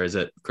minister is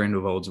at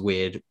Grindelwald's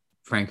weird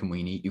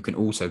Frankenweenie, you can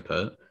also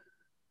put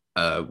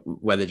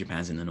whether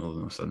Japan's in the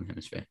northern or southern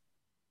hemisphere.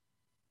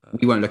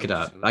 We won't look it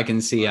up. I can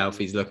see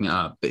Alfie's looking it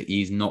up, but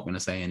he's not going to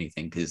say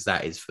anything because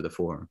that is for the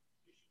forum.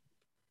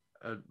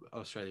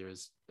 Australia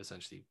is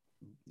essentially,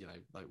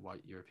 like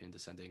white European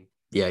descending.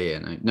 Yeah,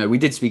 no. We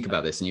did speak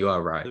about this, and you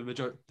are right. The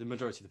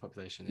majority of the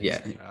population is.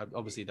 Yeah.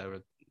 Obviously, they're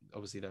a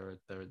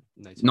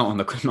native. Not on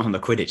the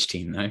Quidditch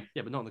team, though.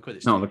 Yeah, but not on the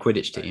Quidditch. Not on the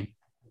Quidditch team.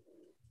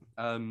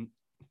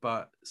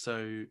 But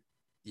so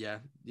yeah,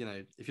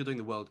 if you're doing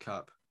the World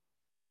Cup,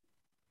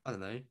 I don't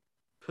know,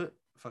 put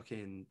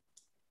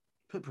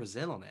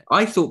Brazil on it.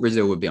 I thought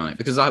Brazil would be on it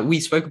because we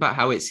spoke about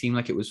how it seemed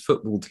like it was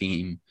football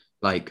team,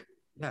 like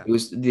it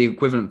was the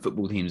equivalent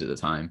football teams at the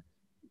time.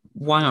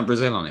 Why aren't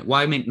Brazil on it?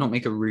 Why not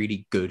make a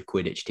really good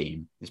Quidditch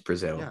team? It's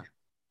Brazil. Yeah.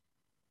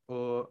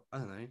 Or I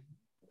don't know,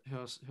 who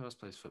else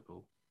plays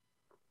football?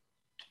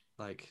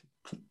 Like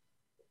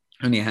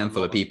only a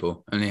handful of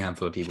people. Only a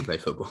handful of people play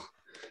football.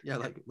 Yeah,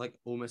 like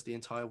almost the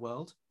entire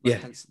world.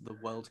 Hence the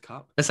World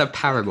Cup. Let's have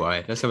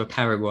Paraguay. Let's have a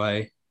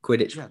Paraguay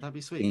Quidditch. Yeah, that'd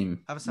be sweet.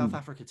 Team. Have a South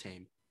Africa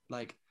team.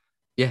 Like,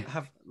 yeah.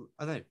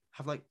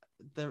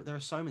 There are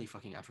so many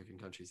fucking African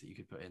countries that you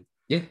could put in.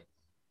 Yeah.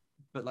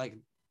 But like,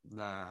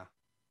 nah.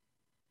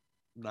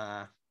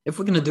 If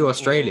we're gonna do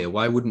Australia,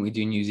 why wouldn't we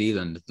do New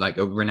Zealand? Like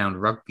a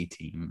renowned rugby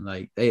team.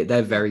 Like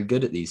they're very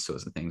good at these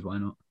sorts of things. Why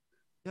not?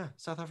 Yeah,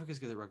 South Africa's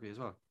good at rugby as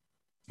well.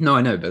 No,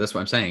 I know, but that's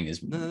what I'm saying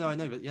is no, I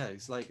know, but yeah,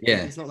 it's like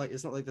it's not like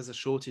there's a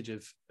shortage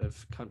of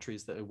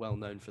countries that are well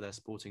known for their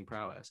sporting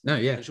prowess. No,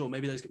 yeah, and sure,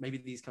 maybe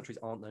these countries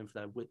aren't known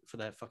for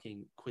their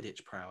fucking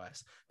Quidditch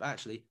prowess, but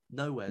actually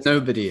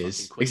nobody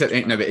is except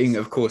no, but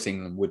of course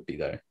England would be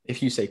though.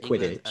 If you say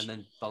Quidditch, and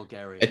then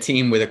Bulgaria, a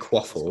team with a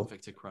quaffle,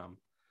 Victor Crumb,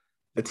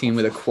 a team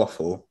with a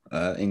quaffle,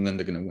 England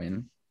are going to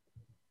win.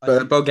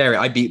 But Bulgaria,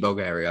 I beat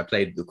Bulgaria. I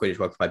played the Quidditch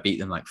World Cup. I beat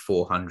them like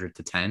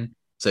 400-10.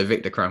 So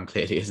Victor Crumb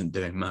clearly isn't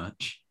doing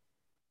much.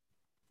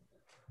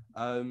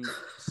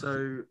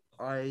 So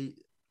I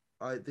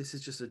this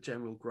is just a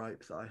general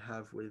gripe that I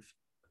have with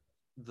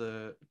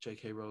the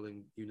J.K.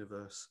 Rowling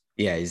universe.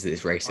 Yeah, it's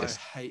racist.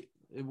 I hate.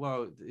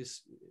 Well,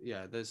 it's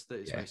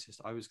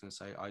racist. I was going to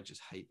say I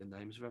just hate the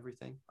names of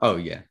everything. Oh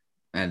yeah,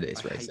 and it's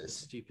I racist. hate the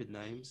stupid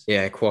names.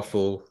 Yeah,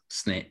 quaffle,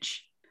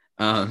 snitch,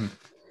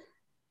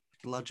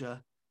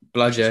 bludger.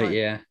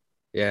 Yeah.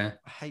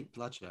 I hate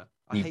bludger.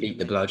 You beat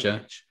the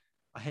bludger.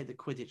 I hate that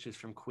Quidditch is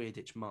from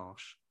Quidditch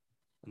Marsh,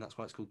 and that's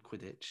why it's called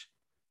Quidditch.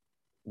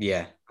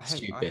 Yeah,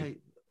 stupid.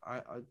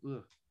 I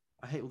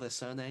hate all their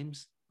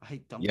surnames. I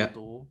hate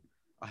Dumbledore. Yep.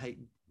 I hate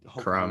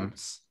Hogwarts. Crumb.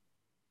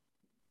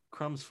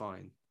 Crumb's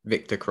fine.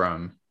 Victor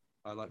Crumb.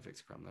 I like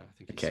Victor Crumb though. I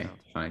think okay,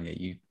 fine. Yeah,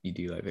 you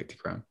do like Victor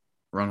Crumb.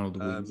 Ronald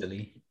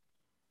Weasley.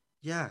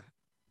 Yeah,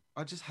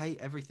 I just hate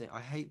everything.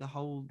 I hate the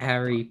whole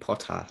Harry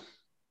Potter.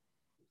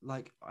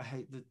 Like I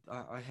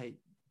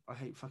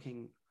hate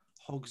fucking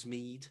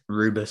Hogsmeade.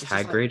 Rubus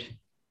Hagrid.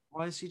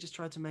 Why has he just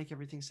tried to make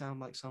everything sound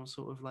like some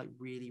sort of like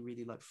really,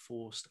 really like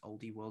forced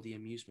oldie worldy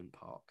amusement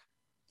park?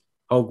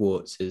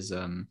 Hogwarts is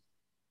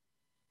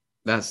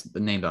that's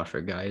named after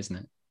a guy, isn't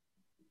it?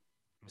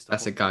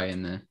 That's a guy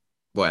in there.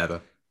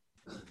 Whatever.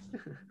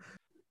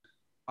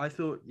 I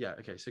thought,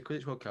 so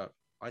Quidditch World Cup,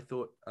 I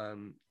thought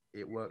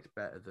it worked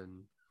better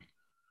than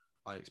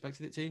I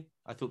expected it to.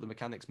 I thought the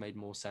mechanics made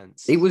more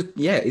sense. It was,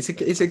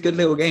 it's a good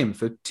little game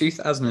for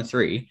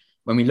 2003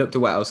 when we looked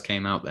at what else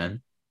came out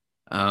then.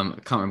 I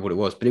can't remember what it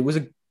was, but it was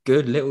a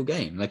good little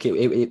game. Like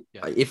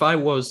if I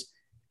was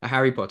a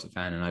Harry Potter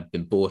fan and I'd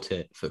been bought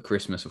it for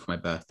Christmas or for my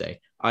birthday,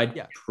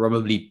 I'd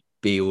probably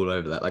be all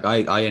over that. Like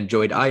I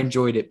enjoyed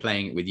it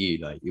playing it with you.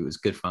 Like it was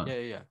good fun.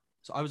 Yeah.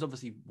 So I was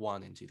obviously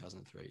 1 in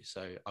 2003,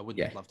 so I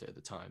wouldn't have loved it at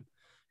the time.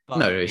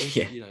 But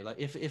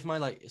if my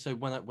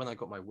when I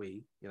got my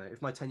Wii,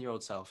 if my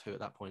 10-year-old self, who at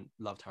that point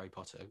loved Harry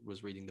Potter,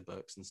 was reading the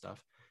books and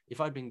stuff,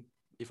 if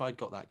I'd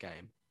got that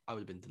game, I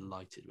would have been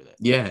delighted with it.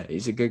 Yeah,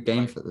 it's a good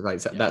game for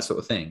that sort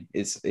of thing.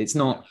 It's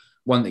not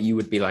one that you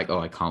would be like, oh,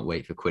 I can't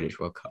wait for Quidditch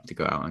World Cup to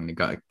go out. I'm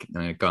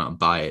gonna go out and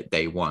buy it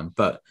day one.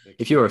 But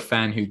if you're a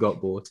fan who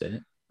got bought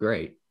it,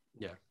 great.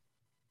 Yeah.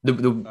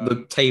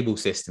 The table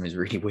system is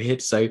really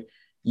weird. So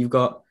you've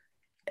got,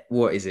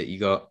 what is it? You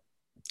got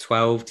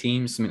 12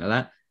 teams, something like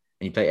that,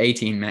 and you play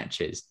 18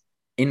 matches.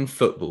 In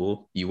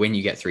football, you win,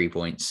 you get 3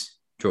 points.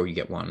 Draw, you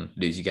get one.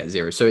 Lose, you get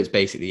zero. So it's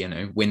basically,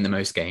 win the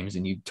most games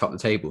and you top the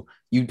table.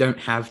 You don't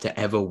have to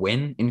ever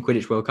win in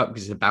Quidditch World Cup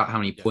because it's about how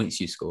many points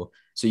you score.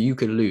 So you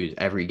could lose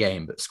every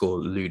game but score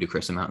a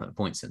ludicrous amount of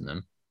points in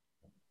them.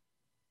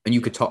 And you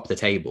could top the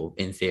table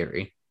in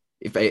theory.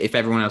 If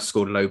everyone else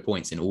scored low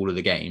points in all of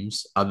the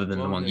games other than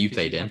the one you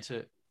played in.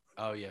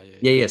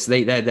 Yeah.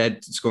 So they're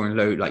scoring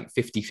low, like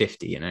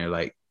 50-50,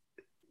 like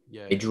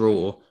they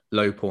draw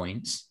low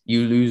points.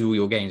 You lose all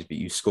your games, but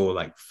you score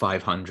like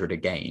 500 a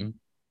game.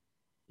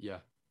 Yeah.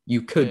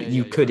 You could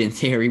in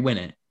theory win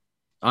it.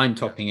 I'm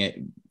topping it.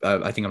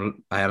 I think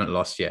I haven't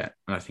lost yet.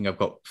 And I think I've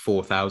got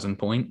 4,000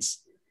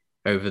 points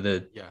over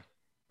the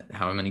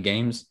how many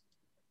games.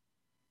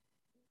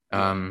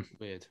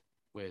 Weird.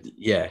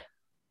 Yeah.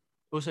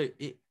 Also,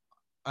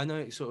 I know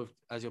it sort of,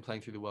 as you're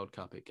playing through the World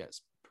Cup, it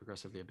gets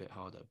progressively a bit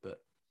harder, but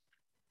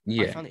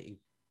I found it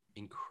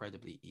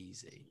incredibly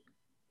easy.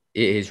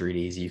 It is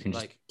really easy. You can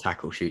just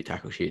tackle, shoot.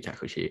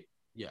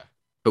 Yeah.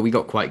 But we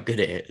got quite good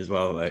at it as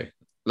well, though.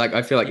 Like,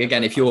 I feel like,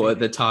 again, if you're at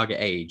the target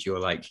age, you're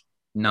like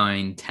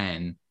 9,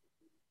 10,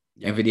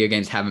 and video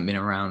games haven't been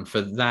around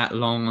for that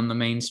long on the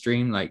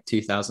mainstream, like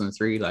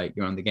 2003, like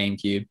you're on the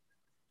Gamecube.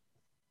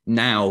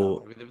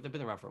 Now, they've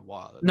been around for a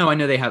while. No, I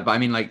know they have, but I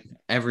mean, like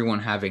everyone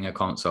having a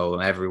console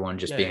and everyone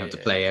just being able to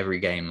play every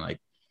game. Like,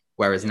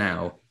 whereas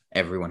now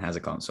everyone has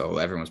a console,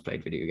 everyone's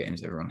played video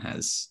games, everyone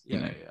has,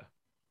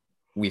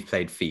 we've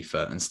played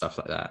FIFA and stuff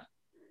like that.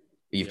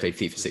 You've played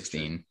FIFA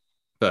 16,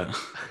 but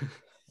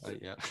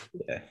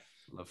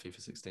love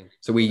FIFA 16.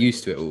 So we're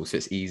used to it all, so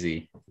it's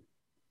easy.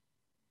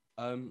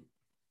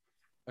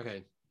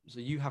 Okay,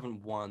 so you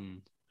haven't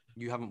won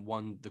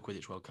the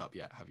Quidditch World Cup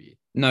yet, have you?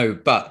 No,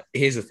 but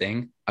here's the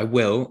thing. I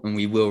will, and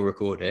we will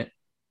record it.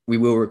 We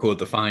will record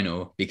the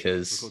final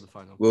because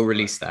we'll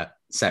release that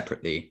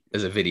separately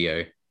as a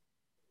video.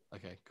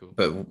 Okay, cool.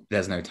 But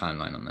there's no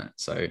timeline on that.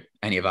 So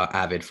any of our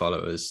avid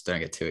followers, don't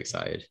get too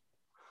excited.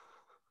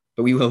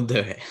 But we will do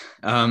it.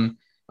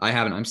 I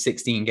haven't. I'm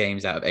 16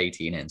 games out of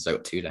 18 in, so I've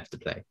got 2 left to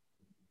play.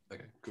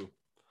 Okay, cool.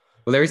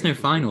 Well, there is no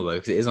final, though,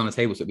 because it is on a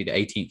table, so it'll be the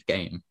 18th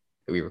game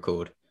that we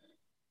record.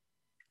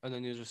 And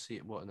then you'll just see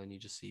and then you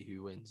just see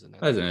who wins. And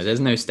then I don't know. There's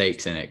no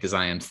stakes in it because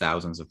I am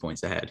thousands of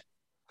points ahead.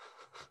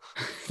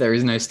 There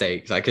is no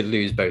stakes. I could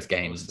lose both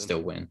games and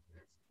still win.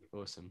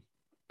 Awesome.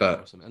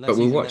 But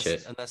we'll watch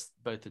it.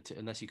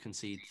 Unless you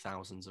concede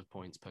thousands of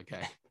points per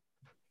game.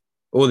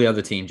 Or the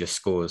other team just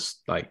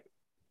scores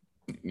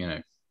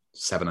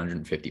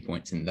 750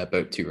 points in their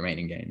both 2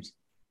 remaining games.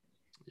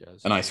 Yeah,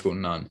 and I score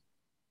none.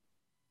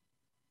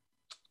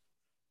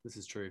 This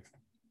is true.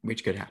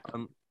 Which could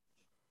happen.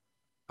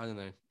 I don't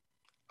know.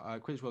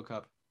 Quidditch World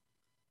Cup,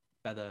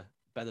 better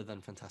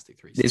than Fantastic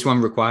 3. This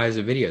one requires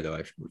a video, though,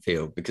 I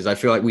feel, because I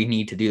feel like we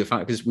need to do the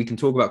final, because we can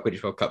talk about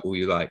Quidditch World Cup all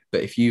you like,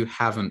 but if you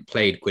haven't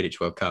played Quidditch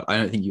World Cup, I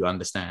don't think you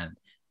understand.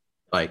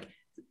 Like,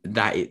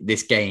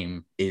 this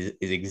game is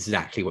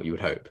exactly what you would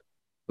hope.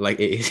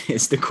 Like,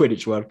 it's the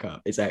Quidditch World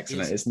Cup. It's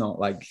excellent. It's not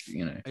like,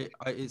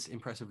 It's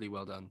impressively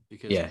well done,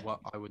 because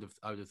what I would have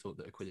thought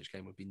that a Quidditch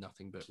game would be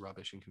nothing but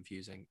rubbish and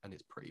confusing, and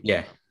it's pretty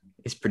well done.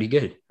 It's pretty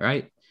good,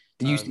 right?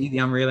 Did you see the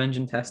Unreal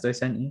Engine test I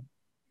sent you?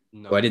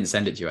 No, well, I didn't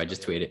send it to you. I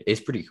just tweeted it.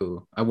 It's pretty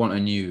cool. I want a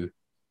new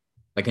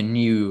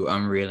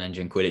Unreal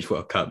Engine Quidditch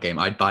World Cup game.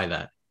 I'd buy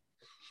that.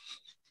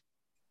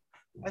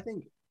 I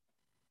think,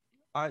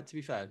 to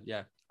be fair,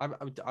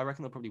 I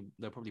reckon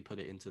they'll probably put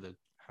it into the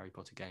Harry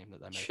Potter game that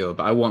they're making. Sure,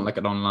 but I want like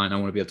an online. I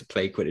want to be able to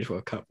play Quidditch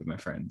World Cup with my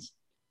friends.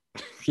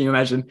 Can you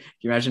imagine? Can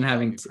you imagine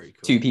having cool.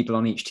 2 people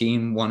on each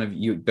team? One of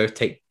you both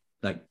take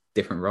like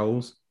different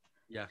roles.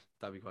 Yeah,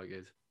 that'd be quite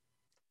good.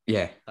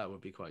 Yeah, that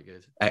would be quite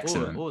good.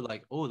 Excellent. Or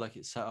like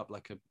it's set up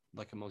like a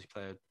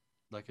multiplayer,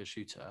 like a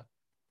shooter,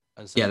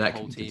 and so the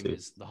whole team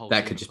is the whole.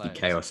 That could just be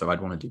chaos. So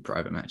I'd want to do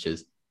private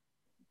matches.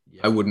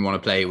 Yeah. I wouldn't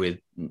want to play with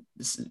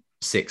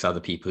 6 other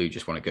people who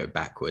just want to go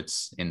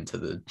backwards into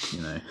the.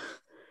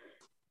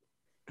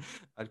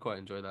 I'd quite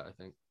enjoy that. I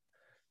think,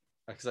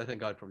 because I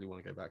think I'd probably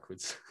want to go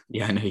backwards.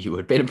 Yeah, I know you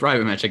would. But in a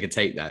private match, I could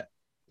take that.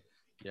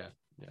 Yeah,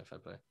 fair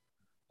play.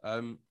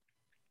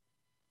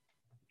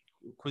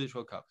 Quidditch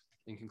World Cup.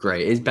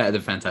 Great, it's better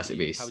than Fantastic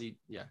Beasts.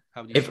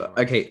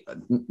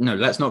 No,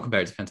 let's not compare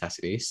it to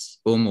Fantastic Beasts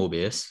or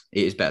Morbius.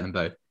 It is better than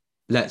both.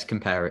 Let's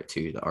compare it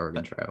to the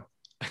Oregon Trail.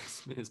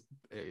 It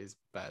is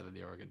better than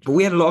the Oregon Trail. But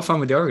we had a lot of fun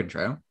with the Oregon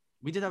Trail.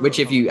 We did have which,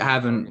 if you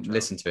haven't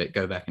listened to it,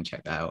 go back and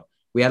check that out.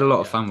 We had a lot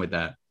of fun with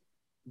that.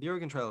 The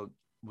Oregon Trail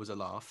was a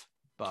laugh,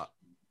 but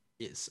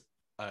it's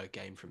a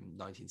game from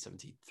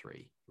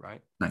 1973,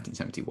 right?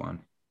 1971.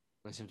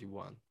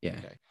 1971. Yeah.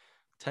 Okay.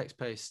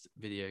 Text-based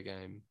video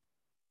game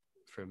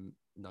from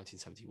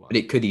 1971. But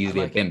it could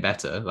easily have been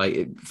better.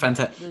 Like,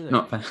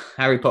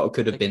 Harry Potter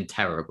could have been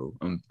terrible,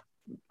 and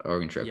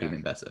Oregon Trail could have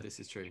been better. This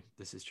is true.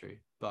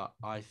 But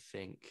I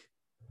think,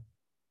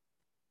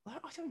 I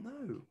don't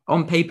know.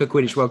 On paper,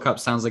 Quidditch World Cup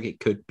sounds like it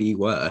could be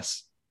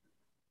worse.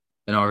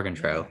 an Oregon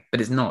Trail, Yeah.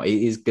 but it's not.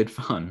 It is good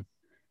fun.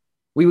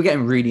 We were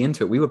getting really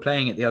into it. We were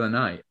playing it the other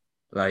night,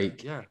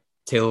 like Yeah.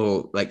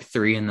 till like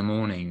 3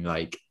 a.m,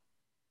 like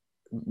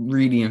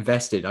really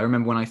invested. I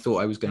remember when I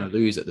thought I was going to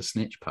lose at the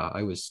snitch part,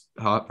 I was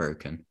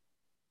heartbroken.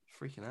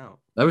 Freaking out.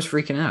 I was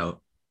freaking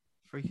out,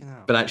 Freaking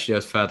out. but actually I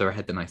was further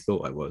ahead than I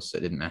thought I was, so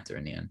it didn't matter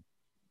in the end.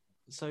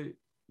 So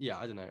yeah,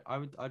 I don't know.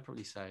 I'd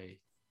probably say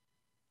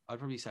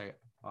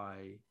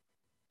I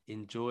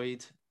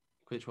enjoyed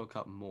Quidditch World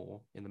Cup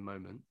more in the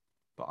moment,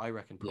 but I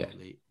reckon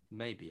probably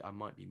maybe I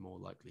might be more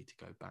likely to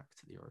go back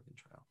to the Oregon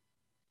Trail.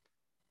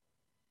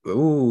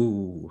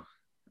 Ooh,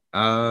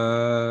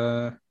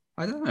 I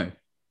don't know.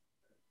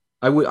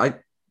 I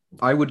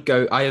would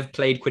go. I have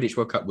played Quidditch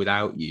World Cup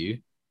without you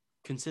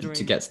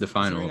to get to the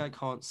final. Considering I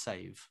can't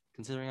save,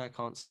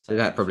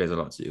 That probably has a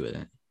lot to do with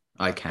it.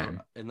 I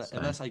can.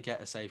 Unless I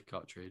get a save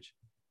cartridge,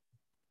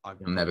 I'll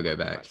never go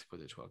back to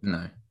Quidditch World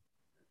Cup.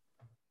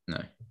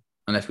 No,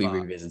 unless we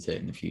revisit it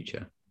in the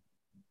future.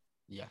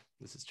 Yeah,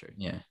 this is true.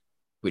 Yeah,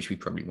 which we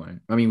probably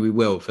won't. I mean, we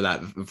will for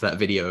that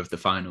video of the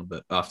final,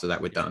 but after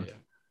that, we're done. Yeah.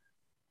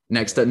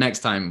 Next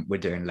time, we're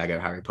doing Lego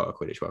Harry Potter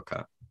Quidditch World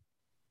Cup.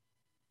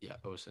 Yeah,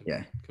 awesome.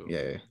 Yeah, cool.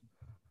 Yeah.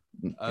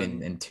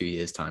 In 2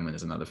 years' time, when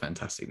there's another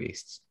Fantastic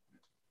Beasts.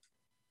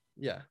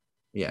 Yeah.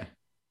 Yeah,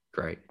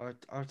 great. I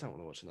don't want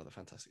to watch another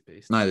Fantastic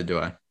Beasts. Neither do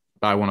I.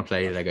 But I want to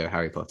play Lego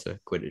Harry Potter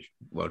Quidditch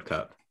World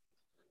Cup.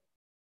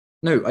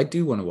 No, I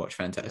do want to watch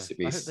Fantastic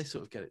Beasts. I hope they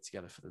sort of get it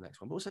together for the next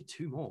one. But also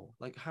 2 more.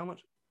 Like, how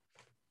much?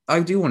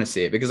 I do want to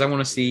see it because I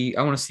want to see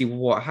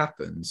what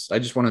happens. I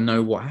just want to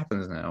know what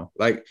happens now.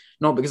 Like,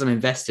 not because I'm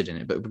invested in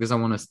it, but because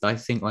I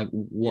think, like,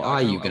 what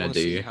are you going to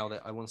do?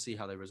 I want to see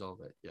how they resolve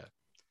it. Yeah,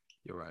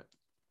 you're right.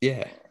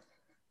 Yeah.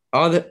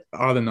 Are the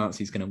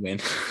Nazis going to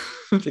win?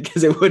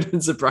 Because it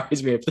wouldn't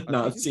surprise me if the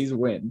Nazis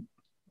win.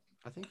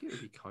 I think it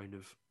would be kind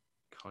of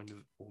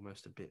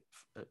almost a bit.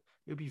 It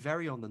would be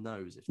very on the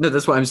nose. No,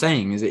 that's what I'm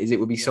saying. Is it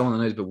would be so on the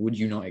nose, but would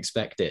you not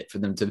expect it for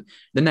them to?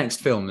 The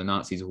next film, the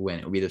Nazis will win.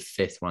 It will be the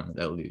 5th one that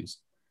they'll lose.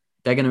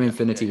 They're going to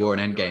Infinity War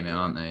and Endgame it,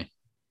 aren't they?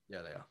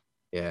 Yeah, they are.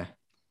 Yeah,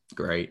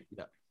 great.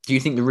 Yeah. Do you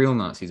think the real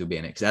Nazis will be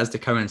in it? Because it has to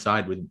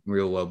coincide with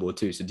real World War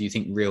II. So do you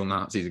think real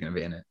Nazis are going to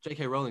be in it?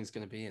 J.K. Rowling's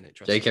going to be in it.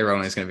 J.K.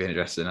 Rowling is going to be in it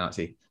dressed as a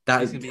Nazi.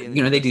 That,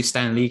 they do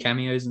Stan Lee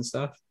cameos and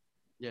stuff.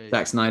 Yeah.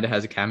 Zack Snyder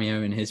has a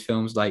cameo in his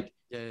films. Like,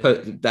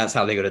 that's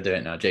how they got to do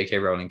it now. J.K.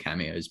 Rowling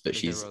cameos, but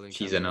she's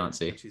a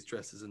Nazi. She's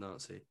dressed as a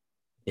Nazi.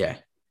 Yeah.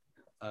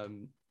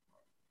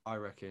 I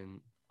reckon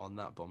on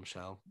that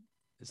bombshell,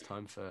 it's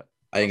time for.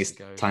 I think it's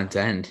time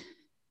to end.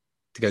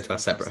 To go to our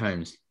separate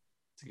homes.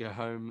 To go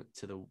home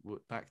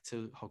back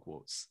to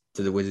Hogwarts.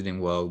 To the wizarding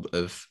world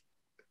of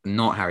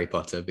not Harry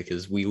Potter,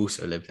 because we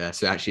also live there.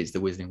 So actually, it's the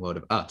wizarding world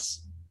of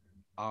us.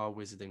 Our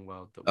wizarding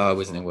world. Our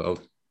wizarding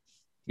world.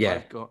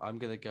 Yeah.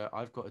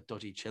 I've got a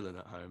dodgy chillin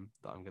at home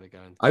that I'm gonna go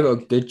and. I got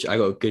a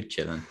good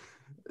chillin.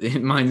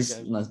 mine's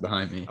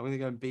behind me. I'm gonna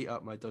go and beat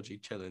up my dodgy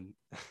chillin.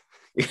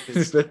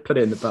 Put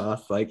it in the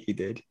bath like he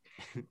did.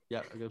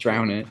 Yeah,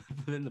 drown it.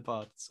 Put it in the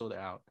bath, sort it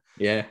out.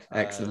 Yeah,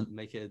 excellent.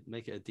 Make it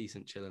a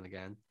decent chillin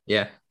again.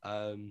 Yeah.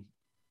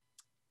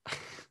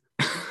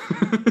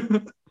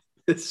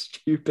 This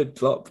stupid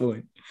plot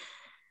point.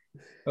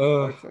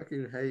 Oh, I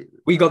fucking hate.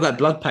 We got that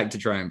blood pact to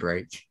try and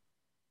break.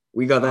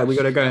 We got that. We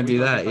got to go and do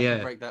that.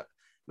 Yeah. Break that.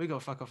 We got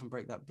to fuck off and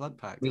break that blood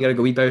pact. We got to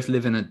go. We both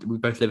live in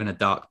a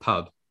dark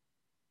pub.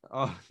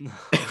 Oh no.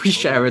 We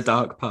share a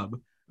dark pub.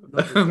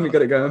 We got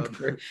to go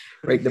and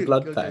break the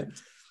blood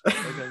pact.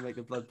 We're going to make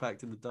a blood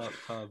pact in the dark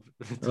pub.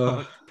 The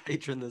dark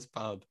patronless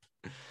pub.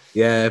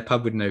 Yeah,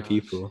 pub with no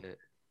people. Shit.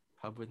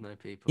 Pub with no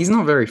people. He's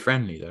not very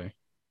friendly though.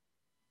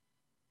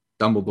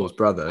 Dumbledore's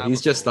brother.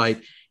 He's just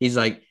like,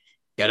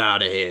 get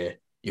out of here.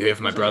 You hear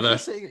from my brother?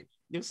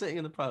 You're sitting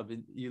in the pub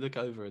and you look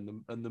over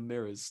and the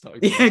mirrors start.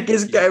 Yeah,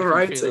 just go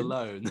writing.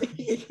 Alone.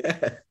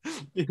 Yeah.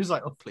 He was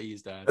like, "Oh,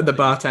 please, Dad." And the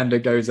bartender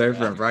goes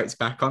over and writes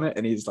back on it,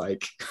 and he's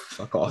like,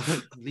 "Fuck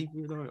off. Leave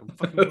me alone. I'm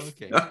fucking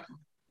working.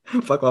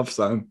 Fuck off,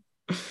 son.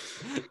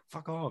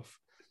 Fuck off."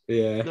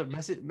 Yeah. Look,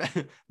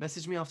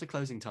 message me after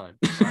closing time.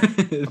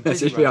 Right?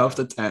 Message me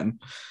after 10.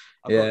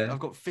 I've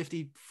got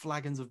 50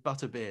 flagons of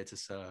butterbeer to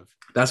serve.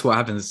 That's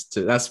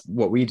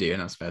what we do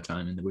in our spare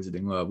time in the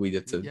wizarding world. We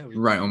get to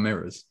write on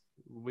mirrors.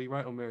 We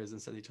write on mirrors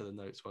and send each other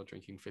notes while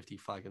drinking 50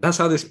 flagons. That's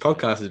how this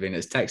podcast has been.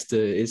 It's text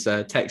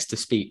to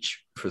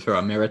speech through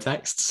our mirror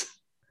texts.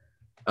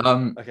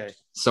 Okay.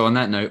 So on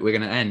that note, we're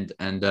going to end.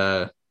 And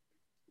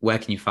where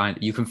can you find?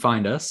 You can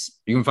find us.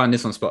 You can find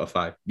this on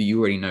Spotify. You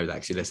already know that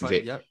because you listen to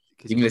it. Yep.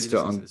 You can listen to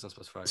it on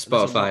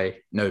Spotify.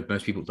 No,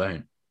 most people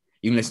don't.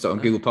 You can listen to it on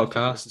Google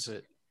Podcasts.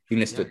 You can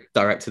listen to it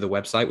direct to the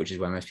website, which is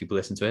where most people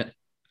listen to it.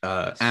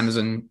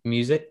 Amazon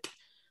Music.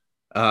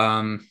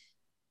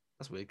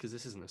 That's weird because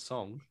this isn't a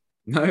song.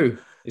 No,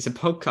 it's a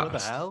podcast. What the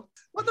hell?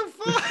 What the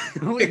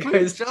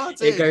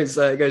fuck?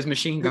 it goes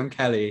Machine Gun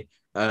Kelly,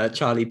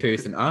 Charlie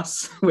Puth, and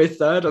us. We're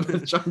third on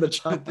the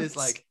chart. This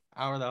like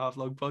hour-and-a-half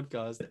long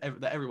podcast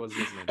that everyone's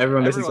listening.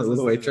 Everyone listens to it all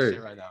the way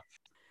through right now.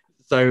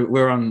 So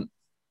we're on.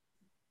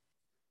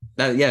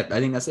 I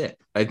think that's it.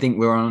 I think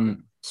we're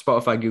on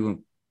Spotify, Google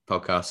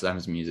podcasts,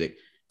 Amazon Music,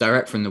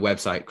 direct from the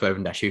website,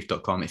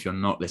 cloven-hoof.com. If you're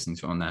not listening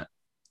to it on that,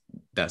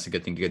 that's a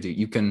good thing to go do.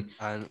 You can.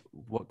 And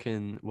what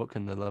can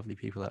the lovely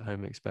people at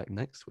home expect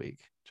next week,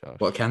 Josh?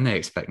 What can they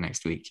expect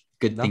next week?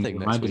 Good thing you Nothing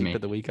next reminded week, me.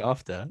 but the week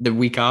after. The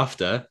week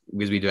after,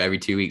 because we do it every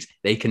 2 weeks,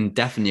 they can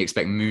definitely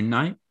expect Moon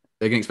Knight.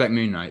 They can expect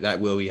Moon Knight. That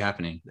will be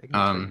happening. They can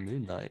expect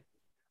Moon Knight.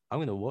 I'm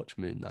gonna watch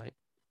Moon Knight.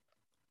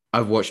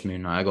 I've watched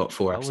Moon Knight. I got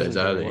 4 episodes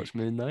early. Watch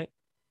Moon Knight,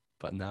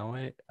 but now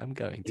I'm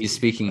going to. He's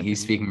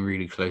speaking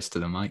really close to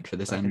the mic for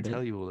this I end. can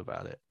tell you all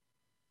about it.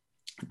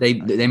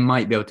 They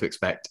might be able to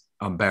expect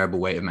Unbearable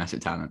Weight of Massive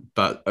Talent,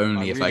 but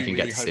only if I can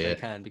get to see it.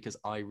 Can, because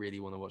I really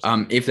want to watch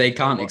it. If they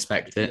can't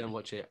expect it, if you don't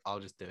watch it, I'll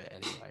just do it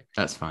anyway.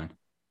 That's fine.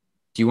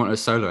 Do you want a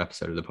solo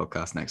episode of the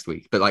podcast next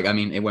week? But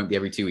it won't be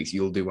every 2 weeks.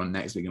 You'll do one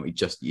next week, and it'll be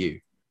just you.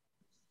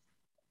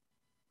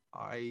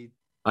 I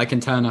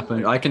can turn up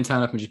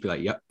and just be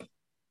like, "Yep."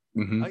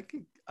 Mm-hmm. I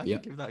can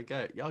give that a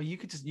go. Oh, you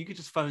could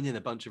just phone in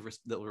a bunch of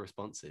little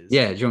responses.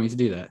 Yeah, do you want me to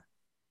do that?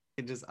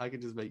 I can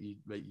just make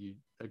you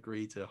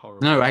agree to horror.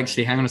 No,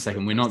 actually, hang on a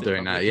second. We're not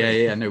doing that.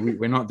 Yeah. No,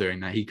 we're not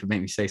doing that. He could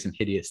make me say some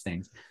hideous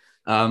things.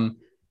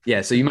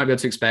 Yeah. So you might be able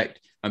to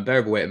expect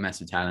Unbearable Weight of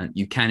Massive Talent.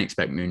 You can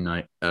expect Moon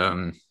Knight.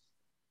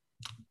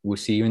 We'll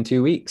see you in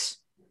 2 weeks.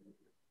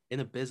 In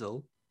a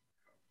bizzle.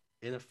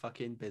 In a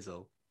fucking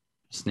bizzle.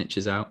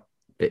 Snitches out,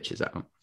 bitches out.